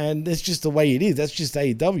booking, and that's just the way it is. That's just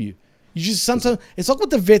AEW. You just sometimes, it's like what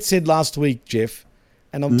the vet said last week, Jeff.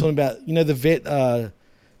 And I'm talking about, the vet,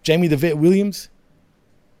 Jamie the Vet Williams.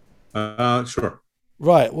 Sure.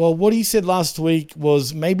 Right. Well, what he said last week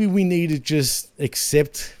was maybe we need to just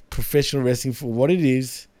accept professional wrestling for what it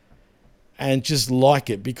is and just like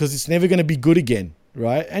it, because it's never going to be good again,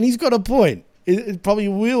 right? And he's got a point. It probably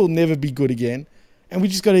will never be good again, and we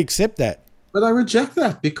just got to accept that. But I reject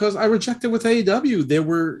that, because I reject it with AEW.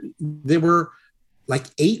 There were like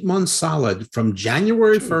 8 months solid from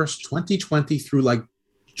January 1st, 2020 through like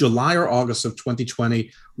July or August of 2020,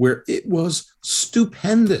 where it was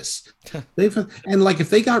stupendous. If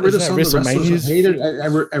they got rid of some of the wrestlers I hated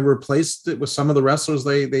and replaced it with some of the wrestlers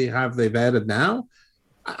they've added now,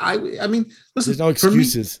 I mean, listen, there's no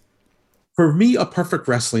excuses. For me, a perfect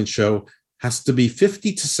wrestling show has to be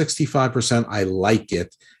 50 to 65% I like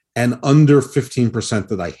it, and under 15%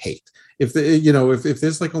 that I hate. If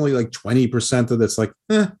there's like only like 20% of that's like,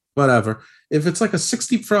 whatever. If it's like a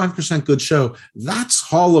 65% good show, that's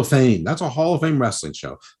Hall of Fame. That's a Hall of Fame wrestling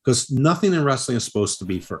show, because nothing in wrestling is supposed to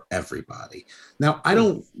be for everybody. Now, I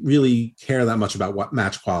don't really care that much about what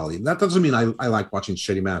match quality. That doesn't mean I like watching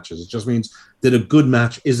shitty matches. It just means that a good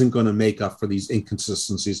match isn't going to make up for these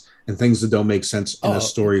inconsistencies and things that don't make sense in a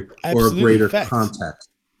story or a greater context.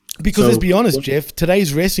 Because let's be honest, Jeff,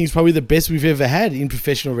 today's wrestling is probably the best we've ever had in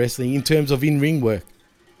professional wrestling in terms of in-ring work.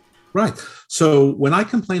 Right. So when I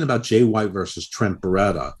complain about Jay White versus Trent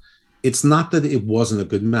Beretta, it's not that it wasn't a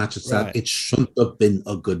good match. It's that it shouldn't have been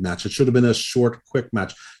a good match. It should have been a short, quick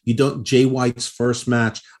match. Jay White's first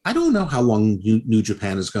match, I don't know how long New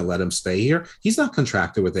Japan is going to let him stay here. He's not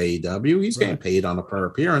contracted with AEW. He's getting paid on a per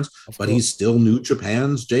appearance, but he's still New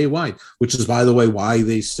Japan's Jay White, which is, by the way, why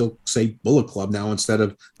they still say Bullet Club now instead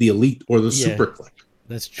of the Elite or the Super Click.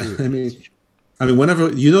 That's true. I mean,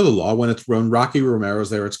 whenever you know the law, when Rocky Romero's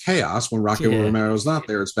there, it's chaos. When Rocky Romero's not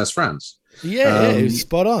there, it's best friends. Yeah,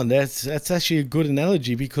 spot on. That's actually a good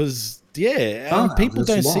analogy because people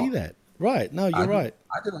don't see that. Right? No, you're right.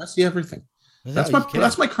 I see everything. That's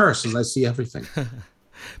my curse. Is I see everything.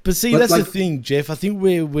 But see, that's the thing, Jeff. I think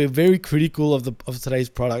we're very critical of today's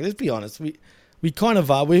product. Let's be honest. We kind of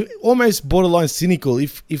are. We're almost borderline cynical.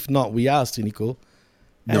 If not, we are cynical.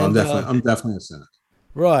 No, I'm definitely a cynic.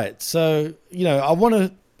 Right. So, I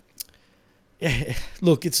want to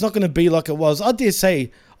look, it's not going to be like it was. I dare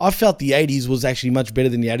say I felt the 80s was actually much better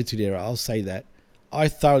than the Attitude Era. I'll say that. I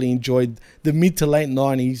thoroughly enjoyed the mid to late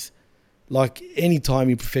 90s, like any time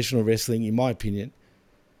in professional wrestling, in my opinion.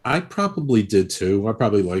 I probably did too.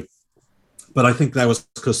 But I think that was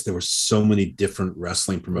because there were so many different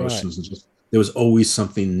wrestling promotions and just there was always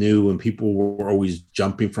something new and people were always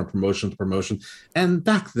jumping from promotion to promotion. And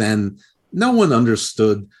back then, no one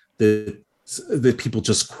understood that people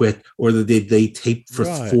just quit or that they taped for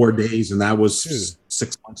 4 days and that was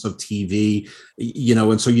 6 months of TV,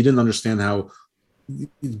 and so you didn't understand how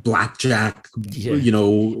Blackjack,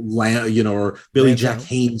 or Billy Jack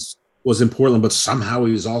Haynes was in Portland, but somehow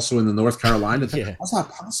he was also in the North Carolina. How's that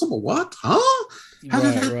possible? What? Huh?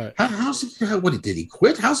 What did he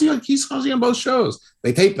quit? How's he on both shows?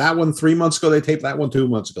 They taped that one 3 months ago. They taped that one 2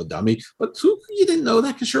 months ago, dummy. But you didn't know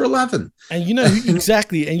that because you're 11. And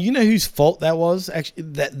exactly. And you know whose fault that was? Actually,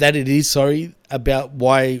 that it is. Sorry about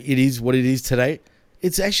why it is what it is today.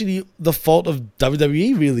 It's actually the fault of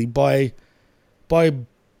WWE, really, by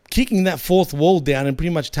kicking that fourth wall down and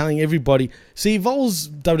pretty much telling everybody. See, if I was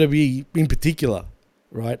WWE in particular,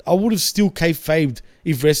 right, I would have still kayfabed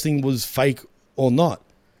if wrestling was fake or not.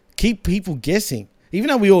 Keep people guessing, even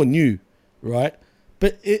though we all knew, right?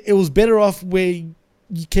 But it was better off where you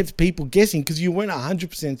kept people guessing because you weren't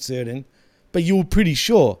 100% certain, but you were pretty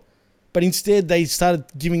sure. But instead, they started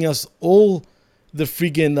giving us all the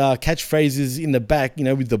friggin' catchphrases in the back,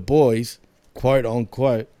 with the boys, quote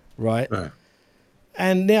unquote, right?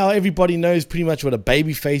 And now everybody knows pretty much what a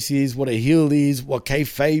babyface is, what a heel is, what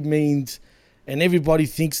kayfabe means, and everybody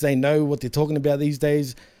thinks they know what they're talking about these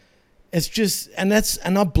days. It's just, and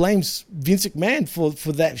I blame Vince McMahon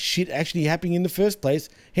for that shit actually happening in the first place.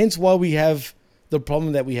 Hence why we have the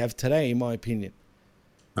problem that we have today, in my opinion.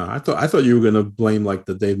 I thought you were going to blame like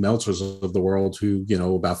the Dave Meltzers of the world who,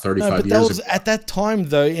 about 35 years ago. At that time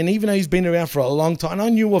though, and even though he's been around for a long time, and I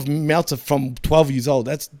knew of Meltzer from 12 years old.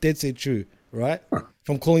 That's dead set true, right?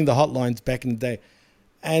 From calling the hotlines back in the day.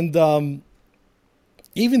 And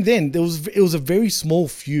even then, it was a very small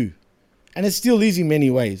few. And it still is in many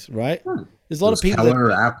ways, right? There's a lot of people.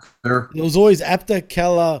 Apter. It was always Apter,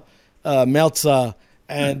 Keller, Meltzer,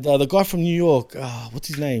 and the guy from New York. What's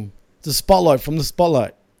his name? The Spotlight from the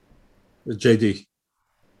Spotlight. JD.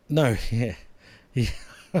 No, yeah.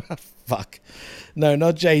 Fuck. No,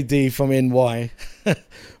 not JD from NY.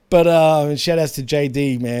 But shout outs to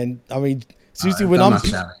JD, man. I mean, seriously,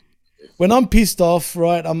 when I'm pissed off,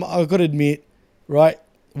 right? I've got to admit, right?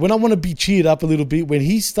 When I want to be cheered up a little bit, when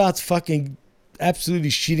he starts fucking absolutely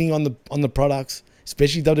shitting on the products,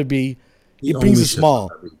 especially WWE, it brings a smile.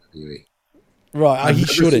 Right, he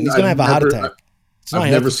shouldn't. He's going to have a heart attack. It's not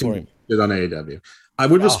healthy for him. On AEW. I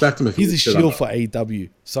would respect him if he's a shield for AEW.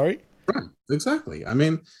 Sorry? Right, exactly. I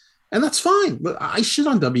mean, and that's fine. But I shit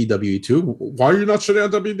on WWE too. Why are you not shitting on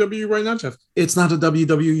WWE right now, Jeff? It's not a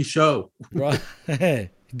WWE show. Right.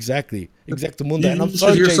 Exactly. And I'm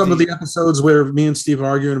sorry, hear some of the episodes where me and Steve are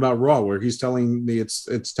arguing about Raw, where he's telling me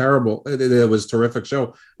it's terrible. It was a terrific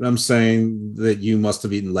show. And I'm saying that you must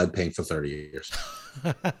have eaten lead paint for 30 years.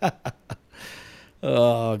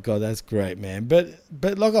 Oh God, that's great, man. But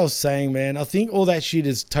like I was saying, man, I think all that shit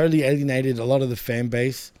has totally alienated a lot of the fan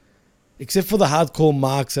base, except for the hardcore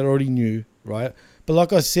marks that already knew, right? But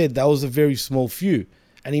like I said, that was a very small few,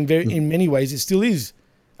 and in many ways, it still is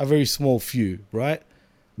a very small few, right?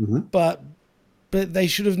 Mm-hmm. But they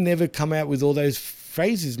should have never come out with all those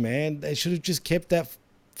phrases, man. They should have just kept that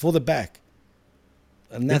for the back,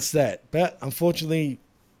 and that's that. But unfortunately,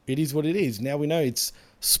 it is what it is. Now we know it's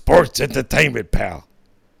sports entertainment, pal.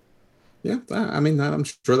 Yeah, I mean, I'm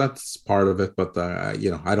sure that's part of it, but I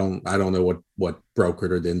don't know what broke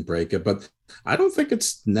it or didn't break it, but I don't think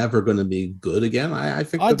it's never going to be good again. I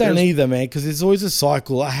think I don't either, man, because there's always a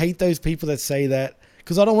cycle. I hate those people that say that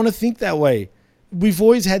because I don't want to think that way. We've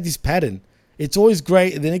always had this pattern. It's always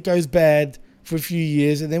great, and then it goes bad for a few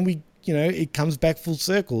years, and then it comes back full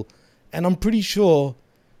circle. And I'm pretty sure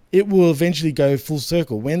it will eventually go full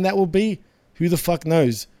circle. When that will be, who the fuck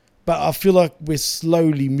knows? But I feel like we're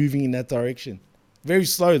slowly moving in that direction. Very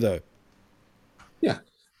slow, though. Yeah.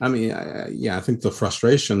 I mean, I think the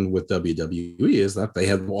frustration with WWE is that they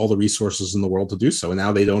have all the resources in the world to do so, and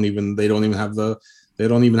now they don't even have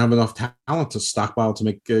enough talent to stockpile to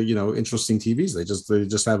make interesting TVs. They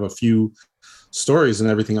just have a few stories, and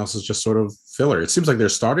everything else is just sort of filler. It seems like they're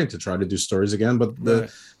starting to try to do stories again, but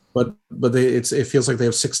it feels like they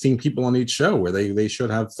have 16 people on each show where they should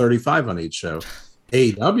have 35 on each show.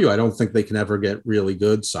 AEW, I don't think they can ever get really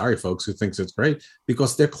good. Sorry, folks who thinks it's great,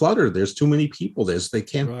 because they're cluttered. There's too many people. They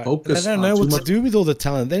can't focus. They don't know what to do with all the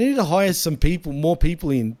talent. They need to hire more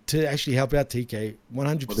people in to actually help out TK.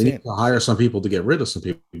 100%. Well, they need to hire some people to get rid of some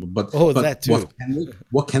people. But that too.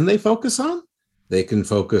 What can they focus on? They can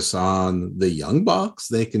focus on the Young Bucks.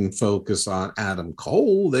 They can focus on Adam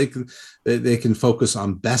Cole. They can focus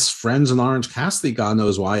on best friends in Orange Cassidy. God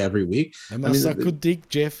knows why every week. They must suck good dick,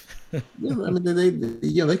 Jeff.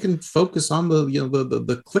 They can focus on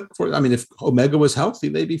the click for it. I mean, if Omega was healthy,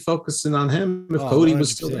 they'd be focusing on him. If Cody 100%.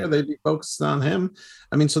 Was still there, they'd be focusing on him.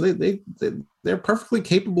 I mean, so they're perfectly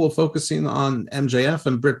capable of focusing on MJF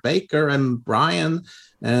and Britt Baker and Bryan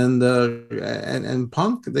and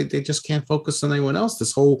Punk. They just can't focus on anyone else.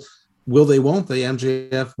 This whole will they won't they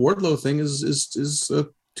MJF Wardlow thing is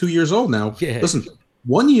 2 years old now. Yeah. Listen,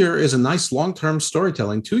 1 year is a nice long-term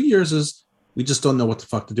storytelling. 2 years is we just don't know what the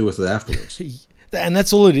fuck to do with it afterwards. And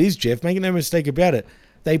that's all it is, Jeff. Make no mistake about it.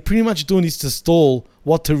 They pretty much doing this to stall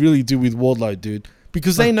what to really do with Wardlow, dude.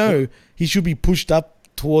 Because they know he should be pushed up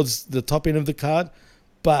towards the top end of the card,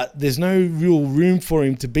 but there's no real room for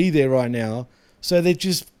him to be there right now. So they're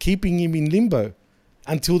just keeping him in limbo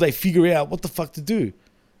until they figure out what the fuck to do.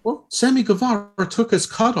 Well, Sammy Guevara took his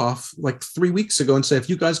cutoff like 3 weeks ago and said, if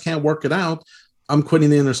you guys can't work it out, I'm quitting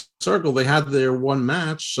the Inner Circle. They had their one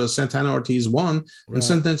match. Santana Ortiz won. Right.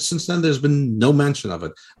 And since then, there's been no mention of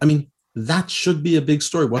it. I mean, that should be a big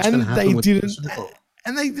story. What's going to happen with the Inner Circle?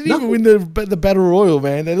 And they didn't even win the Battle Royal,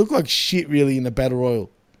 man. They look like shit, really, in the Battle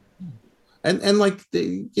Royal. And like,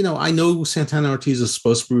 I know Santana Ortiz is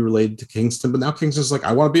supposed to be related to Kingston, but now Kingston's like,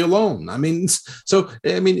 I want to be alone. I mean,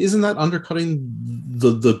 isn't that undercutting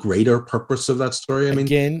the greater purpose of that story? I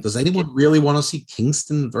mean, does anyone really want to see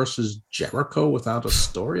Kingston versus Jericho without a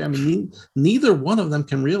story? I mean, neither one of them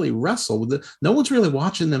can really wrestle with it. No one's really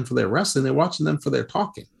watching them for their wrestling. They're watching them for their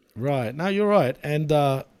talking. Right. No, you're right. And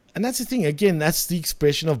that's the thing. Again, that's the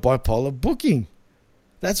expression of bipolar booking.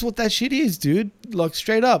 That's what that shit is, dude. Like,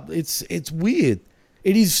 straight up. It's weird.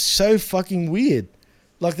 It is so fucking weird.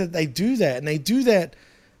 Like, that they do that. And they do that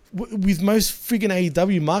with most friggin'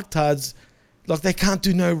 AEW marktards. Like, they can't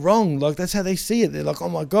do no wrong. Like, that's how they see it. They're like, oh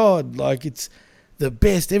my God. Like, it's the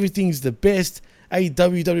best. Everything's the best.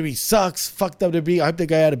 AEW, WWE sucks. Fuck WWE. I hope they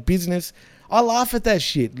go out of business. I laugh at that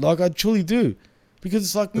shit. Like, I truly do. Because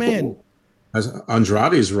it's like, man...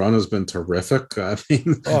 Andrade's run has been terrific. I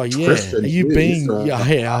mean, oh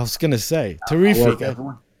yeah, I was gonna say terrific.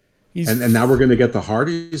 And now we're gonna get the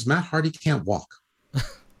Hardys. Matt Hardy can't walk,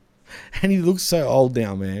 and he looks so old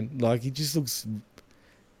now, man. Like, he just looks.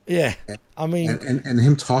 Yeah, I mean, and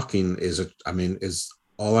him talking is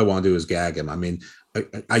all I want to do is gag him. I mean,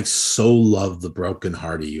 I so love the Broken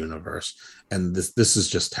Hardy universe, and this is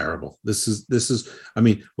just terrible. This is. I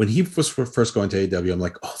mean, when he was first going to AEW, I'm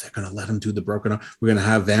like, oh, they're gonna let him do the Broken Heart. We're gonna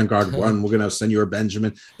have Vanguard run. We're gonna have Senor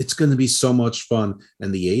Benjamin. It's gonna be so much fun.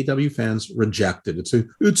 And the AEW fans rejected it.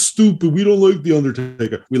 It's stupid. We don't like the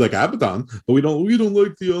Undertaker. We like Abaddon, but we don't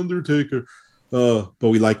like the Undertaker. But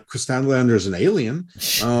we like Chris Statlander as an alien.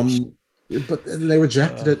 But they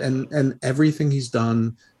rejected it, and everything he's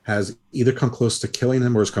done has either come close to killing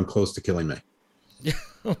him or has come close to killing me.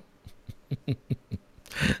 that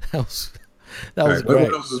was right,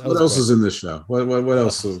 great. What else is in this show? What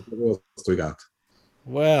else do we got?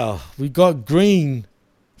 Well, we got Green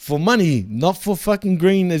for money, not for fucking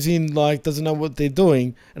green as in like doesn't know what they're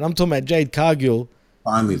doing. And I'm talking about Jade Cargill.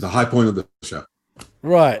 Finally, the high point of the show.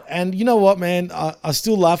 Right. And you know what, man? I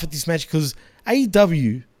still laugh at this match because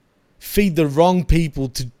AEW feed the wrong people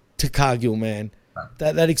to Cargill, man.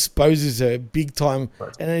 Right. That exposes her big time.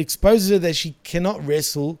 Right. And it exposes her that she cannot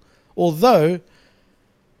wrestle. Although,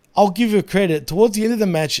 I'll give her credit. Towards the end of the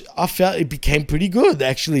match, I felt it became pretty good,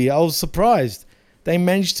 actually. I was surprised. They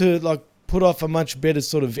managed to like put off a much better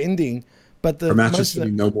sort of ending. But the matches should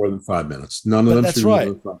be no more than 5 minutes. None of them should be more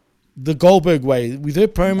than 5. The Goldberg way, with her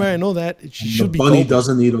promo and all that, it should be. The Bunny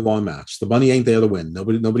doesn't need a long match. The Bunny ain't there to win.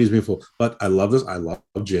 Nobody's being fooled. But I love this. I love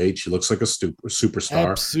Jade. She looks like a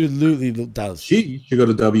superstar. Absolutely does. She should go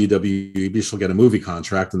to WWE. She'll get a movie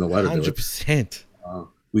contract and they'll let her do it. 100%.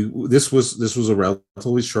 This was a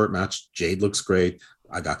relatively short match. Jade looks great.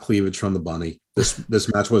 I got cleavage from the Bunny.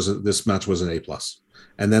 This match was an A plus,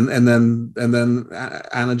 and then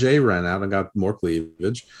Anna Jay ran out and got more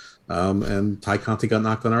cleavage, and Ty Conti got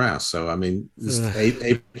knocked on her ass. So I mean,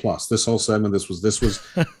 A plus. This whole segment, this was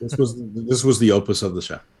the opus of the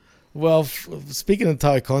show. Well, speaking of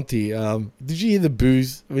Ty Conti, did you hear the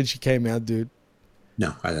boos when she came out, dude?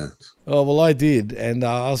 No, I didn't. Oh well, I did, and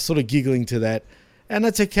I was sort of giggling to that, and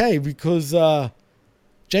that's okay because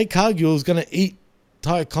Jade Cargill is going to eat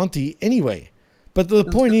Ty Conti anyway. But the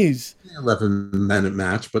point is, 11-minute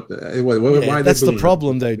match. But why? That's the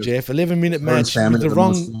problem, though, Jeff. 11-minute match with the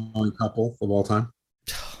wrong couple of all time.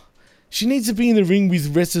 She needs to be in the ring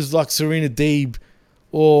with wrestlers like Serena Deeb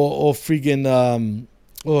or friggin'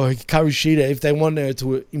 or Hikaru Shida if they want her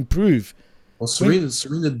to improve. Well, Serena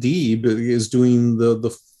Deeb is doing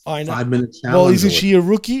the 5-minute challenge. Well, isn't she a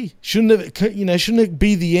rookie? Shouldn't it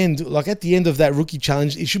be the end? Like at the end of that rookie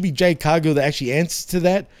challenge, it should be Jade Cargill that actually answers to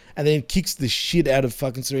that and then kicks the shit out of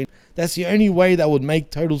fucking Serena. That's the only way that would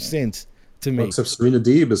make total sense to me. Well, except Serena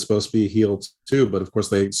Deeb is supposed to be healed too, but of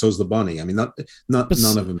course so's the bunny. I mean, none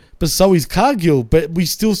of them. But so is Cargill. But we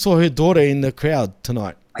still saw her daughter in the crowd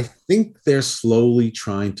tonight. I think they're slowly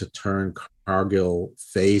trying to turn Cargill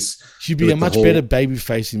face. She'd be a much better baby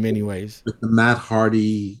face in many ways. With the Matt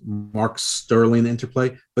Hardy, Mark Sterling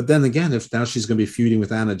interplay. But then again, if now she's going to be feuding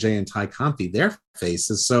with Anna Jay and Ty Conti, their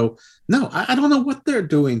faces. So, no, I don't know what they're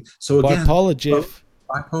doing. So again, bipolar, Jeff.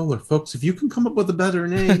 Bipolar, folks. If you can come up with a better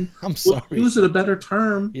name, I'm sorry. We'll use it a better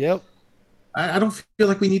term. Yep. I don't feel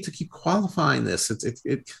like we need to keep qualifying this.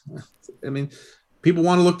 I mean, people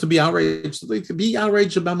want to look to be outraged. They could be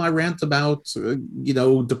outraged about my rant about,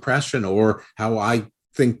 depression or how I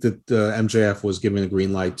think that MJF was giving a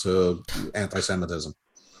green light to anti-Semitism.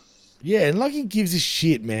 Yeah, and like he gives a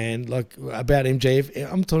shit, man. Like about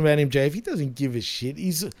MJF. I'm talking about MJF. He doesn't give a shit.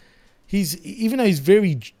 He's even though he's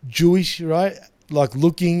very Jewish, right? Like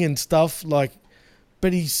looking and stuff, like,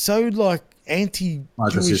 but he's so like anti-Jewish.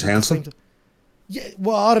 Because he's handsome. Yeah,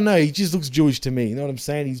 well, I don't know. He just looks Jewish to me. You know what I'm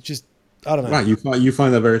saying? He's just, I don't know. Right, you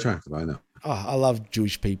find that very attractive. I know. Oh, I love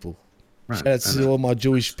Jewish people. Right, Shout out to all my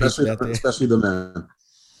Jewish people out there. Especially the men.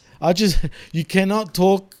 You cannot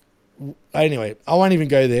talk. Anyway, I won't even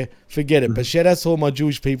go there. Forget it. But shout out to all my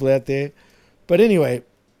Jewish people out there. But anyway,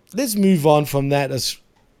 let's move on from that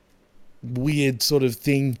weird sort of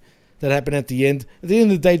thing that happened at the end. At the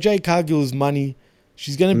end of the day, Jade Cargill is money.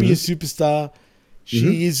 She's going to be a superstar.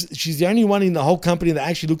 She's the only one in the whole company that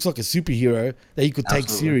actually looks like a superhero that you could take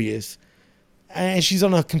serious. And she's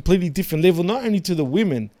on a completely different level, not only to the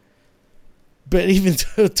women, but even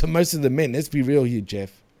to most of the men. Let's be real here,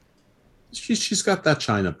 Jeff. She's got that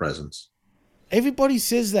China presence. Everybody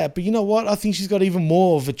says that, but you know what? I think she's got even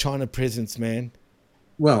more of a China presence, man.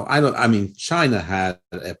 Well, I mean, China had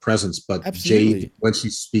a presence, but Absolutely. Jade, when she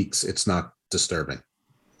speaks, it's not disturbing.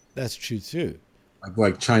 That's true too.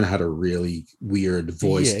 Like China had a really weird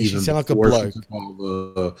voice. Yeah, even she sounded like a before bloke. All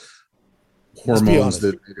the hormones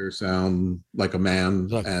that made her sound like a man.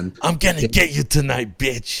 Like, and I'm gonna get you tonight,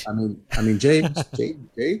 bitch. I mean,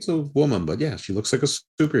 Jade's a woman, but yeah, she looks like a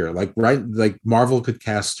superhero. Like Marvel could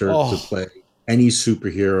cast her to play any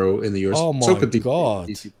superhero in the US. Oh my god!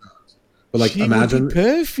 DC. But like, she imagine would be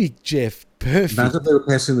perfect, Jeff. Perfect. Imagine if they were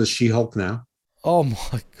casting the She-Hulk now. Oh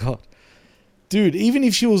my god, dude! Even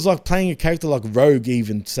if she was like playing a character like Rogue,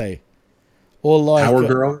 even say, or like Power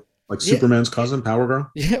Girl, like Superman's cousin, Power Girl.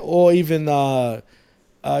 Yeah, or even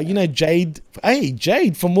Jade. Hey,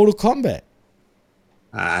 Jade from Mortal Kombat.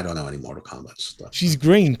 I don't know any Mortal Kombat stuff. She's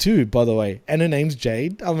green too, by the way, and her name's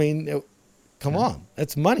Jade. I mean, come on,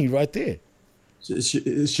 that's money right there.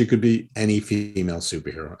 She could be any female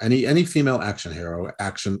superhero, any female action hero,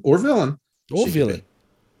 action or villain. Or villain.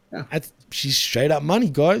 Yeah. She's straight up money,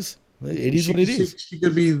 guys. It is what it is. She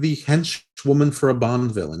could be the henchwoman for a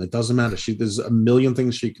Bond villain. It doesn't matter. There's a million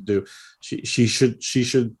things she could do. She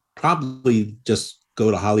should probably just go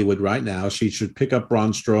to Hollywood right now. She should pick up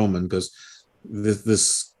Braun Strowman because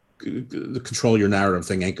this the control your narrative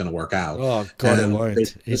thing ain't going to work out. Oh God, it won't.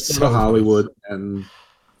 It's go to Hollywood and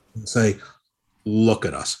say, look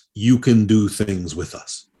at us. You can do things with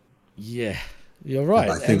us. Yeah, you're right.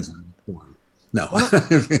 No.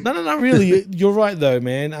 No, really. You're right, though,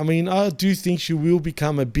 man. I mean, I do think she will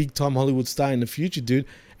become a big-time Hollywood star in the future, dude.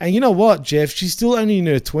 And you know what, Jeff? She's still only in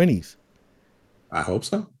her 20s. I hope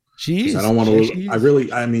so. She is. I don't want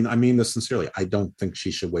to. I mean this sincerely. I don't think she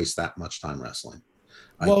should waste that much time wrestling.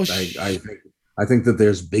 Well, I think that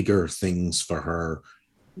there's bigger things for her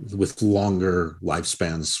with longer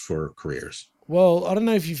lifespans for careers. Well, I don't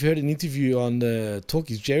know if you've heard an interview on the Talk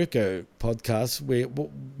is Jericho podcast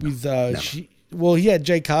he had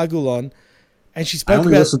Jade Cargill on, and she spoke I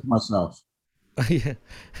only listen to myself. Yeah.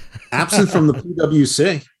 Absent from the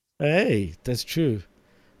PWC. Hey, that's true.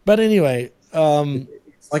 But anyway,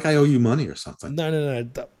 it's like I owe you money or something. No.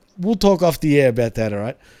 We'll talk off the air about that, all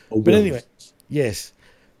right? Oh, but anyway, yes.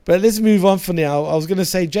 But let's move on for now. I was going to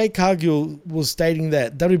say Jade Cargill was stating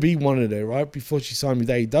that WB wanted her, right, before she signed with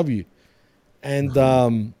AEW.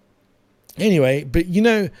 And anyway, but you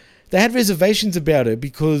know, they had reservations about her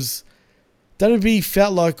because WB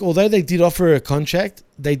felt like, although they did offer her a contract,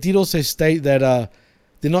 they did also state that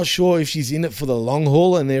they're not sure if she's in it for the long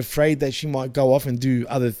haul, and they're afraid that she might go off and do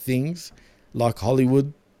other things, like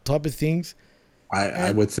Hollywood type of things.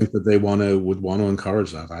 I would think that they would want to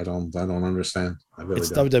encourage that. I don't understand. I really it's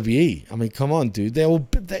don't. WWE. I mean, come on, dude.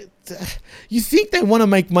 You think they want to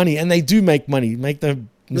make money, and they do make money. Make no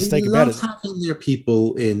mistake about it. Having their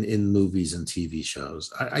people in movies and TV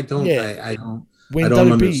shows. I don't. I don't. When I don't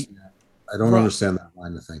WB, understand. I don't understand that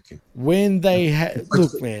line of thinking. When they had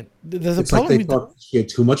look, man, there's a it's like problem. They thought she had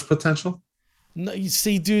too much potential. No, you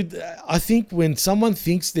see, dude. I think when someone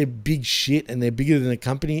thinks they're big shit and they're bigger than the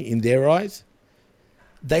company in their eyes,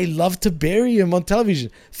 they love to bury him on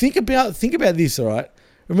television. Think about this, all right?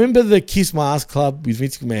 Remember the Kiss My Ass Club with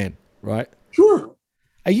Vince McMahon, right? Sure.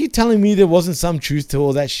 Are you telling me there wasn't some truth to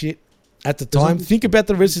all that shit at the time? Think about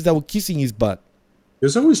the wrestlers that were kissing his butt.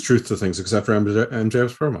 There's always truth to things, except for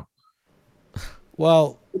MJF's promo.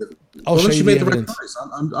 Well, I'll show you the evidence.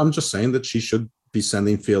 I'm just saying that she should be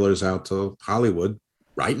sending feelers out to Hollywood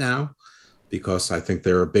right now, because I think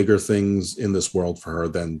there are bigger things in this world for her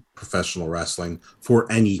than professional wrestling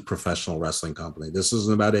for any professional wrestling company. This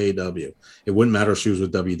isn't about AEW. It wouldn't matter if she was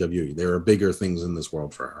with WWE. There are bigger things in this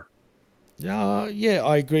world for her. Yeah,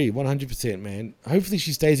 I agree, 100%, man. Hopefully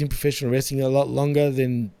she stays in professional wrestling a lot longer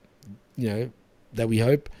than, that we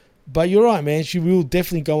hope. But you're right, man. She will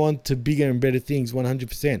definitely go on to bigger and better things,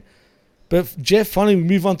 100%. But Jeff, finally we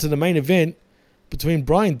move on to the main event between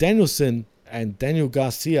Bryan Danielson and Daniel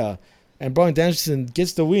Garcia. And Bryan Danielson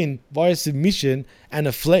gets the win via submission and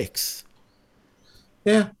a flex.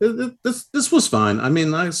 Yeah, this was fine. I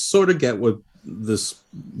mean, I sort of get what this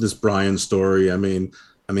Bryan story. I mean,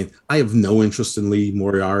 I have no interest in Lee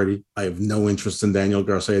Moriarty. I have no interest in Daniel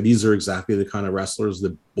Garcia. These are exactly the kind of wrestlers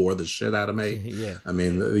that bore the shit out of me. Yeah. I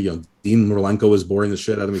mean, Dean Malenko was boring the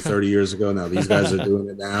shit out of me 30 years ago. Now these guys are doing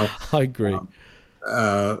it now. I agree.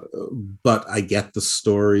 But I get the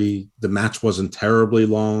story. The match wasn't terribly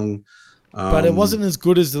long. But it wasn't as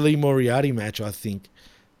good as the Lee Moriarty match, I think.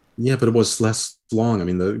 Yeah, but it was less long. I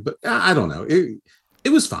mean, but I don't know. It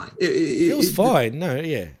was fine. It was fine. No,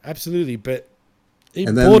 yeah, absolutely. But it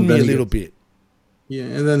bored me a little bit. Yeah,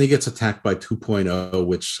 and then he gets attacked by 2.0,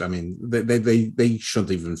 which, I mean, they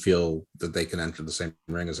shouldn't even feel that they can enter the same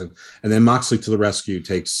ring as him. And then Moxley to the rescue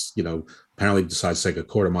takes, apparently decides to take a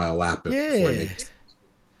quarter-mile lap. Yeah.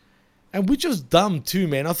 And which was dumb too,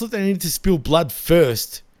 man. I thought they needed to spill blood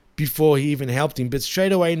first before he even helped him. But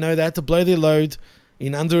straight away, no, they had to blow their load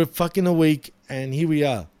in under a week, and here we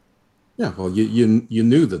are. Yeah, well, you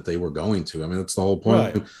knew that they were going to. I mean, that's the whole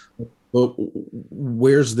point. Right. But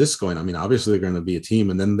where's this going? I mean, obviously they're going to be a team,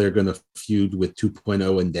 and then they're going to feud with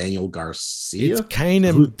 2.0 and Daniel Garcia. It's Kane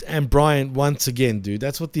and Bryan once again, dude.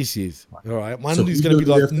 That's what this is. All right, one who's going to be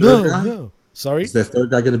like, no. Sorry, is the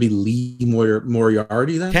third guy going to be Lee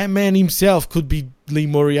Moriarty then? Catman himself could be Lee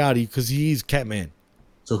Moriarty because he is Catman.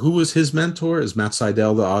 So who was his mentor? Is Matt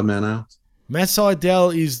Sydal the odd man out? Matt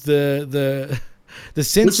Sydal is the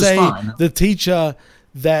sensei, the teacher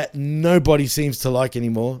that nobody seems to like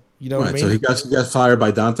anymore. You know what I mean? So he got fired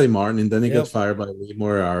by Dante Martin, and then he got fired by Lee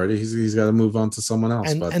Moriarty. He's got to move on to someone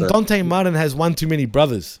else. And Dante Martin has one too many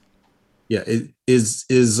brothers. Yeah, is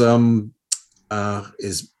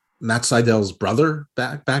Matt Sydal's brother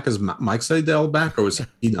back? Is Mike Sydal back, or was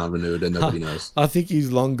he not renewed and nobody knows? I think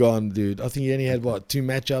he's long gone, dude. I think he only had 2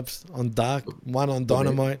 matchups on Dark, one on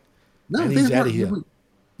Dynamite. No, and he's out of here.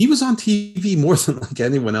 He was on TV more than like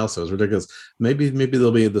anyone else. It was ridiculous. Maybe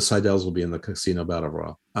they'll be the Sydals will be in the Casino Battle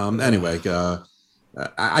Royal. Anyway,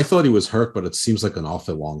 I thought he was hurt, but it seems like an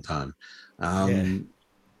awful long time.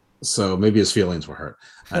 So maybe his feelings were hurt.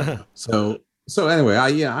 So anyway,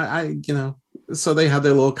 so they had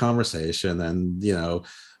their little conversation, and they're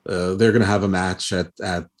going to have a match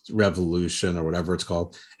at Revolution or whatever it's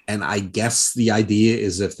called. And I guess the idea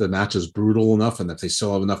is if the match is brutal enough and if they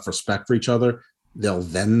still have enough respect for each other, they'll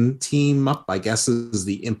then team up, I guess is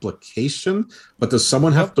the implication. But does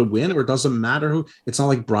someone have to win, or does it matter who? It's not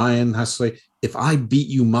like Bryan has to say, if I beat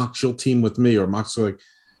you, Mox, you'll team with me, or Mox like,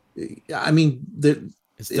 I mean,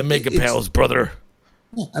 it's the Mega Pals, brother.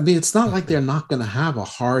 I mean, it's not like they're not going to have a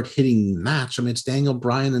hard-hitting match. I mean, it's Daniel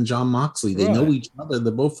Bryan and Jon Moxley. They know each other.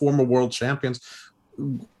 They're both former world champions.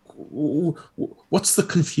 what's the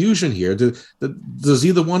confusion here? Does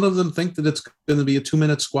either one of them think that it's going to be a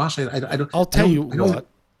 2-minute squash? I don't. I'll tell you what.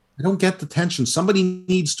 I don't get the tension. Somebody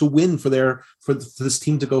needs to win for this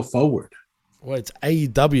team to go forward. Well, it's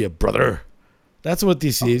AEW, brother. That's what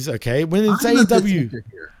this is, okay? When it's AEW.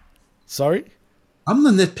 Sorry? I'm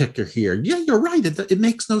the nitpicker here. Yeah, you're right. It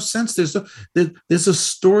makes no sense. There's a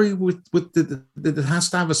story that has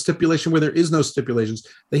to have a stipulation where there is no stipulations.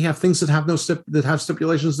 They have things that have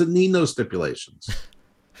stipulations that need no stipulations.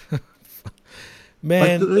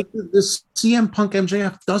 Man, like this CM Punk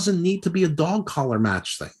MJF doesn't need to be a dog collar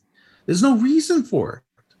match thing. There's no reason for it.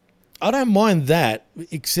 I don't mind that,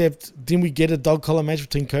 except didn't we get a dog collar match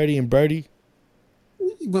between Cody and Brody?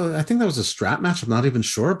 Well, I think that was a strap match. I'm not even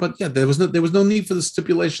sure, but yeah, there was no need for the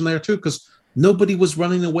stipulation there too, because nobody was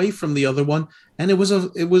running away from the other one, and it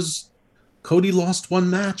was Cody lost one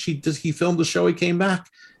match. He filmed the show. He came back.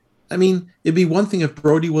 I mean, it'd be one thing if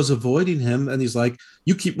Brody was avoiding him, and he's like,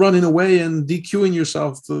 "You keep running away and DQing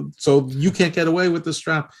yourself, so you can't get away with the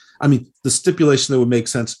strap." I mean, the stipulation that would make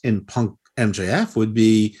sense in Punk MJF would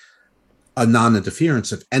be a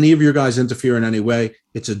non-interference. If any of your guys interfere in any way,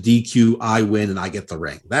 it's a DQ. I win and I get the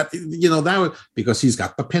ring. That would, because he's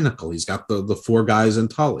got the Pinnacle, he's got the 4 guys in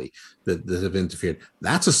Tully that have interfered.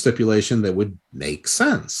 That's a stipulation that would make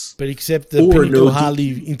sense. But except the Pinnacle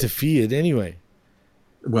hardly interfered anyway.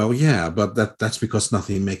 Well, yeah, but that's because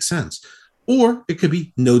nothing makes sense. Or it could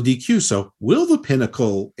be no DQ. So will the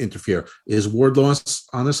Pinnacle interfere? Is Wardlow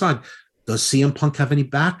on his side? Does CM Punk have any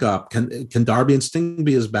backup? Can Darby and Sting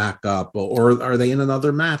be his backup, or are they in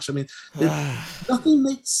another match? I mean, nothing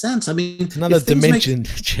makes sense. I mean, another dimension,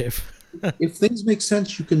 Jeff. If things make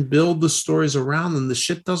sense, you can build the stories around them. The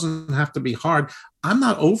shit doesn't have to be hard. I'm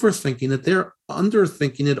not overthinking it. They're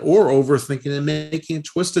underthinking it or overthinking it, making it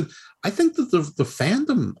twisted. I think that the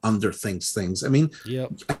fandom underthinks things. I mean,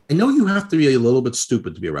 I know you have to be a little bit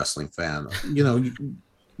stupid to be a wrestling fan.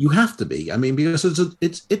 You have to be. I mean, because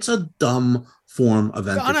it's a dumb form of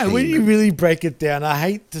entertainment. I know, when you really break it down, I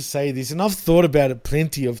hate to say this, and I've thought about it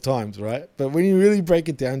plenty of times, right? But when you really break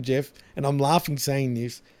it down, Jeff, and I'm laughing saying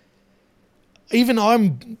this, even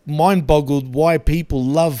I'm mind-boggled why people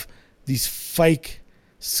love this fake,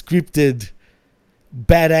 scripted,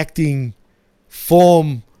 bad acting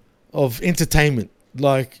form of entertainment.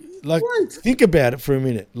 Like, think about it for a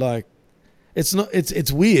minute. Like,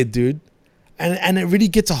 it's weird, dude. And it really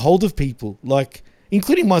gets a hold of people, like,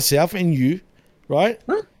 including myself and you, right?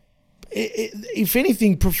 If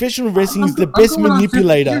anything, professional wrestling is the best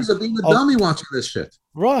manipulator. Of being a dummy watching this shit.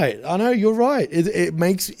 Right. I know, you're right. It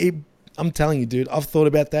makes it. I'm telling you, dude, I've thought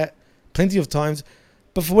about that plenty of times.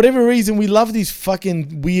 But for whatever reason, we love this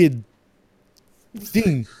fucking weird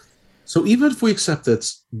thing. So even if we accept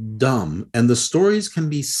it's dumb and the stories can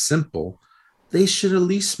be simple, they should at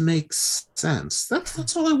least make sense.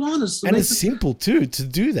 That's all I want. And it's simple, too, to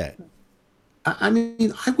do that. I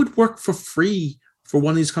mean, I would work for free for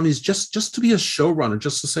one of these companies just to be a showrunner,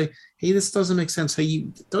 just to say, hey, this doesn't make sense. Hey,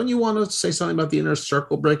 don't you want to say something about the inner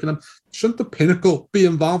circle breaking up? Shouldn't the Pinnacle be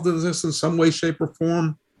involved in this in some way, shape, or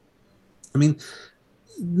form? I mean,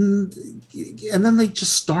 and then they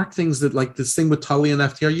just start things that, like this thing with Tully and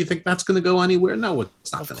FTR, you think that's going to go anywhere? No,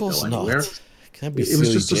 it's not going to go anywhere. Can't be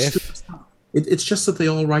silly, Jeff. It's just that they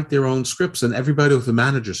all write their own scripts, and everybody with the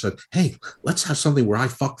manager said, hey, let's have something where I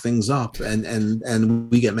fuck things up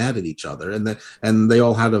and we get mad at each other. And they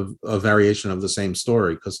all had a variation of the same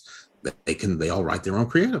story because they all write their own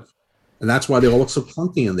creative. And that's why they all look so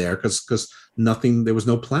clunky in there, because there was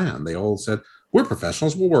no plan. They all said, we're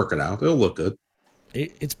professionals, we'll work it out. It'll look good.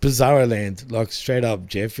 It's bizarre land, like straight up,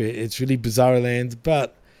 Jeff. It's really bizarre land,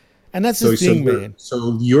 and that's the thing, man.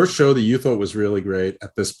 So your show that you thought was really great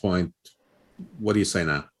at this point, what do you say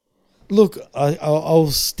now? Look,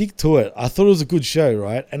 I'll stick to it. I thought it was a good show,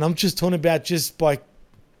 right? And I'm just talking about just by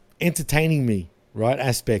entertaining me, right,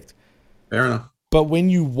 aspect. Fair enough. But when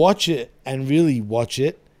you watch it and really watch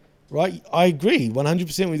it, right, I agree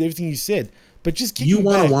 100% with everything you said. But just you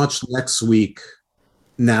want to watch next week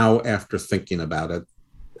now after thinking about it.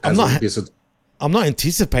 I'm not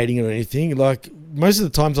anticipating it or anything. Like, most of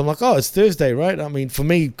the times I'm like, oh, it's Thursday, right? I mean, for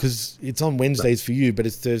me, because it's on Wednesdays for you, but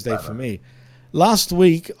it's Thursday for me. Last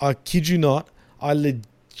week, I kid you not, I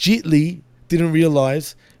legitly didn't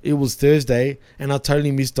realize it was Thursday, and I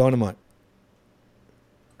totally missed Dynamite.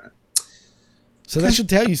 So that should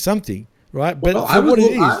tell you something, right? But I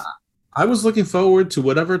was looking forward to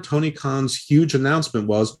whatever Tony Khan's huge announcement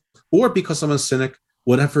was, or because I'm a cynic,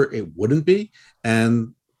 whatever it wouldn't be.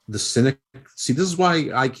 And the cynic, see, this is why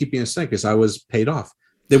I keep being a cynic, because I was paid off.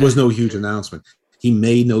 There was no huge announcement. He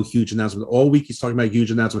made no huge announcement all week. He's talking about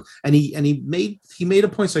huge announcement, and he made a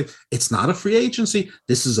point saying it's not a free agency.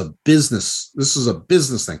 This is a business. This is a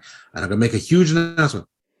business thing, and I'm going to make a huge announcement.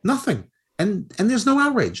 Nothing, and there's no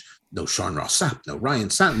outrage. No Sean Ross Sapp, no Ryan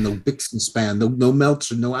Satin, no Bixton Span, no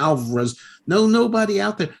Meltzer, no Alvarez, nobody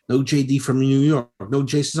out there, no JD from New York, no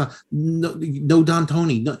Jason, no Don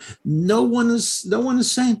Tony, no one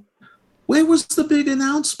is saying, where was the big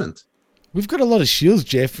announcement? We've got a lot of shields,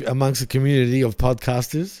 Jeff, amongst the community of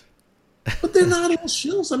podcasters. But they're not all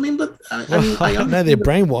shills. I mean, but I know they're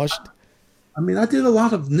brainwashed. I mean, I did a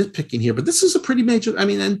lot of nitpicking here, but this is a pretty major. I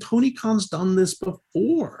mean, and Tony Khan's done this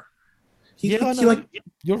before.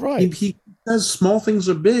 You're right. He says small things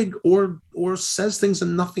are big, or says things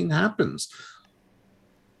and nothing happens.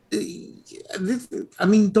 I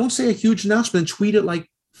mean, don't say a huge announcement and tweet it like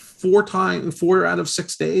 4 out of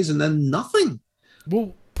 6 days, and then nothing.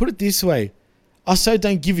 Well, put it this way. I so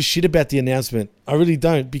don't give a shit about the announcement. I really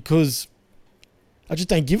don't, because I just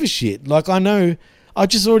don't give a shit. Like, I know, I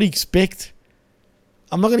just already expect.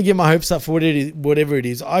 I'm not going to get my hopes up for whatever it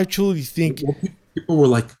is. I truly think. Well, people were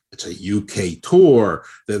like, it's a UK tour.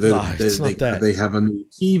 They have a new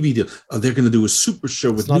TV deal. They're going to do a super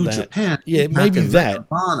show with New Japan. Yeah, maybe that.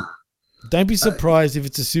 Don't be surprised if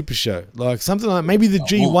it's a super show. Like something like maybe the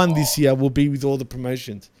G1 this year will be with all the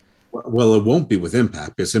promotions. Well, it won't be with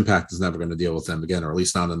Impact, because Impact is never going to deal with them again, or at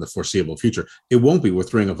least not in the foreseeable future. It won't be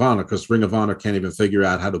with Ring of Honor, because Ring of Honor can't even figure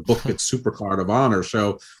out how to book its Supercard of Honor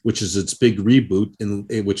show, which is its big reboot,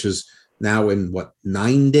 which is now in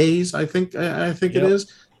 9 days, I think it is.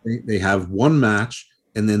 They have one match,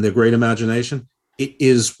 and then their great imagination, it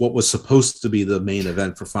is what was supposed to be the main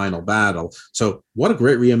event for Final Battle. So what a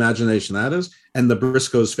great reimagination that is. And the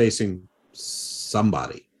Briscoes facing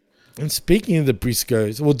somebody. And speaking of the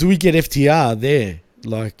Briscoes, well, do we get FTR there,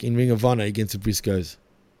 like in Ring of Honor against the Briscoes?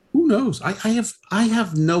 Who knows? I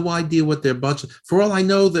have no idea what their budget. For all I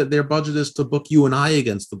know, that their budget is to book you and I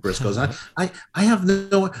against the Briscoes. I have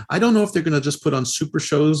no. I don't know if they're going to just put on super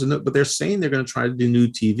shows, but they're saying they're going to try to do new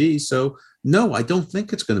TV. So no, I don't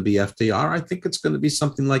think it's going to be FTR. I think it's going to be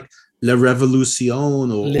something like La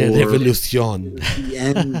Revolution or Revolution.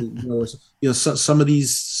 Some of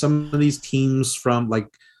these teams from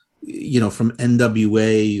from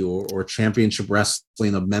NWA or Championship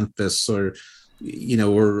Wrestling of Memphis, or I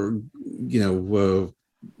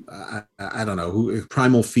don't know who,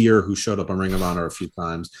 Primal Fear, who showed up on Ring of Honor a few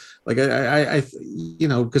times. Like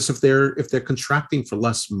because if they're contracting for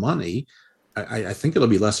less money, I think it'll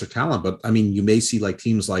be lesser talent. But I mean, you may see like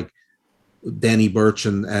teams like Danny Burch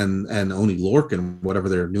and Oni Lorcan, whatever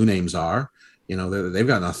their new names are. They've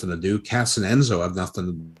got nothing to do. Cass and Enzo have nothing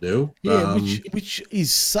to do. Yeah, which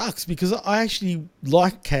sucks, because I actually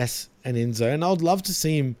like Cass and Enzo, and I'd love to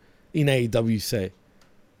see him in AEW, say.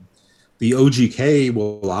 The OGK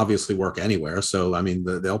will obviously work anywhere, so I mean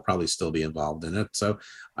they'll probably still be involved in it. So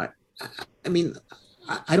I mean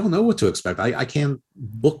I don't know what to expect. I can't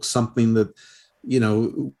book something that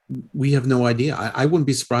we have no idea. I wouldn't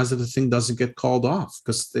be surprised if the thing doesn't get called off,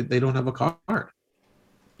 because they don't have a card.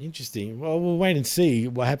 Interesting. Well, we'll wait and see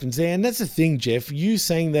what happens there. And that's the thing, Jeff. You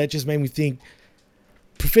saying that just made me think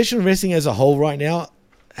professional wrestling as a whole right now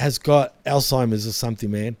has got Alzheimer's or something,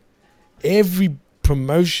 man. Every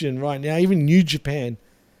promotion right now, even New Japan.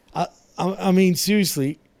 I mean,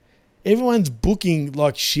 seriously, everyone's booking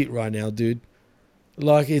like shit right now, dude.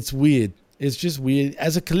 Like, it's weird. It's just weird.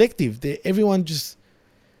 As a collective, everyone just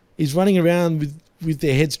is running around with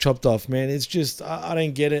their heads chopped off, man. It's just, I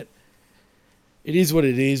don't get it. It is what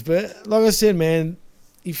it is. But like I said, man,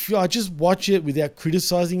 if I just watch it without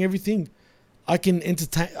criticizing everything, I can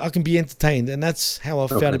be entertained. And that's how I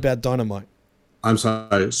felt about Dynamite. I'm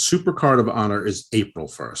sorry. Supercard of Honor is April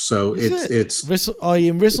 1st. So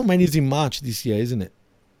WrestleMania is in March this year, isn't it?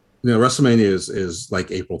 WrestleMania is like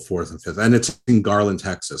April 4th and 5th, and it's in Garland,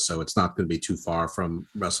 Texas, so it's not going to be too far from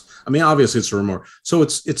Wrestle. I mean, obviously it's a rumor, so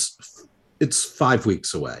it's 5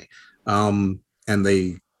 weeks away, and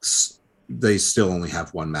they still only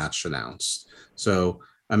have one match announced. So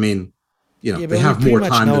I mean, they have more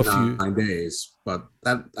time than 9 days, but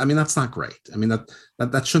that's not great. I mean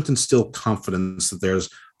that shouldn't instill confidence that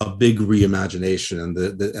there's a big reimagination and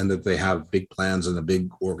that they have big plans and a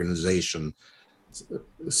big organization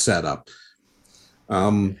set up.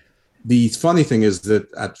 The funny thing is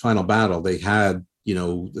that at Final Battle they had,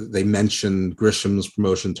 they mentioned Grisham's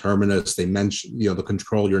promotion, Terminus. They mentioned, the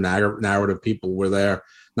Control Your Narrative people were there,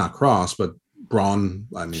 not Cross, but Braun.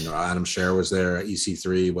 I mean, Adam Scherr was there,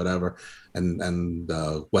 EC3, whatever, and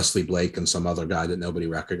Wesley Blake and some other guy that nobody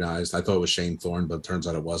recognized. I thought it was Shane Thorne, but it turns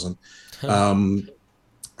out it wasn't.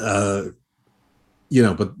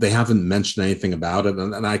 but they haven't mentioned anything about it,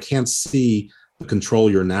 and I can't see the control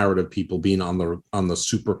your narrative people being on the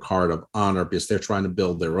super card of honor because they're trying to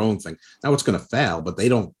build their own thing. Now it's going to fail, but they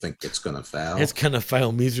don't think it's going to fail. It's going to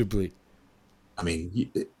fail miserably. I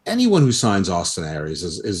mean, anyone who signs Austin Aries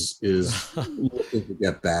is looking to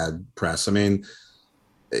get bad press. I mean,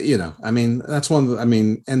 that's one.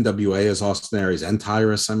 NWA is Austin Aries and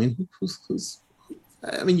Tyrus. I mean,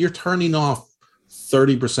 you're turning off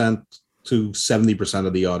 30% to 70%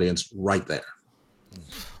 of the audience right there.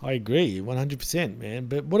 I agree, 100%, man.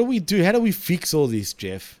 But what do we do? How do we fix all this,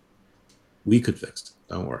 Jeff? We could fix it.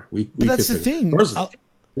 Don't worry. But that's the thing.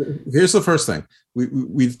 Here's the first thing.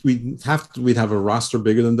 We'd have a roster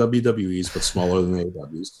bigger than WWE's, but smaller than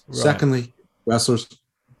AEW's. Right. Secondly, wrestlers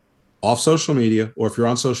off social media, or if you're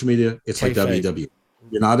on social media, it's like WWE.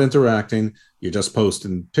 You're not interacting. You're just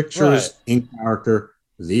posting pictures in character.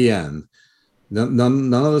 The end.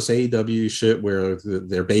 None of this AEW shit where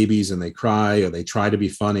they're babies and they cry, or they try to be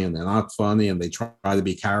funny and they're not funny, and they try to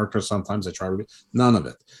be characters. Sometimes they try to be. None of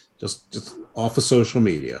it. Just off of social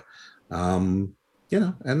media. And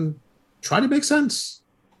try to make sense.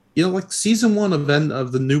 Like season 1 of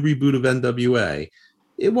the new reboot of NWA,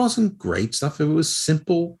 it wasn't great stuff. It was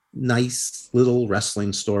simple, nice little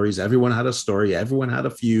wrestling stories. Everyone had a story. Everyone had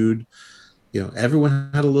a feud. Everyone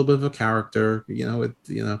had a little bit of a character.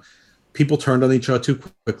 People turned on each other too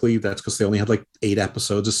quickly. That's because they only had like 8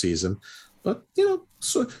 episodes a season. But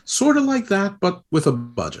sort of like that, but with a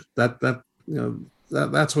budget.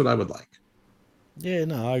 That's what I would like. Yeah,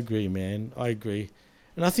 no, I agree, man. I agree.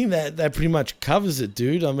 And I think that pretty much covers it,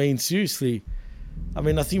 dude. I mean, seriously. I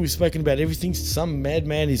mean, I think we've spoken about everything. Some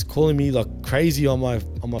madman is calling me like crazy on my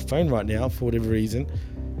phone right now for whatever reason.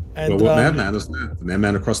 And what madman is that? The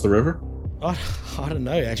madman across the river? I don't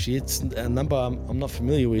know, actually. It's a number I'm not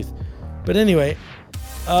familiar with. But anyway,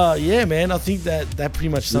 yeah, man, I think that pretty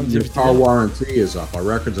much sums everything up. Your car warranty is up. Our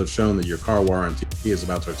records have shown that your car warranty is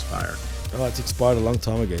about to expire. Oh, it's expired a long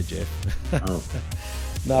time ago, Jeff. Oh.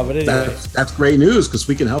 No, but anyway. That's great news, because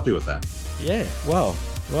we can help you with that. Yeah, well,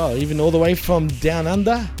 even all the way from down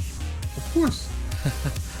under? Of course.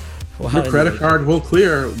 Your credit card will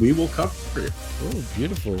clear. We will cover you. Oh,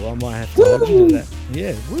 beautiful. I might have to hold you to that.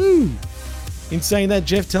 Yeah, woo. In saying that,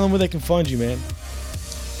 Jeff, tell them where they can find you, man.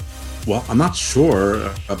 Well, I'm not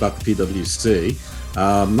sure about the PWC.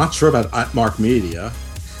 I'm not sure about Mark Media.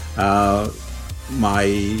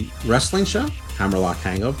 My wrestling show, Hammerlock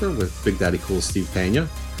Hangover, with Big Daddy Cool Steve Pena.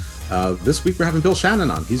 This week we're having Bill Shannon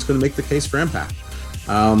on. He's going to make the case for Impact.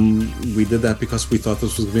 We did that because we thought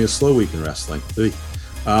this was going to be a slow week in wrestling. Yeah,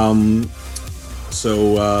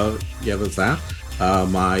 that's that.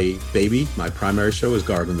 My primary show is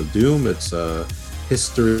Garden of Doom. It's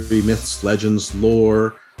history, myths, legends,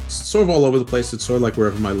 lore, sort of all over the place. It's sort of like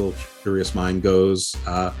wherever my little curious mind goes.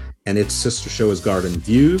 And its sister show is Garden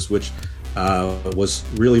Views, which was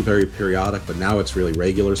really very periodic, but now it's really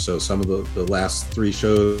regular. So some of the last 3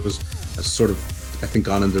 shows have sort of, I think,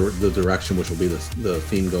 gone in the direction which will be the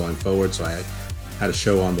theme going forward. So I had a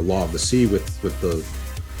show on the Law of the Sea with the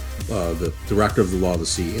director of the Law of the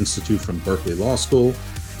Sea Institute from Berkeley Law School.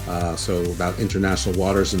 So about international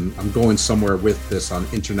waters, and I'm going somewhere with this on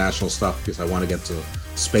international stuff because I want to get to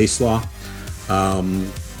space law.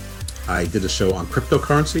 I did a show on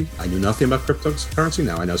cryptocurrency. I knew nothing about cryptocurrency.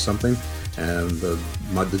 Now I know something. And the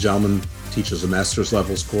gentleman teaches a master's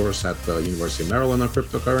levels course at the University of Maryland on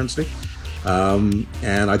cryptocurrency.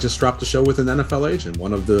 And I just dropped a show with an NFL agent,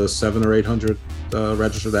 one of the 700 or 800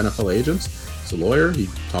 registered NFL agents. He's a lawyer. He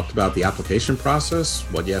talked about the application process,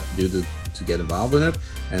 what you have to do to get involved in it,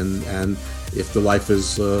 and if the life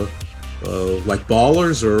is like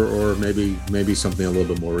Ballers or maybe something a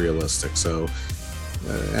little bit more realistic. So.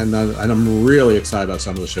 And I'm really excited about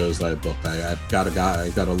some of the shows that I booked. I've got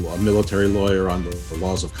a military lawyer on the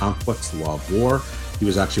laws of conflicts, the law of war. He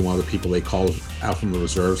was actually one of the people they called out from the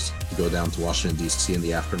reserves to go down to Washington, D.C. in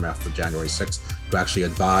the aftermath of January 6th to actually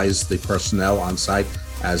advise the personnel on site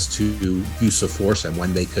as to use of force and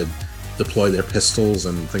when they could deploy their pistols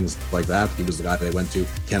and things like that. He was the guy they went to.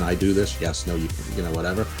 Can I do this? Yes, no, you can,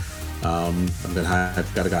 whatever.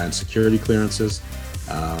 I've got a guy on security clearances.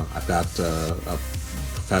 I've got a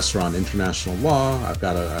professor on international law. I've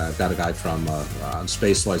got a guy from on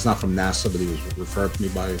space law. He's not from NASA, but he was referred to me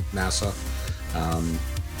by NASA.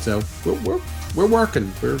 So we're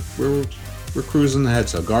working. We're cruising ahead.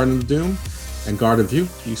 So Garden of Doom and Garden View.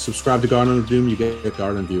 You subscribe to Garden of Doom, you get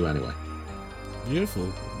Garden View anyway. Beautiful.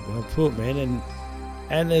 Well put, man.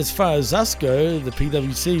 And as far as us go, the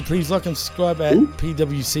PWC, please like and subscribe at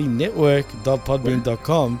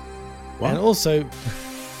pwcnetwork.podbean.com. Wow. And also,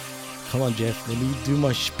 come on, Jeff, let me do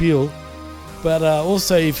my spiel. But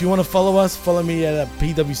also, if you want to follow us, follow me at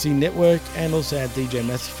PWC Network and also at DJ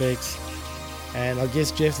Mass Effects. And I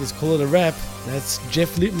guess, Jeff, let's call it a wrap. That's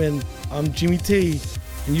Jeff Lippman. I'm Jimmy T.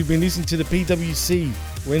 And you've been listening to the PWC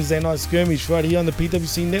Wednesday Night Skirmish right here on the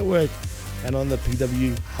PWC Network and on the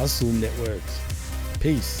PW Hustle Networks.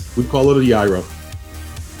 Peace. We call it a gyro.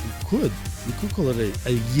 We could call it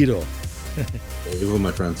a gyro. There you go,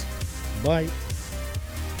 my friends. Bye.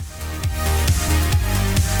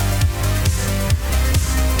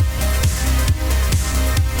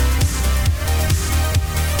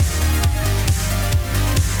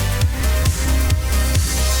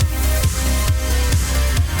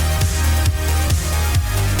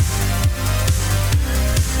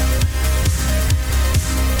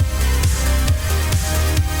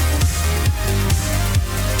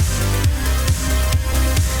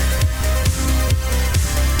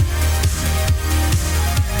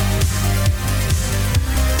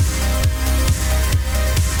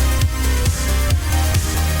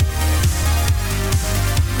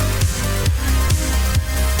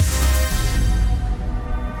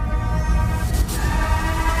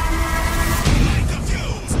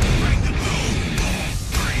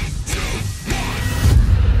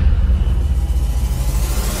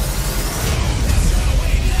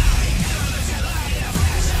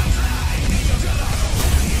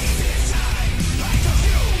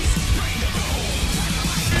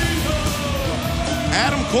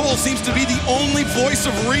 Seems to be the only voice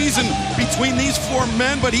of reason between these four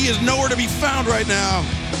men, but he is nowhere to be found right now.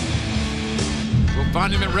 We'll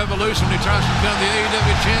find him at Revolution when he tries to become the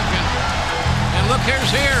AEW champion. And look,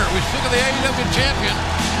 here's here. We speak of the AEW champion.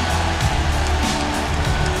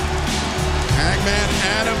 Hangman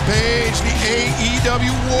Adam Page, the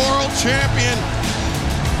AEW World Champion.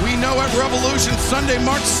 We know at Revolution Sunday,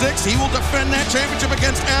 March 6th, he will defend that championship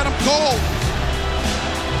against Adam Cole.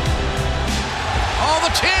 Oh,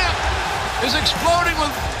 the champ is exploding with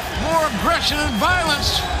more aggression and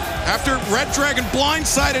violence. After Red Dragon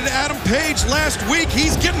blindsided Adam Page last week,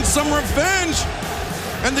 he's getting some revenge.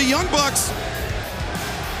 And the Young Bucks,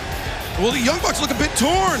 well, the Young Bucks look a bit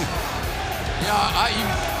torn.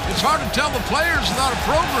 Yeah, it's hard to tell the players without a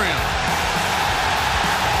program.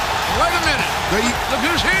 Wait a minute. Look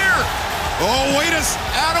who's here. Oh, wait a...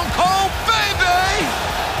 Adam Cole, baby!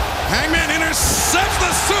 Hangman intercepts the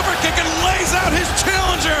super kick and lays out his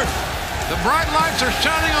challenger. The bright lights are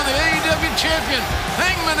shining on the AEW champion,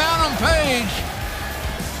 Hangman Adam Page.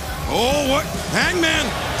 Oh, what? Hangman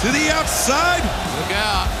to the outside. Look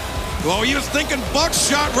out. Oh, he was thinking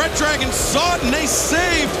buckshot. Red Dragon saw it and they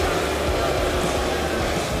saved.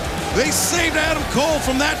 They saved Adam Cole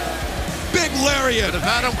from that big lariat. But if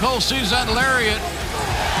Adam Cole sees that lariat,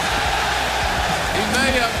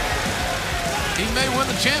 he may win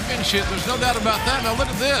the championship. There's no doubt about that. Now look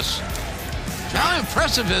at this. How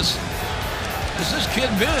impressive has this kid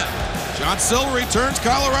been? John Silver returns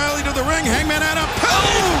Kyle O'Reilly to the ring. Hangman Adam,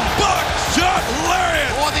 boom! Buckshot lariat!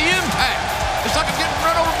 Boy, the impact. It's like getting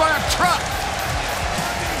run over by a truck.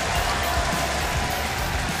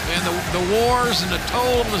 And the wars and the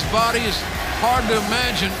toll on his body is hard to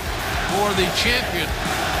imagine for the champion.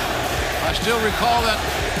 I still recall that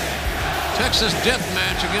Texas death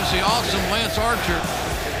match against the awesome Lance Archer.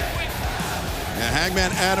 Yeah,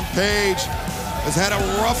 Hangman Adam Page has had a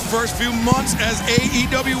rough first few months as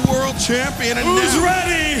AEW World Champion. And who's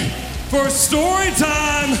ready for story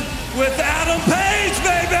time with Adam Page,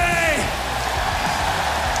 baby?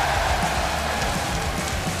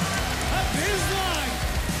 Up his line.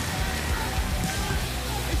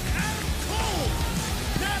 It's Adam Cole,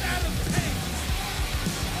 not Adam Page.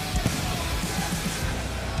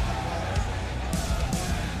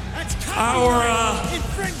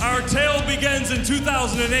 Our tale begins in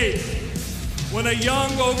 2008 when a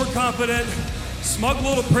young, overconfident, smug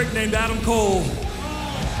little prick named Adam Cole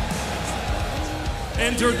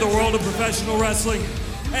entered the world of professional wrestling,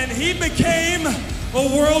 and he became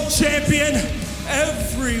a world champion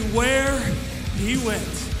everywhere he went.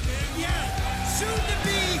 Yeah, soon to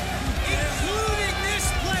be, including this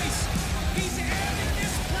place. He's adding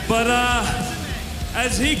this place. But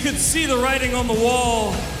as he could see the writing on the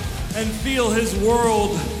wall and feel his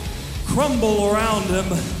world crumble around him,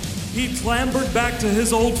 he clambered back to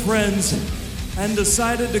his old friends and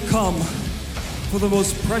decided to come for the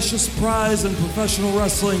most precious prize in professional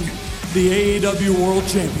wrestling, the AEW World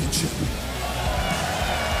Championship.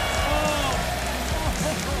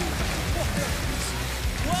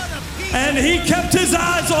 And he kept his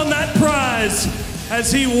eyes on that prize as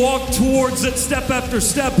he walked towards it step after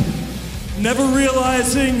step, never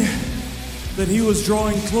realizing that he was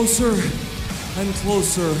drawing closer and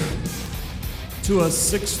closer to a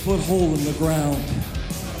 6-foot hole in the ground.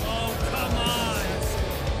 Oh,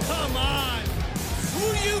 come on. Who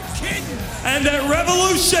you kidding? And at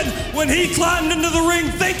Revolution, when he climbed into the ring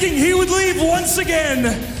thinking he would leave once again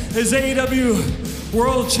as AEW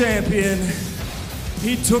World Champion,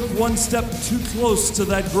 he took one step too close to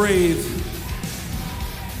that grave.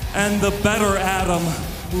 And the better Adam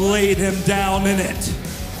laid him down in it.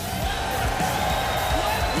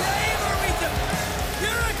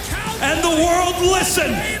 And the world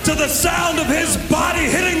listened to the sound of his body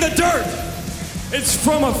hitting the dirt. It's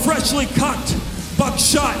from a freshly cocked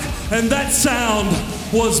buckshot, and that sound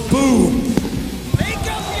was boom.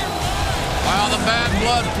 Wow, the bad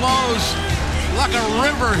blood flows like a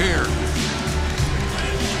river here.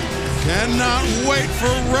 Cannot wait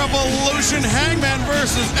for Revolution. Hangman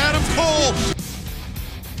versus Adam Cole.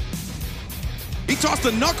 He tossed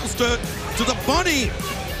the knuckles to the bunny,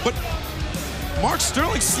 but Mark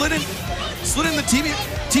Sterling slid in the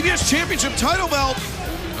TBS Championship title belt.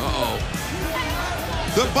 Uh-oh.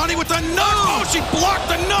 The bunny with the knucks. Oh, she blocked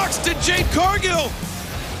the knucks to Jade Cargill.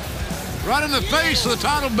 Right in the face of the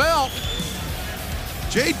title belt.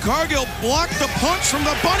 Jade Cargill blocked the punch from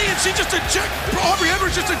the bunny, and she just Aubrey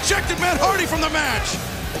Edwards just ejected Matt Hardy from the match.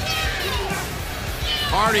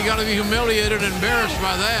 Hardy got to be humiliated and embarrassed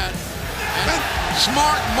by that. And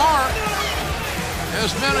Smart Mark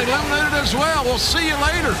has been eliminated as well. We'll see you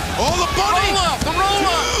later. Oh, the bunny! Roll up, the roll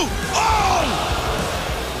up. Oh!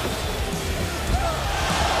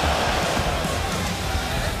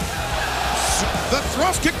 The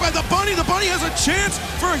thrust kick by the bunny. The bunny has a chance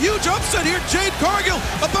for a huge upset here. Jade Cargill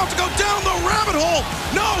about to go down the rabbit hole.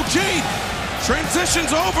 No, Jade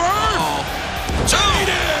transitions over.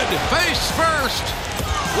 Jaded! Face first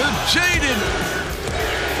with Jaded.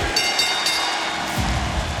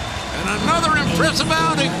 And another impressive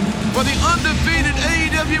outing for the undefeated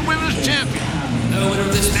AEW Women's Champion. The winner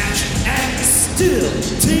of this match and still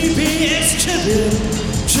TBS Champion,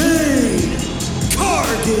 Jade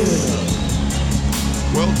Cargill.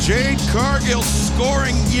 Well, Jade Cargill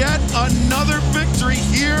scoring yet another victory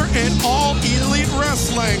here in All Elite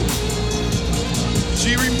Wrestling.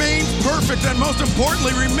 She remains perfect and most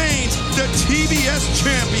importantly remains the TBS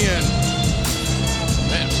champion.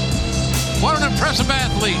 Man, what an impressive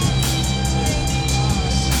athlete.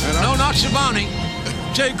 No, not Shivani,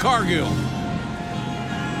 Jade Cargill.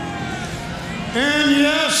 And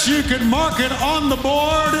yes, you can mark it on the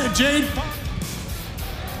board, Jade.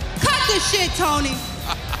 Cut the shit, Tony.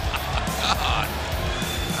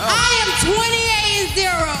 I am 28-0,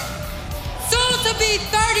 soon to be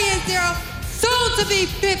 30-0, soon to be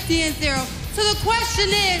 50-0. So the question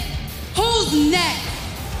is, who's next?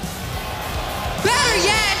 Better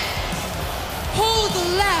yet, who's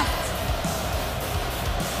left?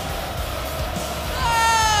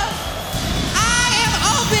 I am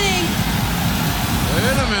opening.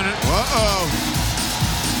 Wait a minute. Uh-oh.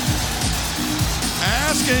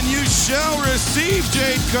 Ask and you shall receive,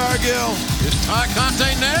 Jade Cargill. Is Ty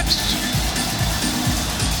Conte next?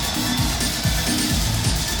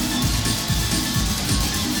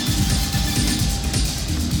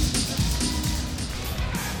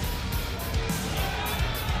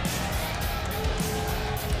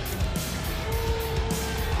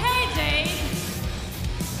 Hey, Jade.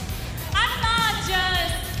 I'm not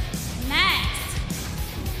just next.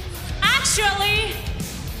 Actually,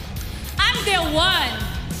 I'm the one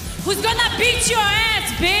who's gonna beat your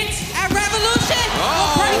ass, bitch! At Revolution?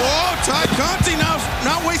 Whoa, Ty Conti now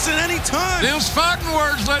not wasting any time. Them's fighting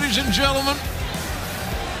words, ladies and gentlemen.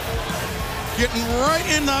 Getting right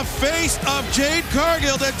in the face of Jade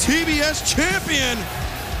Cargill, the TBS champion.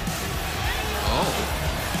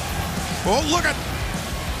 Oh, look at...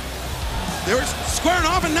 They were squaring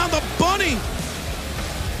off, and now the bunny.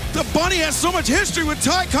 The bunny has so much history with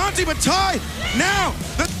Ty Conti, but Ty, now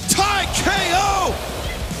the Ty KO.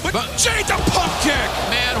 But Jade, the pump kick.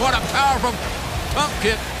 Man, what a powerful pump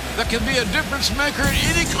kick that can be a difference maker in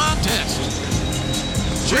any contest.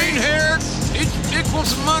 Green hair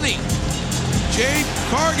equals money. Jade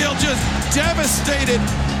Cargill just devastated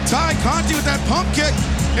Ty Conti with that pump kick,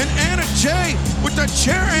 and Anna Jay with the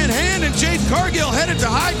chair in hand, and Jade Cargill headed to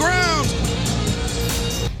high ground.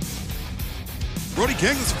 Brody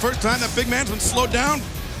King, this is the first time that big man's been slowed down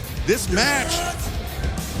this match.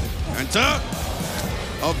 And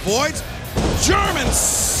avoids German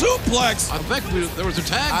suplex. I think there was a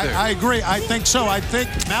tag there. I agree. I think so. I think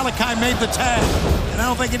Malachi made the tag, and I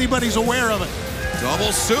don't think anybody's aware of it.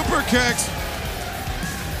 Double super kicks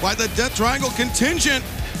by the Death Triangle contingent.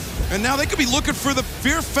 And now they could be looking for the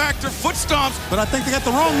Fear Factor foot stomps. But I think they got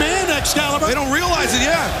the wrong man, Excalibur. They don't realize it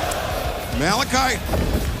yet. Malachi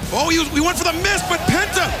Oh, he went for the miss, but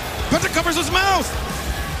Penta covers his mouth.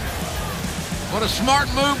 What a smart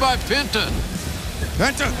move by Penta.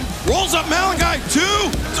 Penta rolls up Malachi, 2, 3,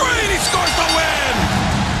 and he scores the win.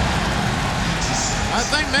 I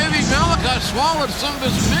think maybe Malachi swallowed some of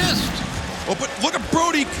his mist. Oh, but look at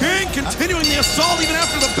Brody King continuing the assault even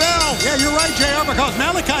after the bell. Yeah, you're right, JR, because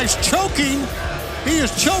Malachi's choking. He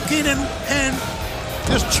is choking and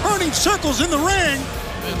just churning circles in the ring.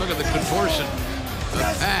 Man, look at the contortion.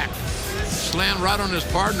 The pack. Slammed right on his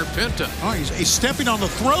partner, Penta. Oh, he's stepping on the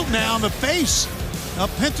throat now, in the face of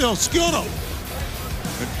Penta Oscuro.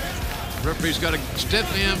 The referee's got to step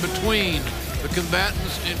in between the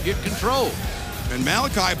combatants and get control. And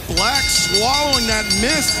Malachi Black swallowing that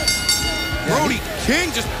miss. Brody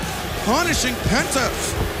King just punishing Penta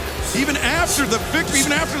even after the victory,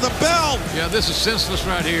 even after the bell. Yeah, this is senseless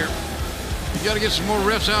right here. You got to get some more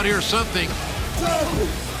refs out here or something.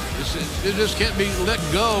 It just can't be let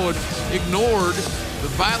go and ignored. The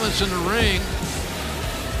violence in the ring.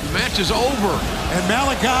 The match is over. And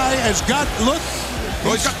Malachi has got, look.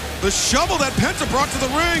 Oh, he's got the shovel that Penta brought to the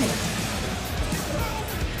ring.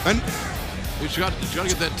 And he's got to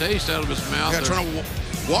get that taste out of his mouth. Yeah, trying to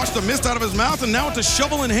wash the mist out of his mouth, and now with the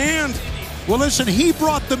shovel in hand. Well, listen, he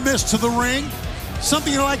brought the mist to the ring.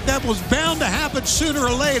 Something like that was bound to happen sooner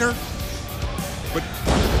or later. But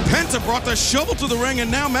Penta brought the shovel to the ring,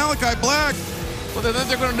 and now Malachi Black. What do they think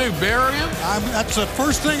they're going to do, bury him? That's the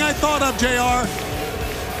first thing I thought of, JR.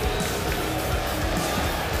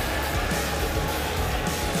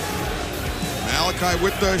 Malachi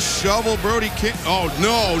with the shovel, Brody King. Oh,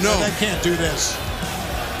 no. They can't do this.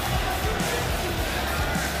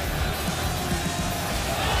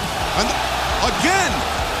 And again.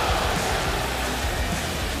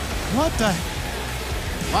 What the?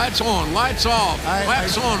 Lights on, lights off.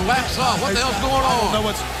 Wax on, wax off. What the hell's going on? I don't know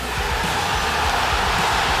what's...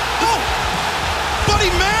 Oh! Buddy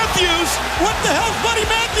Matthews! What the hell's Buddy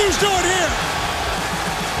Matthews doing here?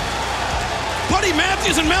 Buddy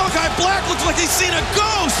Matthews and Malachi Black looks like he's seen a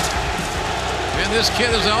ghost. Man, this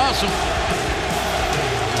kid is awesome.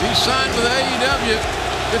 He signed with AEW.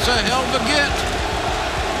 It's a hell of a get.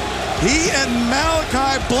 He and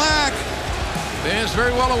Malachi Black. Dan's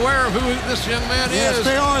very well aware of who this young man is. Yes,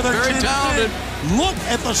 they are. They're very talented. Look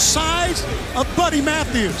at the size of Buddy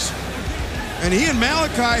Matthews. And he and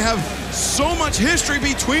Malachi have so much history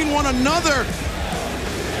between one another.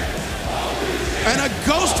 And a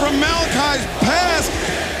ghost from Malachi's past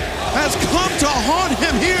has come to haunt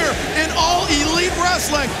him here in All Elite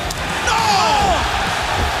Wrestling. No!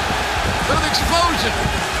 What an explosion.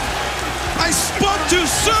 I spoke too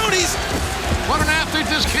soon. What an athlete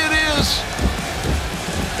this kid is.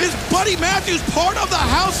 Is Buddy Matthews part of the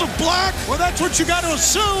House of Black? Well, that's what you got to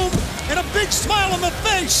assume. And a big smile on the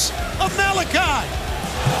face of Malachi.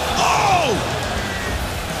 Oh!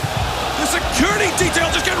 The security detail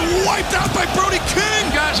just getting wiped out by Brody King.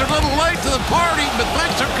 You guys are a little late to the party, but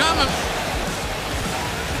things are coming.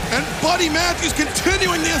 And Buddy Matthews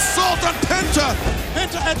continuing the assault on Penta.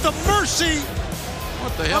 Penta at the mercy.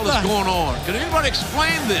 What the hell is going on? Can anybody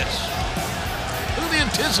explain this? Look at the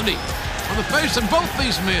intensity on the face of both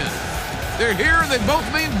these men. They're here, they both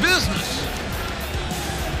mean business.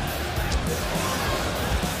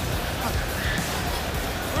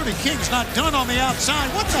 Brody King's not done on the outside.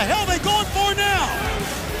 What the hell are they going for now?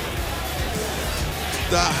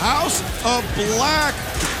 The House of Black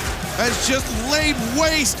has just laid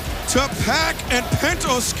waste to Pac and Penta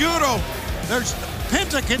Oscuro.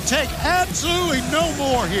 Penta can take absolutely no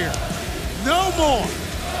more here. No more.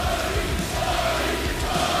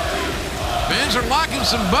 Fans are locking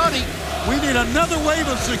somebody. We need another wave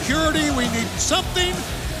of security. We need something.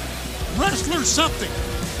 Wrestler something.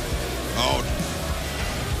 Oh,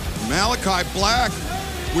 Malachi Black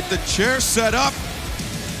with the chair set up.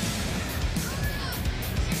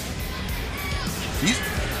 Look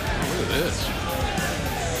at this.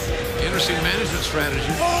 Interesting management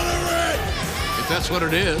strategy. If that's what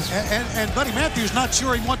it is. And Buddy Matthews not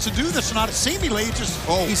sure he wants to do this or not. Seemingly,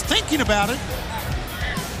 he's thinking about it.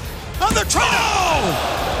 Oh, they're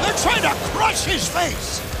trying to crush his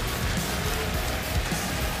face.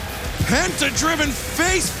 Penta driven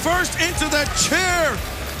face first into that chair.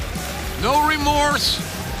 No remorse,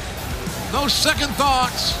 no second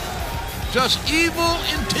thoughts, just evil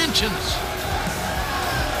intentions.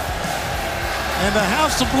 And the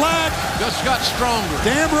House of Black just got stronger.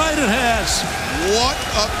 Damn right it has. What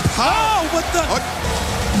a power! Oh, what the?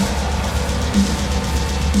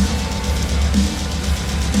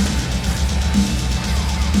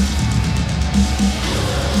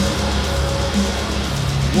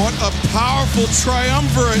 What a powerful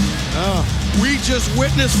triumvirate. We just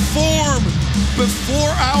witnessed form before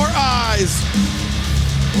our eyes.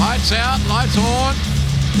 Lights out, lights on.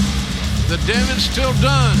 The damage still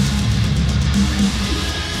done.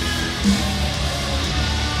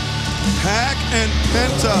 Pac and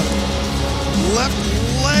Penta left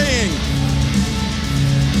laying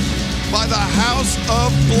by the House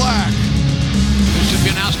of Black. This should be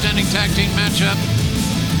an outstanding tag team matchup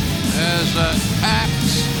as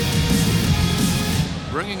Pac's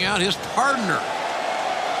bringing out his partner.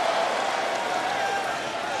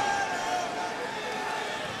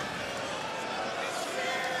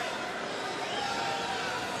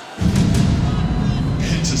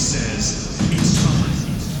 Penta says it's time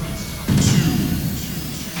to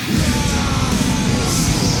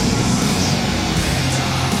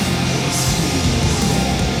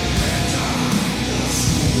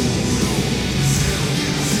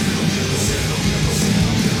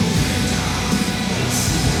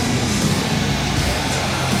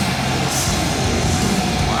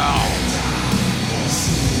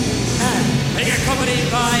accompanied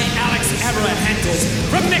by Alex Abrahantes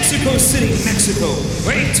from Mexico City, Mexico,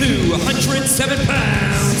 weighing 207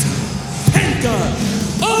 pounds, Penta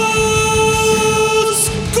Oscuro.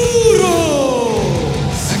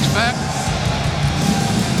 X-Pac.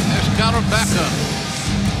 Escalor back up.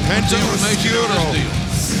 Penta Oscuro.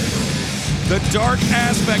 The dark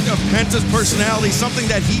aspect of Penta's personality, something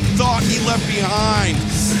that he thought he left behind,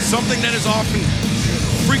 something that is often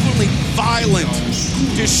frequently violent,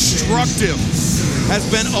 destructive, has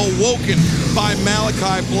been awoken by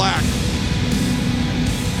Malachi Black.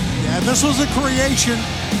 Yeah, this was a creation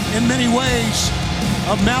in many ways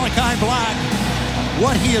of Malachi Black,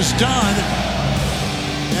 what he has done.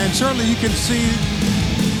 And certainly you can see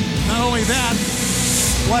not only that,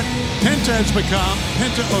 what Penta has become,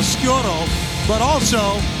 Penta Oscuro, but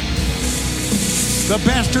also the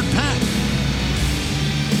Bastard Pac.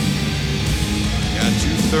 Yeah,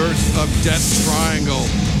 2/3 of Death Triangle,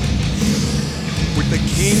 with the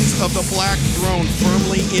Kings of the Black Throne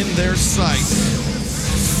firmly in their sights.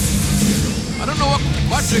 I don't know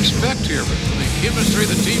what to expect here, but the chemistry,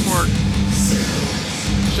 the teamwork,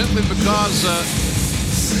 simply because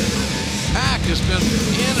Pac has been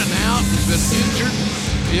in and out, he's been injured.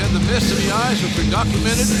 He had the mist in the eyes, which we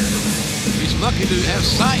documented. He's lucky to have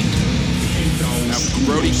sight. Now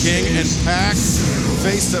Brody King and Pac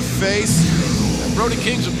face to face. Brody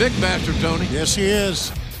King's a big bastard, Tony. Yes, he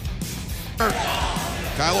is.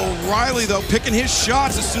 Kyle O'Reilly, though, picking his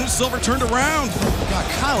shots as soon as Silver turned around. God,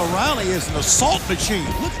 Kyle O'Reilly is an assault machine.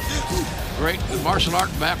 Look at this. Great martial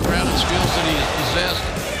art background and skills that he has possessed.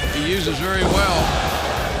 He uses very well.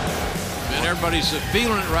 And everybody's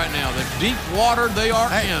feeling it right now. The deep water they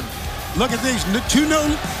are in. Look at these.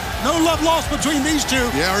 No love lost between these two.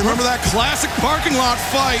 Yeah, remember that classic parking lot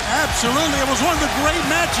fight? Absolutely. It was one of the great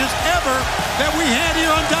matches ever that we had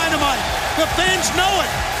here on Dynamite. The fans know it.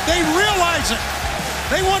 They realize it.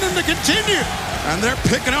 They want him to continue. And they're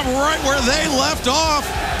picking up right where they left off.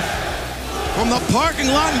 From the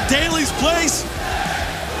parking lot in Daly's Place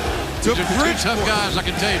to Bridgeport. Two tough guys, I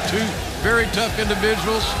can tell you. Two very tough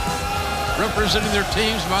individuals representing their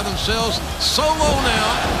teams by themselves. Solo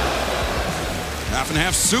now. Half and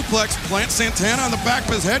half suplex. Plant Santana on the back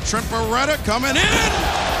of his head. Trent Beretta coming in.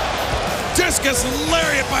 Discus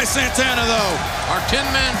lariat by Santana, though. Our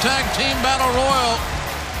 10-man tag team battle royal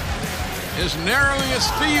is narrowing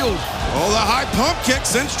its field. Oh, the high pump kick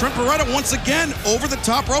sends Trent Beretta once again over the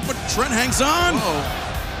top rope, but Trent hangs on.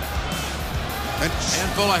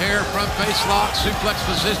 Handful of hair, front face lock, suplex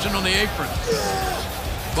position on the apron.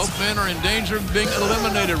 Both men are in danger of being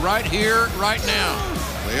eliminated right here, right now.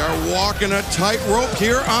 They are walking a tightrope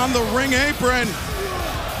here on the ring apron.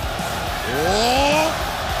 Oh,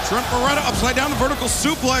 Trent Beretta upside down the vertical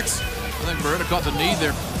suplex. I think Beretta caught the knee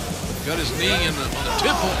there. Got his knee on the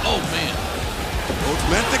temple. Oh, man. Both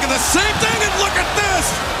men thinking the same thing, and look at this.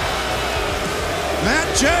 Matt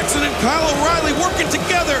Jackson and Kyle O'Reilly working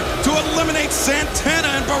together to eliminate Santana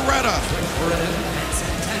and Beretta.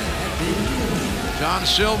 John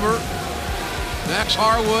Silver, Dax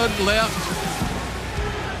Harwood left.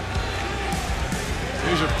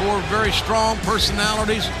 These are four very strong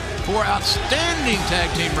personalities, four outstanding tag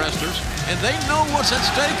team wrestlers, and they know what's at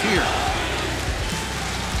stake here.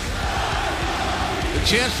 The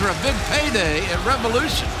chance for a big payday at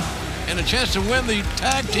Revolution and a chance to win the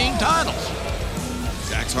tag team titles.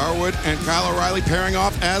 Dax Harwood and Kyle O'Reilly pairing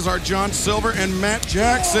off, as are John Silver and Matt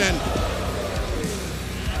Jackson.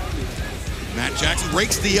 Matt Jackson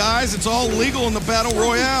breaks the eyes. It's all legal in the Battle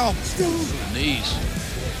Royale. Knees.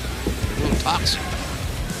 A little toxic.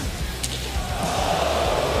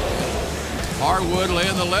 Harwood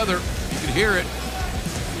laying the leather. You could hear it.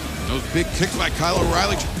 Those big kicks by Kyle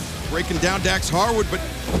O'Reilly breaking down Dax Harwood, but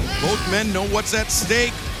both men know what's at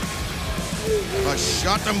stake. A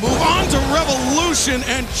shot to move on to Revolution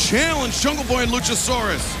and challenge Jungle Boy and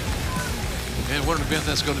Luchasaurus. Man, what an event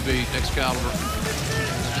that's going to be, Excalibur.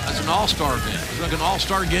 It's an all-star event. It's like an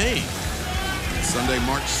all-star game. Sunday,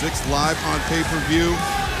 March 6th, live on pay-per-view.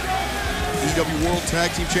 AEW World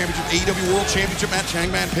Tag Team Championship, AEW World Championship match,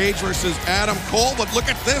 Hangman Page versus Adam Cole. But look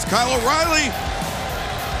at this, Kyle O'Reilly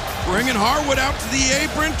bringing Harwood out to the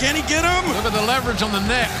apron. Can he get him? Look at the leverage on the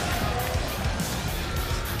neck.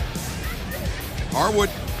 Harwood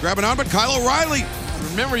grabbing on, but Kyle O'Reilly.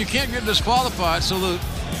 Remember, you can't get disqualified, so the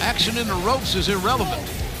action in the ropes is irrelevant.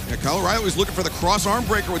 Yeah, Kyle O'Reilly was looking for the cross arm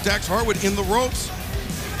breaker with Dax Harwood in the ropes.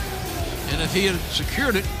 And if he had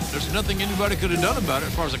secured it, there's nothing anybody could have done about it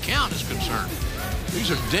as far as the count is concerned. These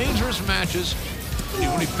are dangerous matches.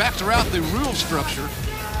 When he factor out the rule structure,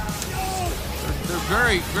 they're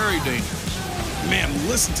very, very dangerous. Man,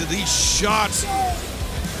 listen to these shots.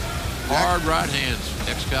 Hard right hands,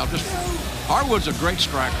 Excalibur. Harwood's a great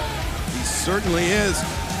striker. He certainly is.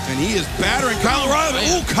 And he is battering Kyle O'Reilly.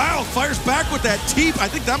 Ooh, Kyle fires back with that teep. I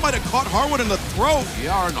think that might have caught Harwood in the throat.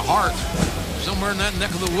 Yeah, or in the heart. Somewhere in that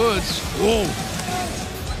neck of the woods. Whoa.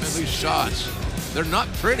 Man, these shots, they're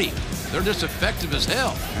not pretty. They're just effective as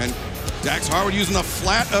hell. And Dax Harwood using the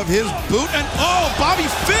flat of his boot. And oh, Bobby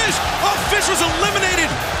Fish. Oh, Fish was eliminated.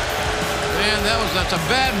 Man, that's a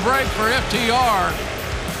bad break for FTR.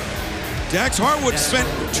 Dax Harwood spent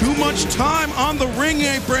too much time on the ring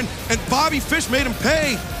apron, and Bobby Fish made him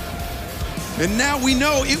pay. And now we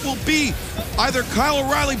know it will be either Kyle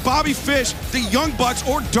O'Reilly, Bobby Fish, the Young Bucks,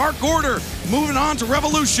 or Dark Order moving on to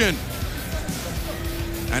Revolution.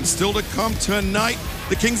 And still to come tonight,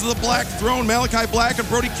 the Kings of the Black Throne, Malachi Black and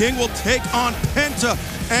Brody King will take on Penta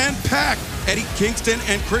and Pac. Eddie Kingston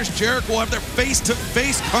and Chris Jericho will have their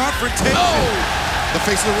face-to-face confrontation. Oh. The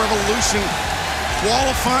face of the Revolution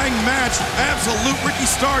qualifying match, Absolute Ricky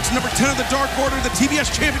Starks, number 10 of the Dark Order, the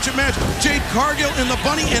TBS Championship match, Jade Cargill in the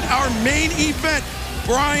Bunny, and our main event,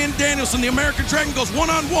 Bryan Danielson, the American Dragon, goes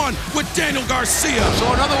one-on-one with Daniel Garcia.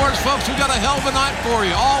 So in other words, folks, we got a hell of a night for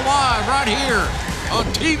you, all live right here on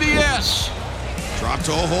TBS. Drop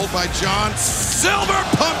toe hold by John Silver,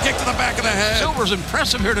 pump kick to the back of the head. Silver's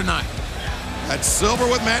impressive here tonight. That's Silver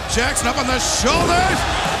with Matt Jackson up on the shoulders.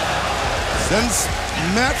 Sends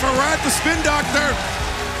Matt Farad, the spin doctor.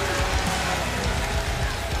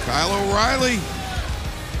 Kyle O'Reilly.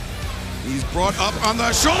 He's brought up on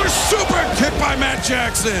the shoulder. Super kick by Matt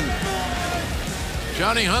Jackson.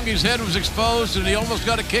 Johnny Hungy's head was exposed and he almost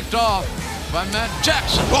got it kicked off by Matt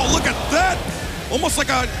Jackson. Oh, look at that. Almost like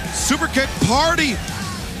a super kick party.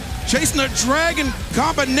 Chasing the Dragon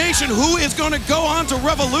combination. Who is going to go on to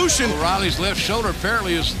Revolution? O'Reilly's left shoulder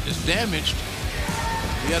apparently is damaged.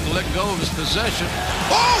 He had to let go of his possession.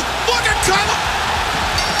 Oh, look at Kyle!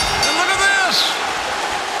 And look at this!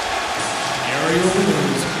 Aerial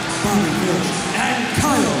winners, Bobby Fish and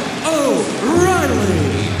Kyle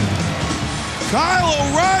O'Reilly. Kyle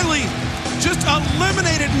O'Reilly just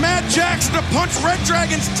eliminated Matt Jackson to punch Red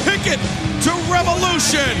Dragon's ticket to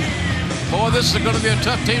Revolution. Boy, this is going to be a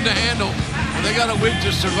tough team to handle. They got a week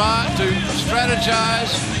to survive, to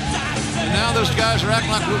strategize. And now those guys are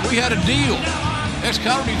acting like we had a deal.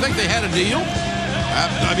 Excalibur, do you think they had a deal?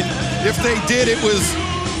 I mean, if they did, it was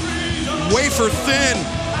wafer thin.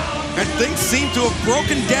 And things seem to have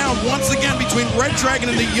broken down once again between Red Dragon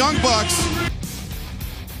and the Young Bucks.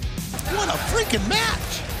 What a freaking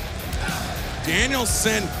match.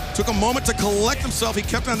 Danielson took a moment to collect himself. He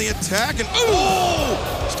kept on the attack and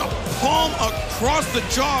just a palm across the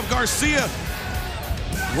jaw of Garcia.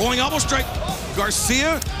 Rolling elbow strike.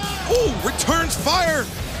 Garcia, returns fire.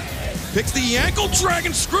 Picks the ankle,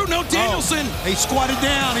 Dragon screw, no Danielson. He squatted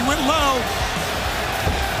down, he went low.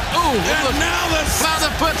 And now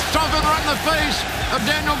the foot stomping right in the face of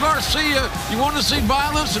Daniel Garcia. You want to see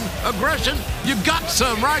violence and aggression? You got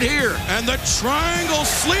some right here. And the triangle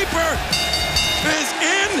sleeper is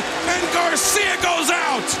in, and Garcia goes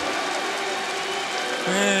out.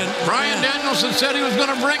 And Bryan Danielson said he was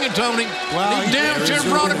going to bring it, Tony. Well, he damn sure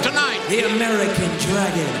brought it tonight. The American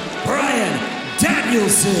Dragon, Bryan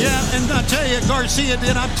Danielson. Yeah, and I tell you, Garcia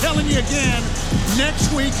did. I'm telling you again,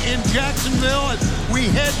 next week in Jacksonville, as we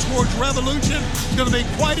head towards Revolution, it's going to be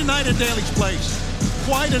quite a night at Daly's Place.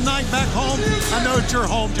 Quite a night back home. I know it's your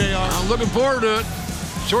home, JR. I'm looking forward to it.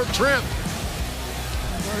 Short trip.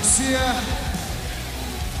 Garcia,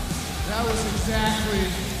 that was exactly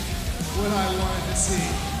what I wanted to see.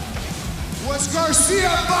 Was Garcia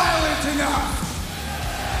violent enough?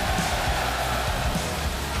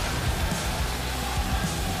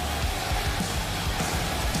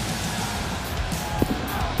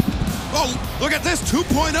 Look at this,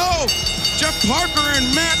 2.0. Jeff Parker and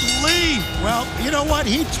Matt Lee. Well, you know what?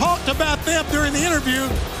 He talked about them during the interview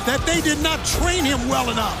that they did not train him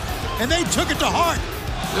well enough, and they took it to heart.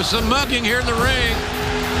 There's some mugging here in the ring.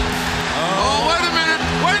 Oh, wait a minute.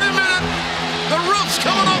 Wait a minute. The roof's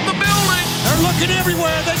coming off the building. They're looking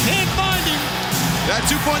everywhere. They can't find him. That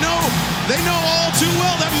 2.0, they know all too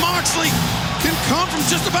well that Moxley can come from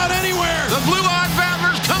just about anywhere. The blue-eyed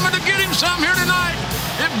battler's coming to get him some here tonight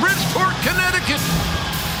in Bridgeport, Connecticut.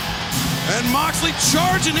 And Moxley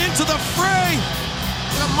charging into the fray.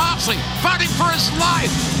 The Moxley fighting for his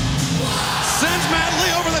life. Sends Matt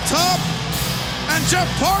Lee over the top. And Jeff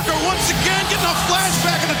Parker once again getting a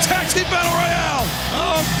flashback in the Tag Team Battle Royale.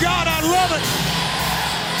 Oh, God, I love it.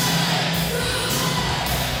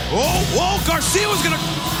 Oh, whoa, Garcia was gonna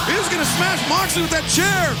smash Moxley with that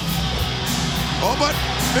chair. Oh, but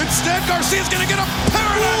instead Garcia's gonna get a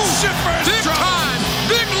paradigm shift for his Big time,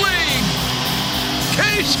 big league.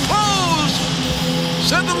 Case closed.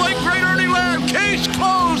 Said the late great Ernie Ladd, case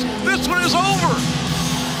closed. This one is over.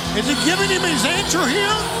 Is he giving him his answer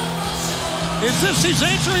here? Is this his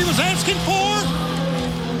answer he was asking for?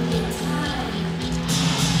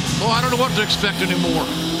 Oh, I don't know what to expect anymore.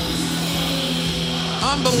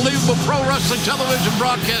 Unbelievable pro wrestling television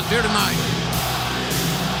broadcast here tonight.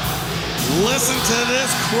 Listen to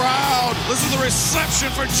this crowd. Listen to the reception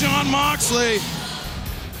for Jon Moxley.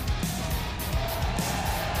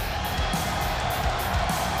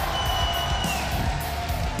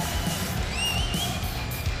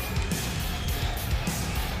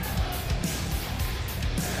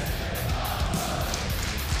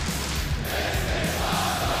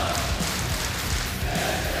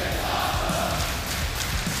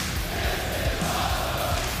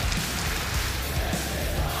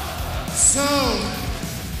 So,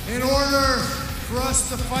 in order for us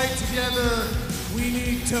to fight together, we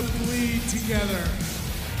need to bleed together.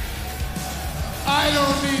 I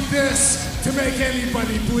don't need this to make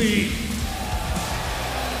anybody bleed.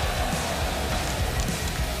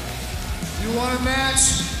 You want a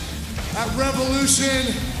match at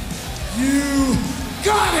Revolution? You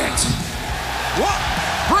got it! What?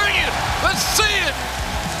 Bring it! Let's see it!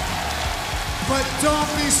 But don't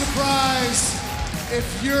be surprised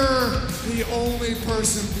if you're the only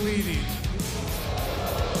person bleeding.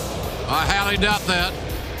 I highly doubt that.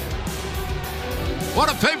 What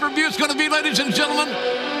a pay-per-view it's going to be, ladies and gentlemen.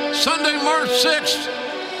 Sunday, March 6th.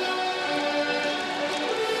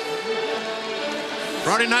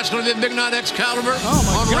 Friday night's going to be a big night, Excalibur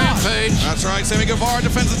on Rampage. That's right. Sammy Guevara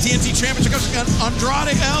defends the TNT Championship against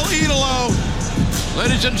Andrade El Idolo.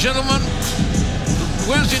 Ladies and gentlemen,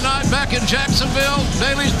 Wednesday night back in Jacksonville,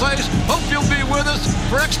 Daly's Place. Hope you'll be with us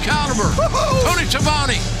for Excalibur. Tony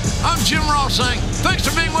Schiavone. I'm Jim Ross saying thanks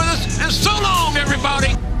for being with us, and so long,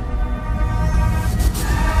 everybody.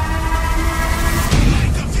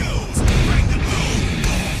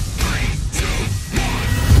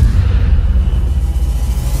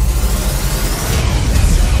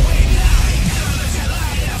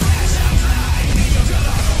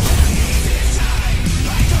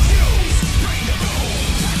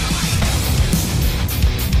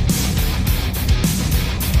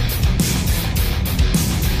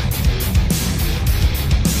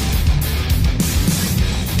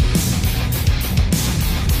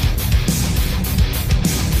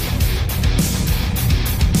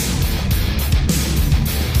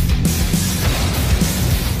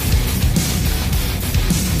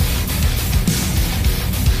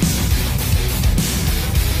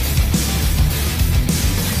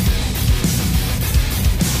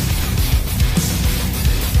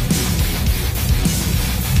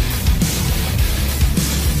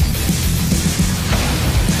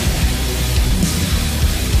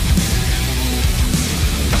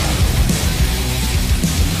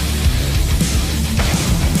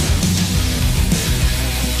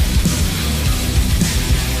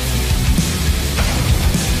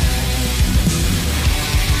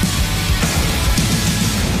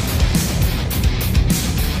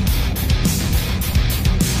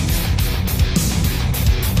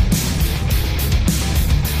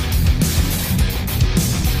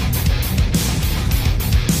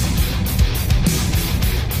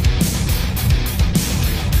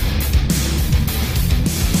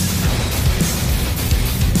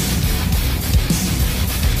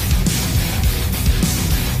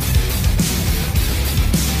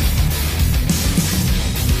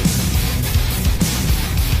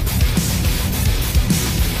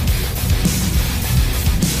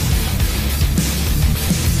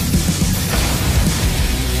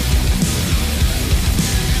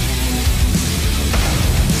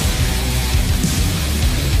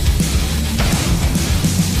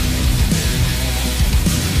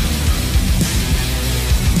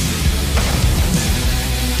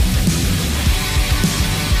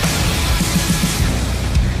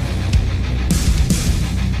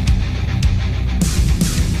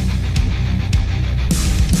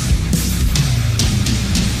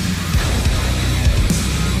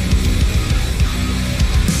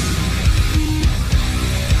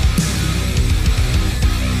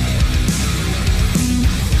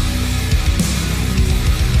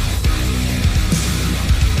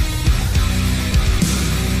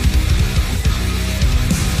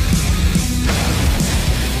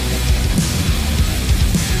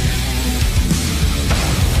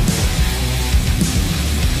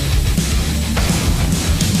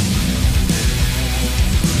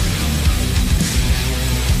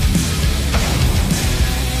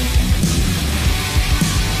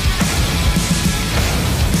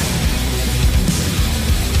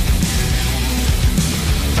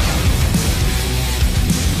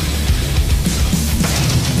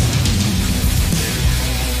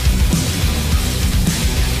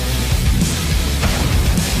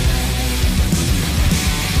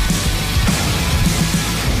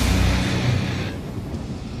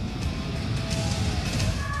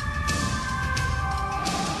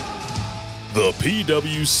 The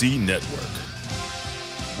PWC Network.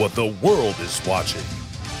 What the world is watching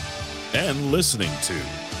and listening to.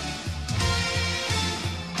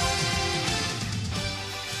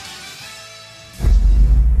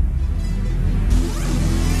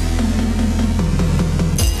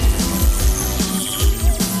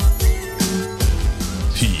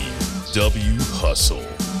 PW Hustle.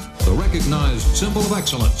 The recognized symbol of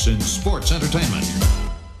excellence in sports entertainment.